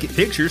like to look at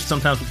pictures,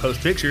 sometimes we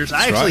post pictures.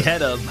 I actually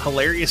had a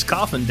hilarious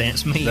coffin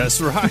dance meme. That's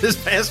right. This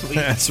past week.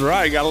 That's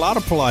right. Got a lot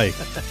of play.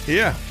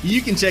 Yeah.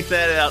 You can check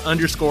that out,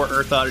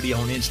 _EarthOddity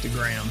on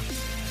Instagram.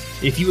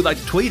 If you would like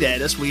to tweet at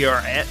us, we are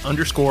at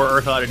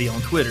 _EarthOddity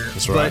on Twitter.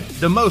 That's right.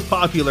 But the most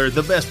popular,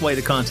 the best way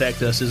to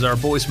contact us is our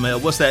voicemail.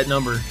 What's that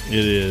number?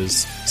 It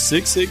is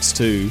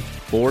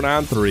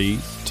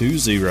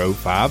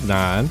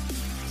 662-493-2059.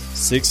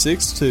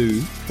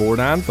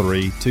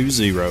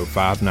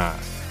 662-493-2059.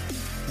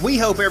 We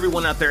hope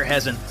everyone out there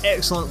has an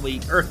excellent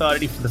week. Earth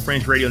Oddity for the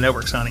Fringe Radio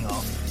Network signing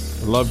off.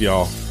 Love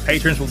y'all.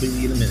 Patrons will be with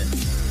you in a minute.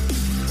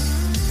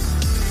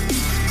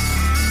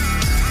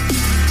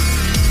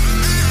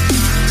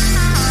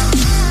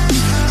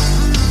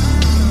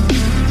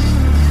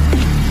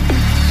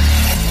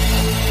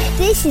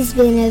 This has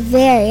been a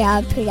very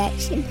odd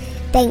production.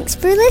 Thanks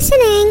for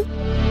listening.